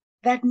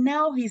that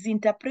now he's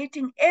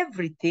interpreting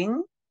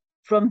everything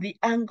from the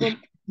angle of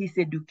his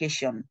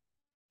education.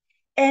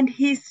 And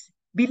he's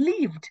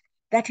believed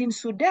that in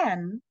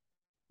Sudan,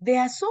 they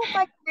are so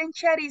much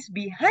centuries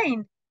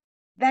behind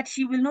that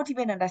she will not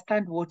even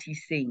understand what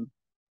he's saying.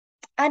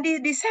 And he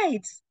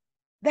decides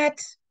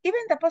that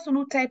even the person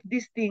who typed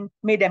this thing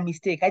made a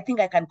mistake. I think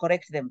I can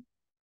correct them.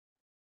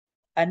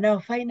 And now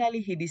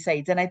finally he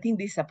decides, and I think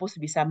this is supposed to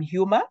be some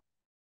humor,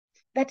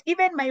 that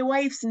even my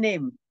wife's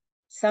name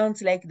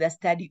sounds like the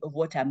study of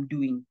what I'm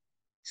doing.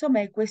 So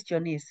my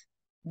question is,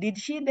 did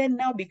she then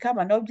now become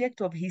an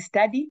object of his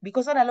study?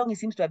 Because all along he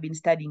seems to have been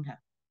studying her.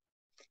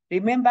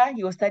 Remember,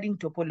 he was studying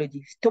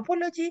topology.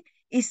 Topology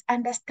is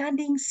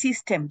understanding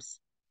systems.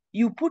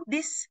 You put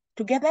this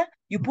together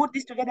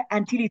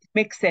until it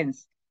makes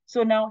sense.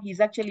 So now he's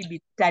actually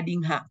been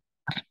studying her.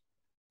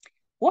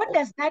 What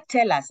does that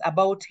tell us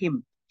about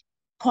him?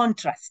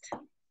 Contrast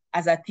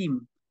as a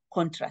theme,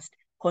 contrast.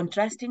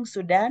 Contrasting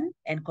Sudan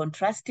and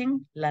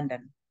contrasting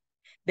London.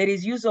 There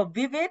is use of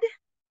vivid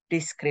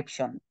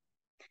description.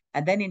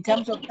 And then in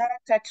terms of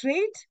character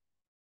trait,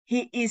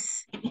 I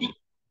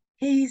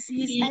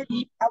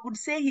would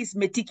say he's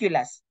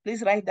meticulous.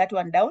 Please write that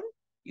one down.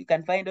 You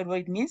can find out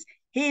what it means.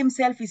 He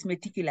himself is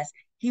meticulous.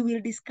 He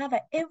will discover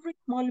every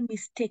small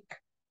mistake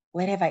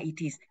wherever it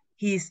is.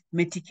 He is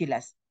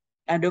meticulous.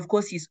 And of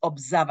course, he's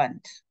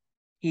observant.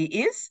 He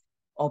is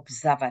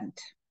observant.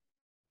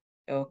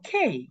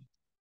 Okay.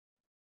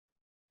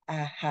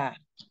 Aha.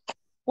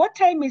 What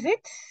time is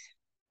it?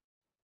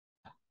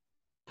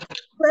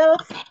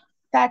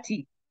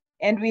 12:30.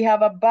 And we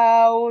have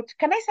about,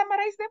 can I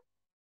summarize them?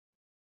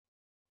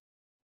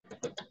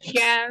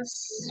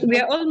 Yes, we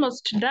are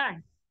almost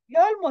done.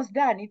 We're almost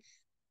done.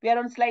 We are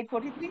on slide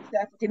 43,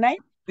 49.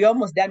 We're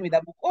almost done with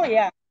the book. Oh,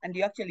 yeah. And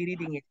you're actually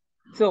reading it.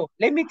 So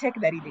let me take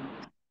the reading.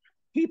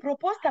 He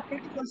proposed a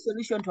practical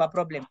solution to a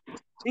problem.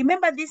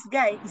 Remember, this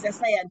guy is a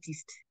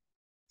scientist.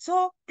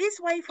 So this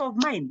wife of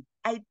mine,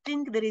 I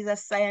think there is a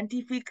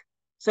scientific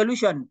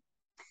solution.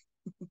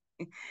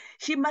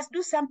 She must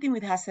do something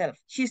with herself.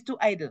 She's too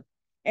idle.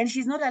 And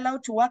she's not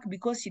allowed to work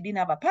because she didn't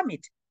have a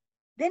permit.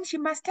 Then she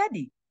must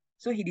study.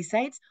 So he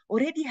decides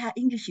already her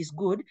English is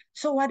good,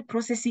 so word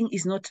processing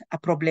is not a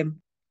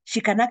problem. She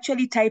can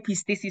actually type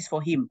his thesis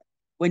for him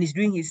when he's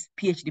doing his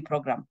PhD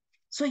program.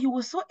 So he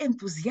was so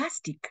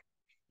enthusiastic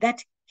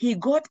that he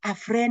got a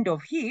friend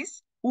of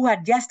his who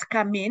had just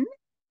come in,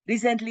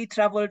 recently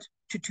traveled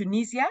to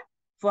Tunisia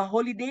for a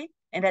holiday,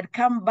 and had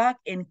come back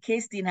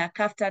encased in her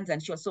kaftans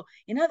and shorts. So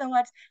in other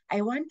words,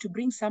 I want to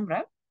bring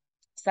Samra,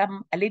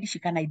 a lady she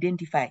can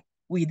identify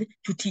with,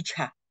 to teach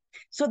her.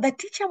 So the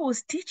teacher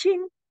was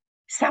teaching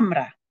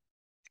Samra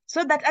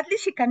so that at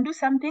least she can do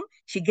something.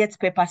 She gets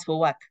papers for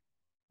work.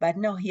 But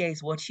now here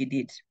is what she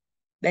did.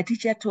 The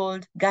teacher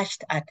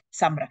gushed at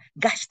Samra.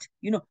 Gushed,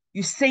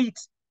 you say it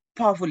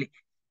powerfully.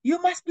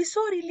 You must be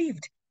so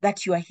relieved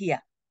that you are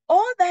here.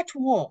 All that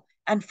war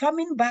and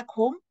famine back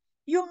home,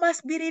 you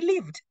must be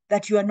relieved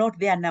that you are not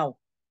there now.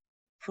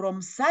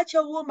 From such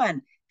a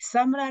woman,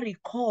 Samra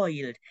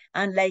recoiled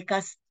and like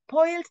a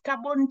spoiled,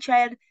 stubborn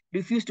child,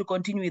 refused to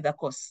continue with the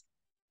course.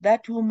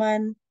 That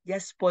woman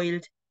just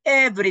spoiled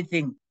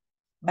everything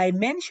by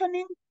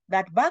mentioning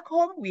that back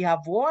home we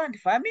have war and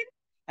famine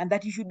and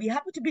that you should be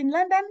happy to be in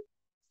London.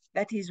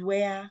 That is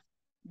where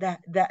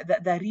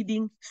the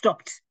reading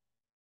stopped.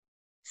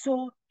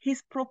 So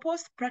his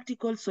proposed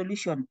practical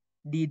solution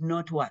did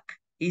not work.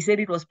 He said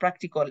it was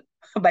practical,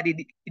 but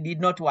it did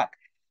not work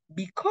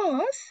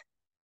because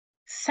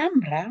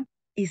Samra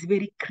is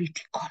very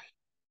critical.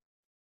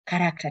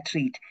 Character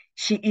trait.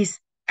 She is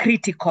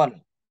critical.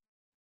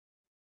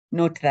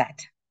 Note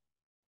that.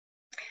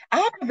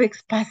 Out of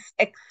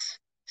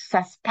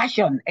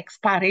exasperation,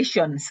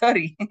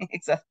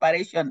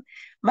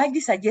 Maggie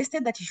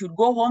suggested that he should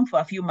go home for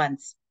a few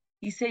months.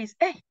 He says,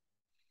 hey,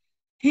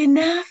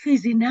 enough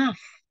is enough.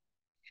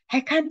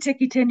 I can't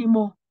take it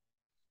anymore.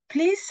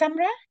 Please,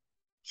 Samra,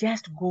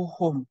 just go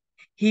home.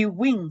 He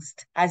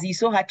winced as he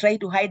saw her try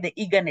to hide the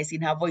eagerness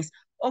in her voice.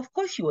 Of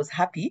course, she was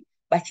happy,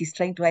 but she's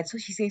trying to hide. So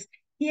she says,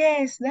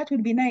 yes, that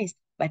would be nice.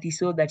 But he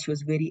saw that she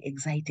was very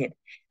excited.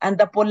 And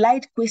the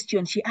polite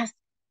question she asked,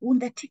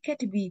 won't the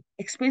ticket be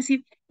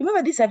expensive?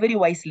 Remember, this is a very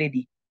wise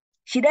lady.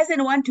 She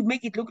doesn't want to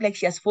make it look like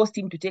she has forced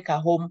him to take her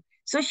home.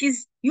 So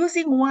she's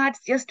using words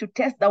just to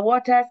test the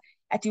waters.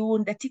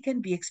 Won't the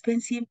ticket be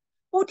expensive?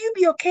 Would you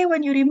be okay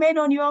when you remain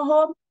on your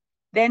home?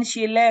 Then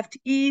she left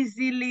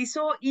easily,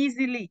 so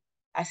easily,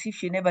 as if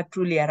she never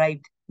truly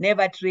arrived,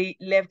 never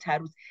left her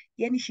roots.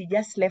 Yani she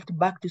just left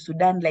back to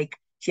Sudan like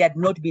she had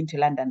not been to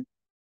London.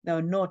 Now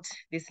note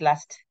this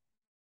last.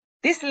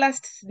 This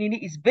last,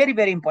 Nini, is very,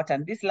 very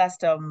important. This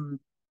last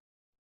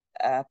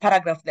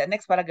paragraph, the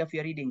next paragraph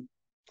you're reading.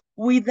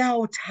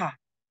 Without her,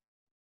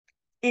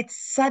 it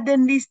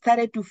suddenly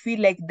started to feel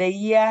like the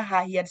year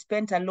he had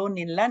spent alone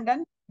in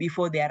London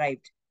before they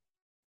arrived.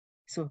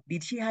 So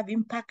did she have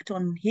impact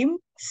on him?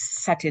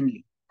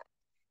 Certainly.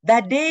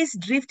 The days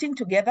drifting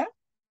together,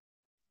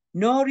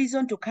 no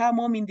reason to come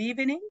home in the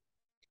evening,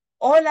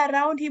 all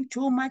around him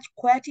too much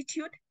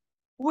quietude.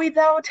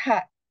 Without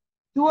her,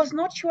 he was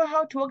not sure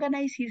how to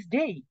organize his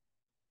day.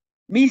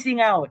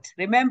 Missing out,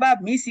 remember,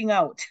 missing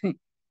out.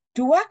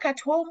 To work at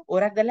home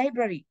or at the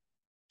library,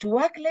 to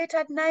work late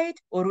at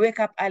night or wake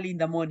up early in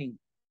the morning.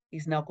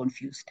 He's now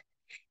confused.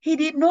 He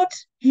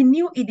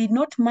knew it did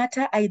not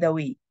matter either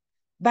way.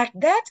 But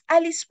that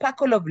early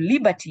sparkle of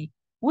liberty,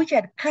 which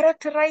had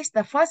characterized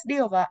the first day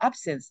of her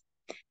absence,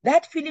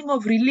 that feeling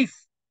of relief,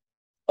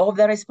 of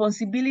the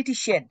responsibility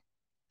shed,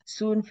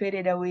 soon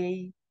faded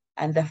away,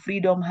 and the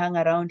freedom hung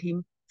around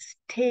him,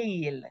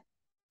 stale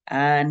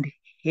and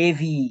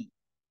heavy.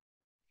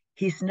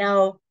 He's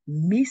now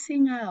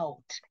missing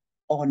out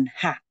on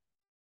her.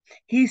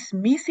 He's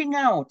missing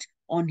out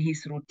on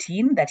his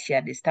routine that she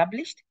had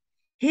established.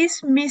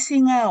 He's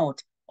missing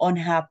out on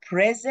her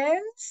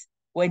presence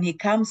when he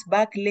comes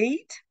back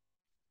late.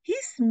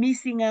 He's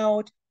missing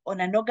out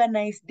on an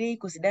organized day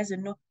because he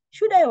doesn't know,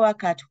 should I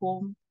work at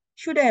home?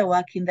 Should I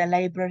work in the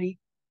library?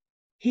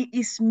 He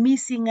is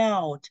missing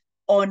out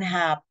on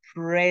her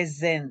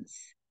presence.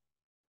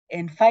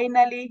 And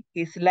finally,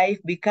 his life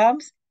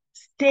becomes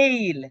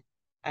stale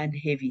and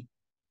heavy.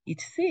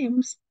 It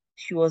seems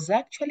she was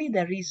actually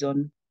the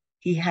reason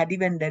he had,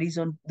 even the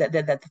reason,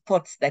 the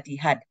thoughts that he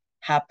had,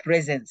 her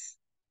presence.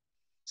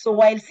 So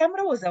while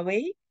Samra was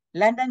away,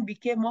 London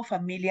became more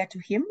familiar to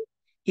him.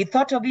 He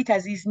thought of it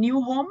as his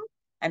new home,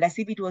 and as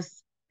if it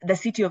was the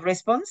city of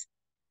response.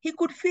 He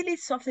could feel it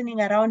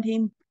softening around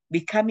him,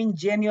 becoming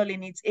genial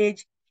in its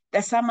age,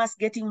 the summers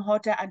getting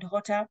hotter and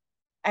hotter,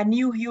 a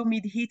new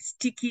humid heat,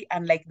 sticky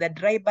and like the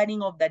dry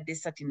burning of the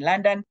desert in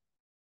London.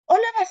 All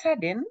of a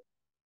sudden,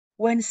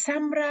 when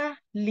Samra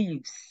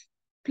leaves,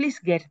 please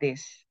get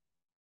this,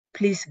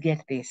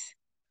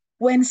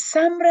 when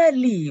Samra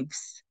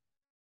leaves,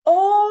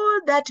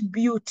 all that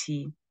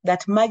beauty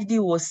that Majdi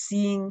was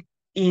seeing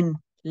in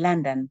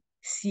London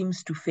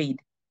seems to fade,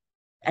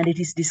 and it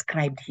is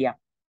described here.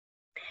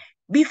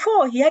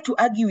 Before, he had to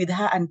argue with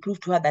her and prove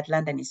to her that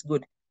London is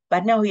good.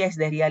 But now here's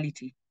the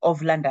reality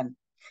of London.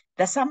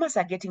 The summers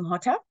are getting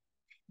hotter.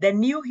 The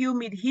new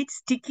humid heat,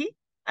 sticky,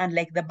 and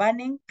like the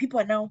burning, people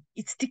are now,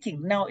 it's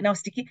sticking, now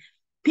sticky.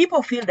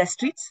 People feel the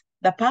streets,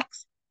 the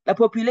parks, the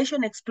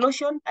population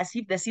explosion as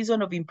if the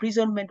season of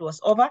imprisonment was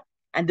over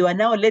and they were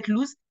now let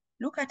loose.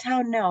 Look at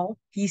how now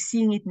he's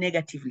seeing it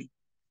negatively.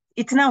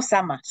 It's now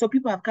summer, so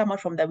people have come out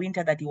from the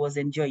winter that he was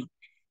enjoying.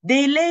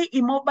 They lay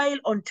immobile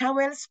on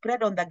towels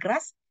spread on the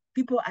grass.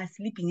 People are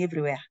sleeping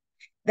everywhere.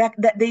 That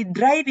they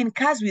drive in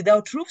cars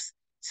without roofs,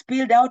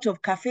 spilled out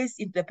of cafes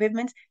into the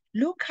pavements.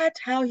 Look at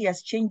how he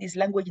has changed his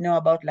language now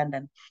about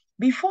London.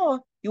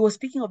 Before, he was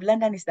speaking of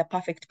London is the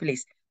perfect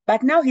place.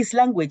 But now his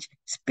language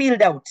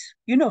spilled out,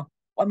 you know,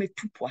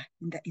 wametupwa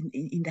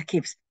in the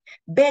caves.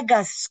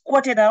 Beggars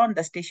squatted around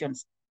the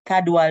stations,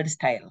 third world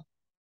style.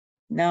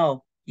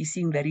 Now he's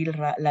seeing the real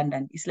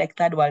London. It's like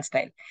third world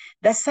style.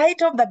 The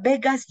sight of the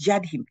beggars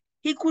jarred him.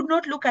 He could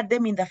not look at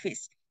them in the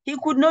face. He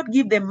could not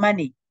give them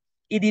money.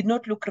 It did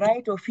not look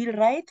right or feel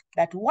right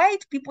that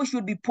white people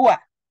should be poor.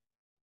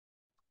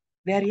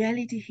 The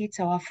reality hits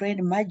our friend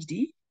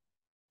Majdi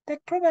that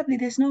probably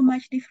there's not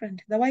much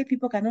different. The white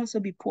people can also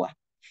be poor.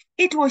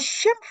 It was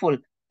shameful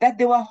that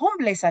they were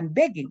homeless and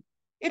begging.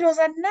 It was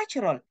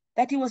unnatural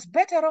that he was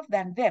better off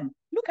than them.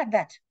 Look at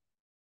that.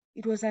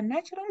 It was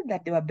unnatural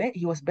that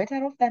he was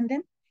better off than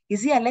them.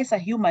 Is he a lesser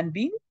human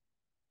being?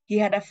 He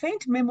had a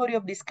faint memory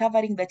of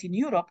discovering that in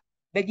Europe,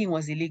 begging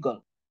was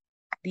illegal.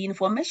 The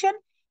information,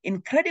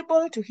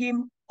 incredible to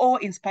him,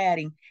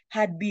 awe-inspiring,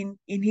 had been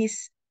in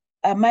his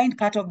mind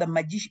part of the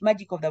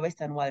magic of the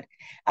Western world,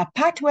 a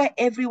part where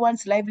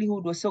everyone's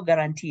livelihood was so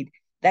guaranteed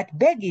that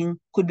begging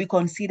could be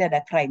considered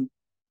a crime.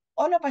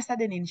 All of a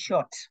sudden, in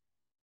short,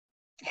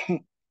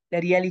 the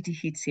reality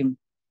hits him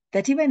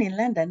that even in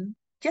London,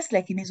 just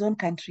like in his own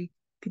country,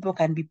 people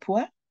can be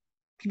poor,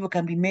 people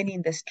can be many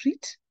in the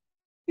street.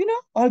 You know,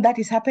 all that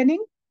is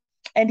happening.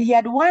 And he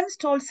had once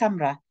told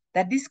Samra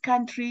that this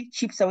country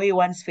chips away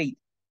one's faith,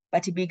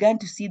 but he began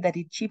to see that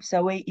it chips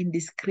away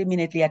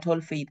indiscriminately at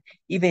all faith,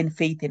 even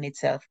faith in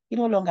itself. He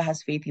no longer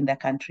has faith in the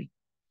country.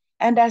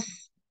 And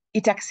as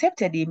it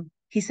accepted him,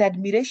 his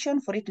admiration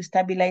for it to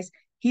stabilize,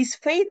 his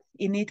faith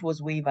in it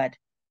was wavered.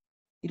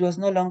 It was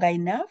no longer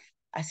enough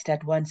as it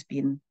had once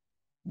been.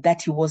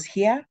 That he was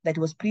here, that he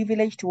was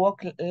privileged to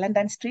walk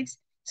London streets,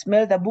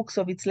 smell the books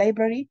of its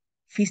library,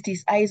 feast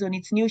his eyes on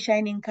its new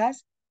shining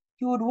cars.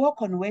 He would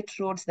walk on wet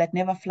roads that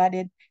never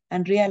flooded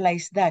and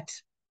realize that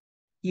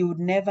he would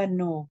never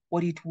know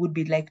what it would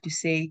be like to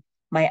say,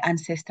 my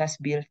ancestors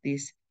built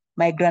this.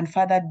 My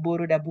grandfather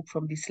borrowed a book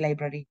from this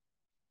library.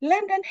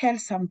 London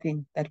held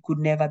something that could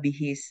never be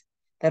his,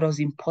 that was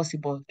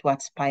impossible to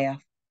aspire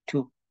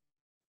to.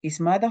 His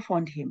mother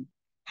found him,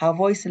 her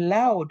voice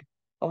loud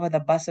over the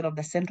bustle of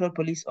the Central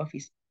Police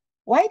Office.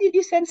 Why did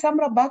you send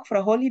Samra back for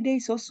a holiday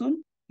so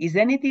soon? Is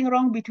anything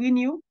wrong between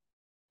you?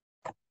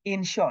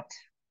 In short,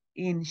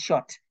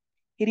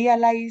 he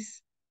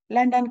realized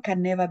London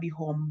can never be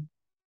home.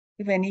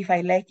 Even if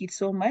I like it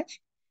so much,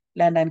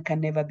 London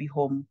can never be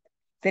home.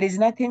 There is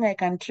nothing I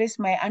can trace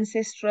my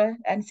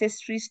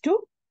ancestries to.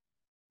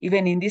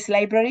 Even in this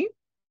library,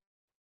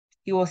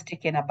 he was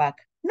taken aback.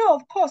 No,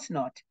 of course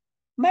not.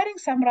 Marrying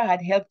Samra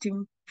had helped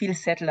him feel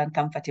settled and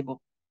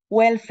comfortable,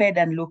 well fed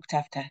and looked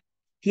after.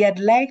 He had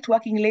liked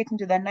working late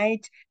into the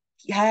night,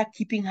 her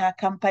keeping her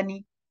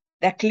company,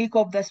 the click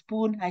of the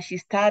spoon as she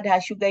stirred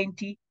her sugar in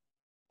tea,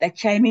 the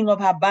chiming of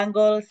her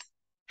bangles,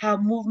 her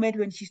movement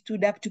when she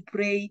stood up to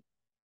pray.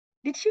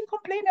 Did she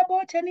complain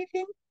about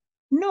anything?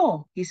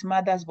 No, his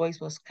mother's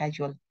voice was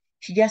casual.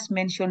 She just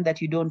mentioned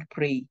that you don't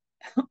pray.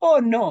 Oh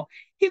no,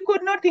 he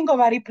could not think of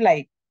a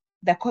reply.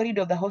 The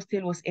corridor of the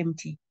hostel was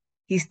empty.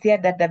 He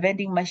stared at the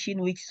vending machine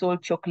which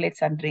sold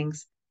chocolates and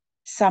drinks.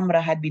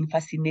 Samra had been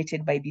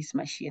fascinated by this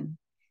machine.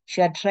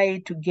 She had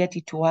tried to get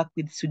it to work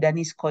with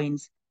Sudanese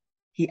coins.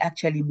 He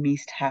actually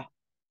missed her.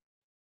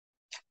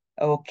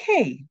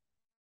 Okay.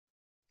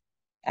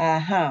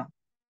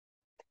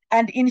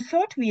 And in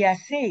short, we are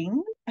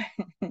saying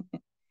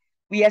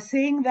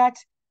that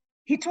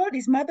he told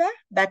his mother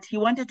that he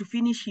wanted to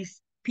finish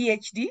his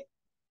PhD,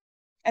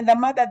 and the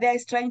mother there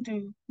is trying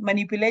to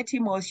manipulate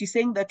him, or she's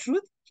saying the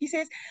truth. He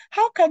says,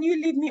 how can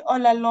you leave me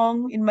all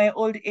alone in my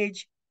old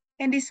age?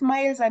 And he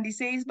smiles and he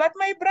says, but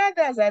my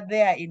brothers are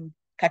there in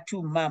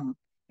Khartoum, Mom.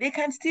 They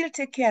can still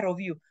take care of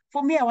you.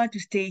 For me, I want to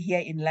stay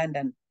here in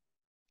London.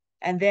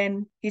 And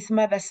then his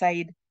mother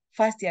sighed.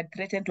 First, he had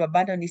threatened to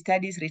abandon his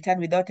studies, return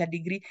without a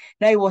degree.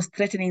 Now he was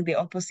threatening the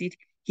opposite.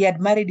 He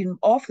had married him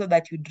off so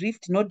that you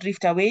not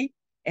drift away,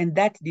 and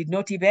that did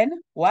not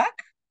even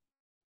work.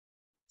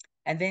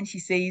 And then he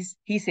says,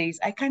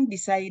 I can't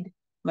decide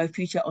my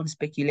future on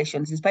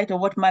speculations. In spite of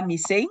what Mom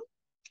is saying,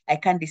 I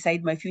can't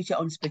decide my future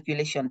on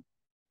speculation.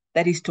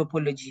 That is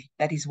topology.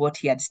 That is what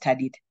he had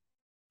studied.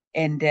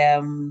 And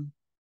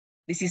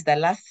this is the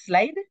last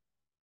slide.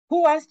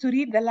 Who wants to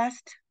read the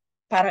last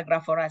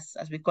paragraph for us,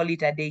 as we call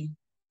it a day?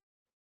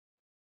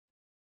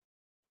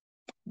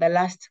 The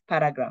last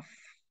paragraph.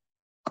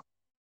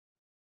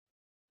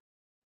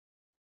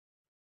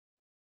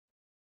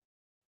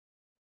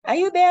 Are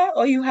you there,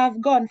 or you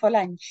have gone for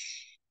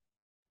lunch?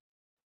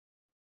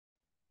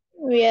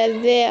 We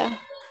are there.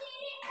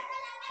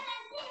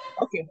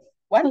 Okay.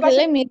 One Okay, person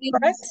let me read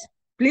first. it.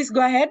 Please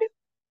go ahead.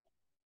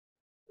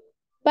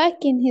 Back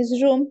in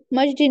his room,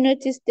 Majdi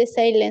noticed the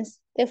silence.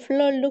 The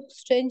floor looked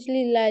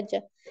strangely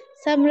larger.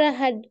 Samra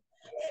had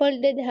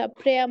folded her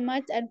prayer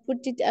mat and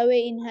put it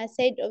away in her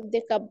side of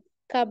the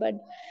cupboard.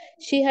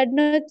 She had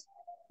not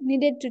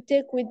needed to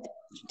take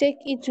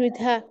it with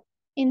her.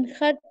 In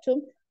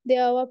Khartoum,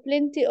 there were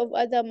plenty of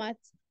other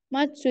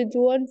mats with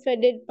worn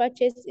faded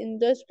patches in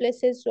those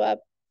places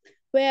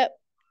where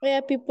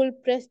where people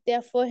pressed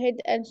their forehead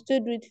and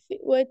stood with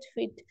wet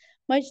feet.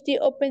 Majdi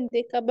opened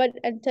the cupboard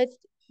and touched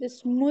the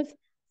smooth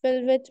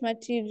velvet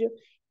material.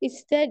 It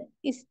stirred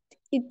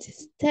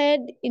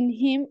in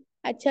him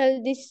a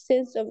childish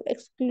sense of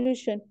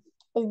exclusion,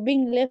 of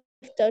being left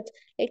out,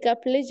 like a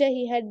pleasure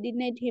he had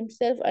denied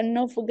himself and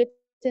now forgotten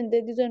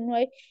the reason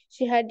why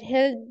she had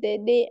held the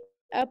day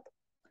up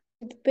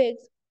with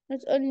pegs.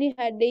 Not only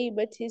her day,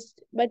 but his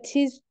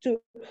too.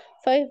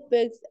 5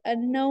 pegs,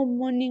 and now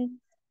morning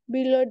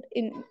billowed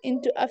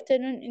into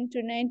afternoon,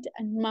 into night,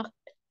 and marked.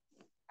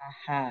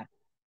 Aha.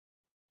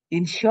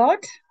 In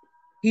short,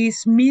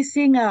 he's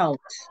missing out.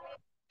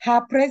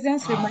 Her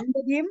presence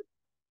reminded him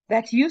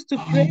that he used to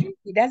pray.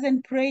 He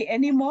doesn't pray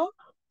anymore.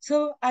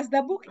 So as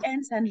the book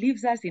ends and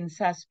leaves us in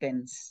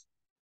suspense,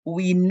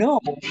 we know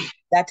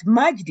that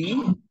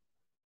Majdi,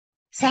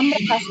 Samra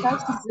has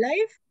touched his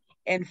life,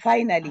 and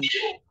finally,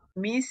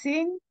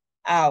 missing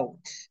out.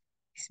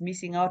 He's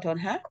missing out on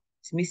her.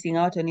 He's missing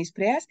out on his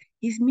prayers.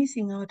 He's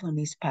missing out on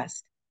his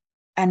past.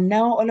 And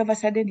now all of a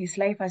sudden his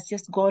life has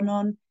just gone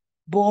on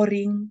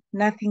boring,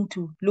 nothing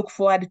to look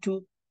forward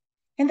to.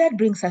 And that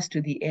brings us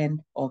to the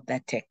end of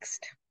the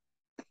text.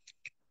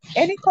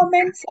 Any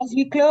comments as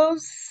we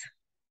close?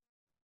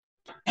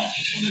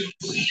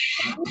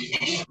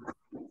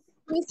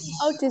 Missing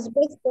out is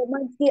based on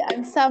Majdi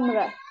and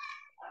Samra.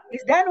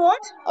 Is that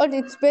what? Or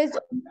it's based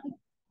on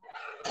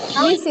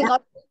How is missing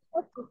that?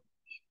 out.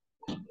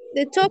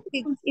 The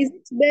topic is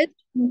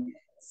based on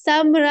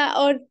Samra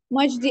or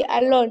Majdi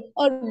alone,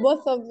 or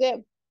both of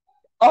them,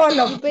 All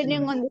of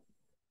depending them. on the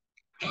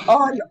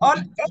All,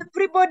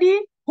 everybody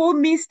who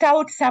missed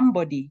out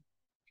somebody.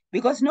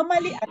 Because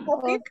normally a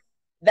topic,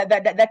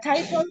 the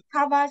title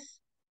covers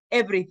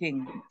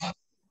everything.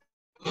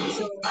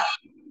 So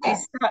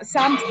is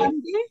Sam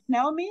Sandy,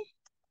 Naomi?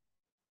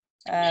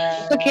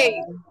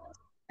 Okay.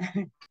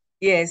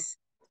 Yes,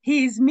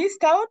 he's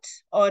missed out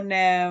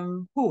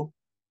on who?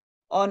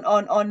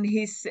 On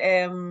his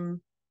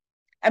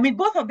I mean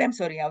both of them,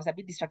 sorry, I was a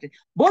bit distracted.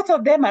 Both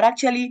of them are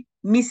actually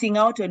missing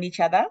out on each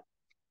other.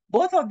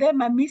 Both of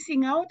them are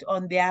missing out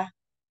on their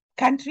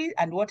country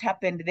and what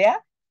happened there,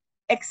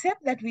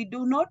 except that we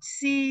do not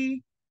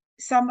see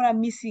Samra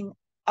missing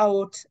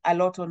out a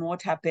lot on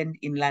what happened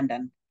in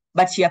London,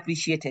 but she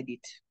appreciated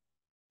it.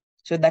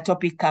 So the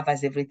topic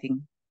covers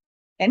everything.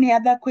 Any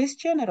other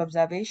question or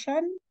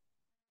observation?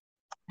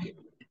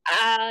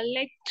 I'd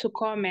like to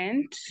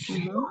comment.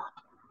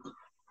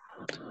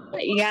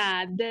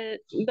 Yeah, the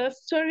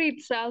story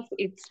itself,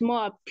 it's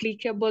more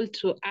applicable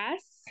to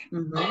us.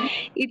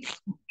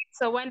 It's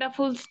a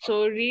wonderful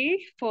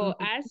story for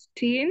us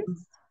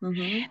teens.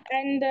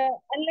 And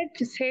I'd like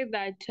to say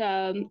that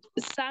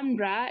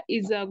Samra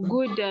is a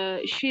good,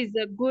 she's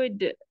a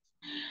good,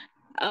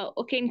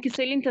 okay, in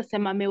Kiswahili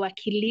nitasema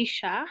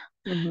amewakilisha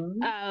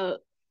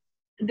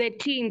the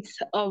teens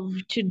of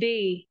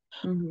today.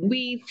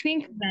 We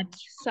think that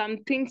some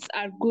things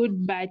are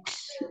good, but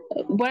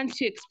once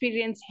you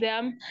experience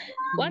them,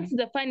 once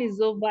the fun is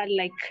over,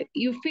 like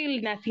you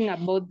feel nothing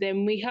about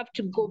them. We have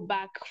to go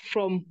back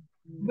from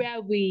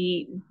where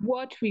we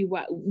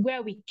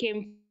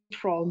came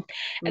from,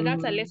 and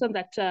that's a lesson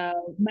that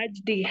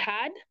Majdi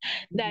had.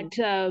 That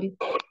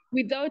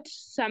without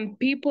some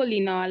people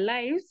in our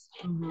lives,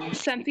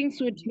 some things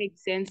would make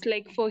sense.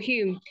 Like for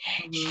him,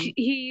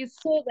 he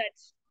saw that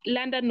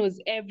London was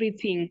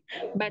everything,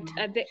 but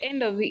at the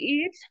end of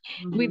it,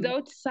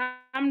 without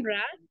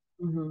Samra,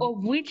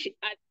 of which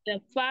at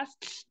the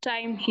first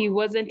time he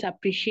wasn't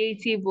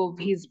appreciative of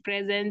his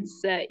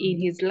presence in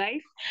his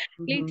life,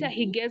 later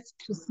he gets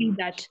to see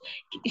that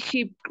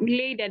she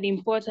played an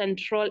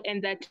important role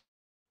and that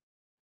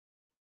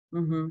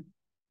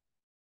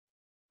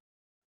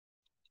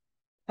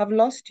I've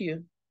lost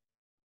you.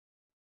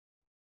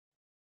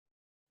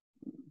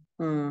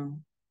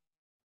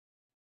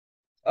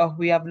 Oh,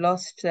 we have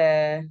lost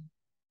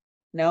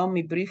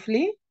Naomi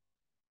briefly.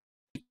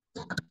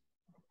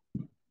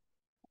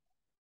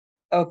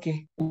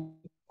 Okay.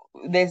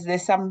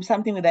 There's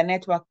something with the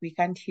network we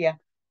can't hear,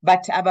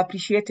 but I've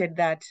appreciated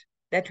that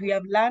we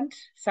have learned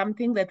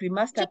something that we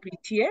must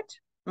appreciate.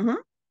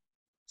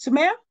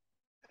 Sumaya?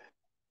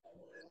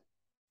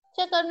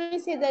 So can we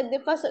say that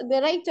the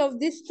writer of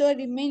this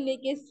story main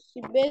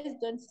legacy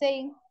based on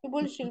saying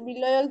people should be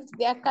loyal to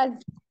their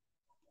country?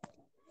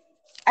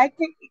 I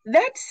think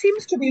that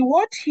seems to be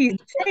what he's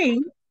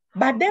saying,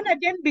 but then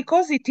again,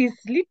 because it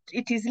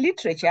is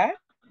literature,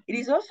 it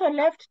is also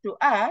left to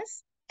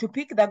us to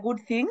pick the good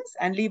things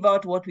and leave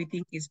out what we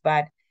think is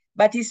bad.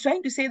 But he's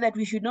trying to say that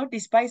we should not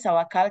despise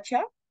our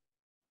culture.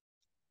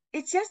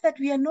 It's just that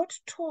we are not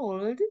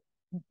told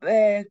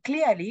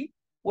clearly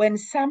when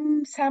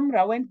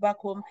Samra went back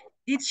home,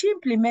 did she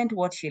implement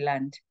what she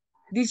learned?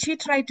 Did she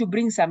try to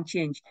bring some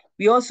change?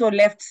 We also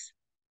left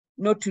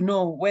not to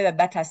know whether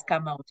that has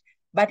come out.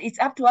 But it's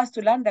up to us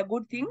to learn the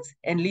good things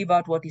and leave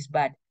out what is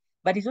bad.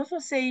 But it's also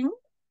saying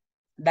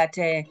that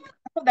some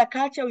of the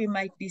culture we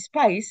might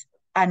despise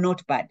are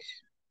not bad,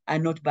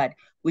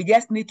 We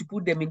just need to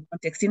put them in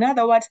context. In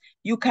other words,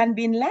 you can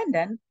be in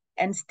London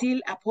and still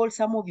uphold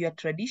some of your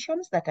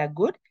traditions that are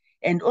good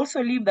and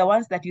also leave the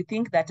ones that you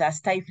think that are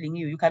stifling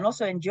you. You can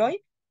also enjoy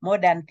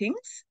modern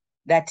things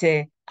that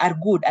are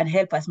good and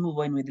help us move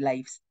on with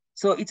lives.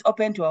 So it's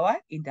open to our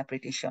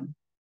interpretation.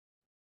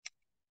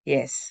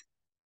 Yes.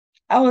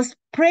 I was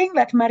praying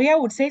that Maria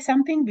would say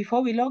something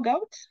before we log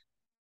out.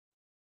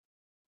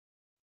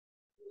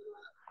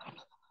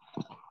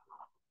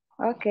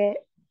 Okay.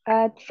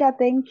 Tisha,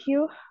 thank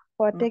you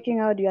for taking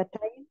out your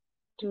time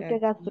to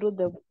take us through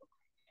the book.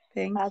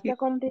 Thank you.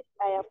 Secondly,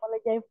 I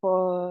apologize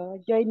for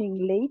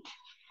joining late.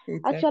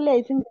 It's Actually,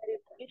 I think there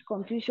is a bit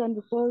confusion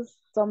because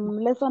some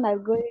lesson are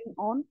going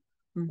on.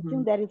 I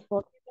think there is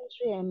for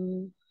chemistry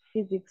and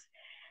physics.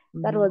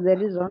 That was the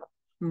reason.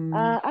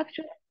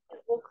 Actually,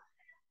 this book,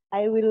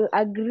 I will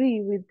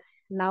agree with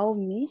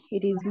Naomi.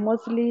 It is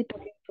mostly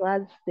talking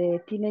towards the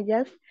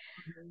teenagers.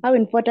 How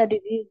important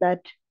it is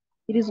that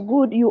it is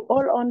good you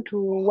all on to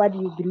what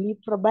you believe,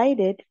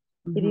 provided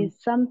it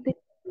is something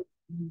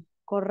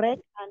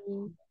correct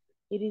and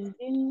it is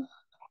being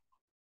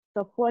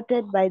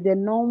supported by the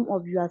norm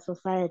of your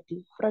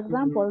society. For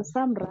example,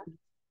 Samra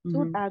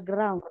stood her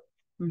ground.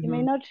 She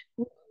may not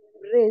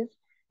embrace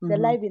the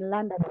life in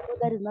London because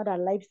that is not a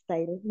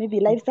lifestyle. Maybe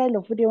lifestyle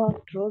of putting on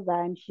trouser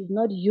and she's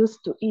not used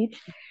to it.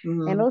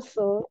 And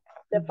also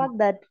the fact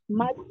that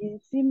Maggie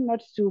seemed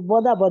not to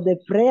bother about the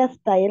prayer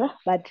style,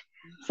 but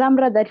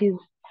Samra, that is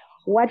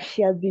what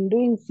she has been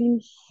doing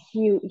since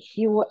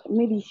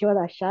maybe she was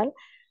a child.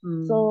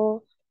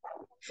 So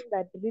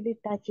that really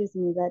touches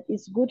me, that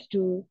it's good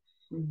to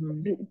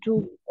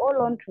hold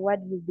on to what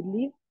you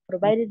believe,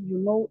 provided you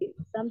know it's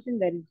something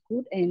that is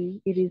good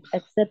and it is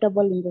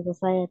acceptable in the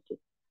society.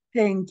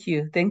 Thank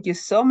you. Thank you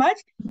so much.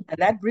 And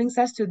that brings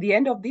us to the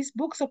end of this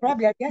book. So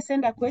probably I'll just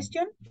send a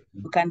question.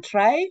 You can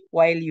try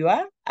while you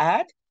are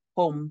at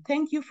home.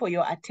 Thank you for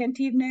your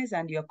attentiveness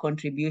and your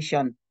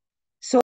contribution.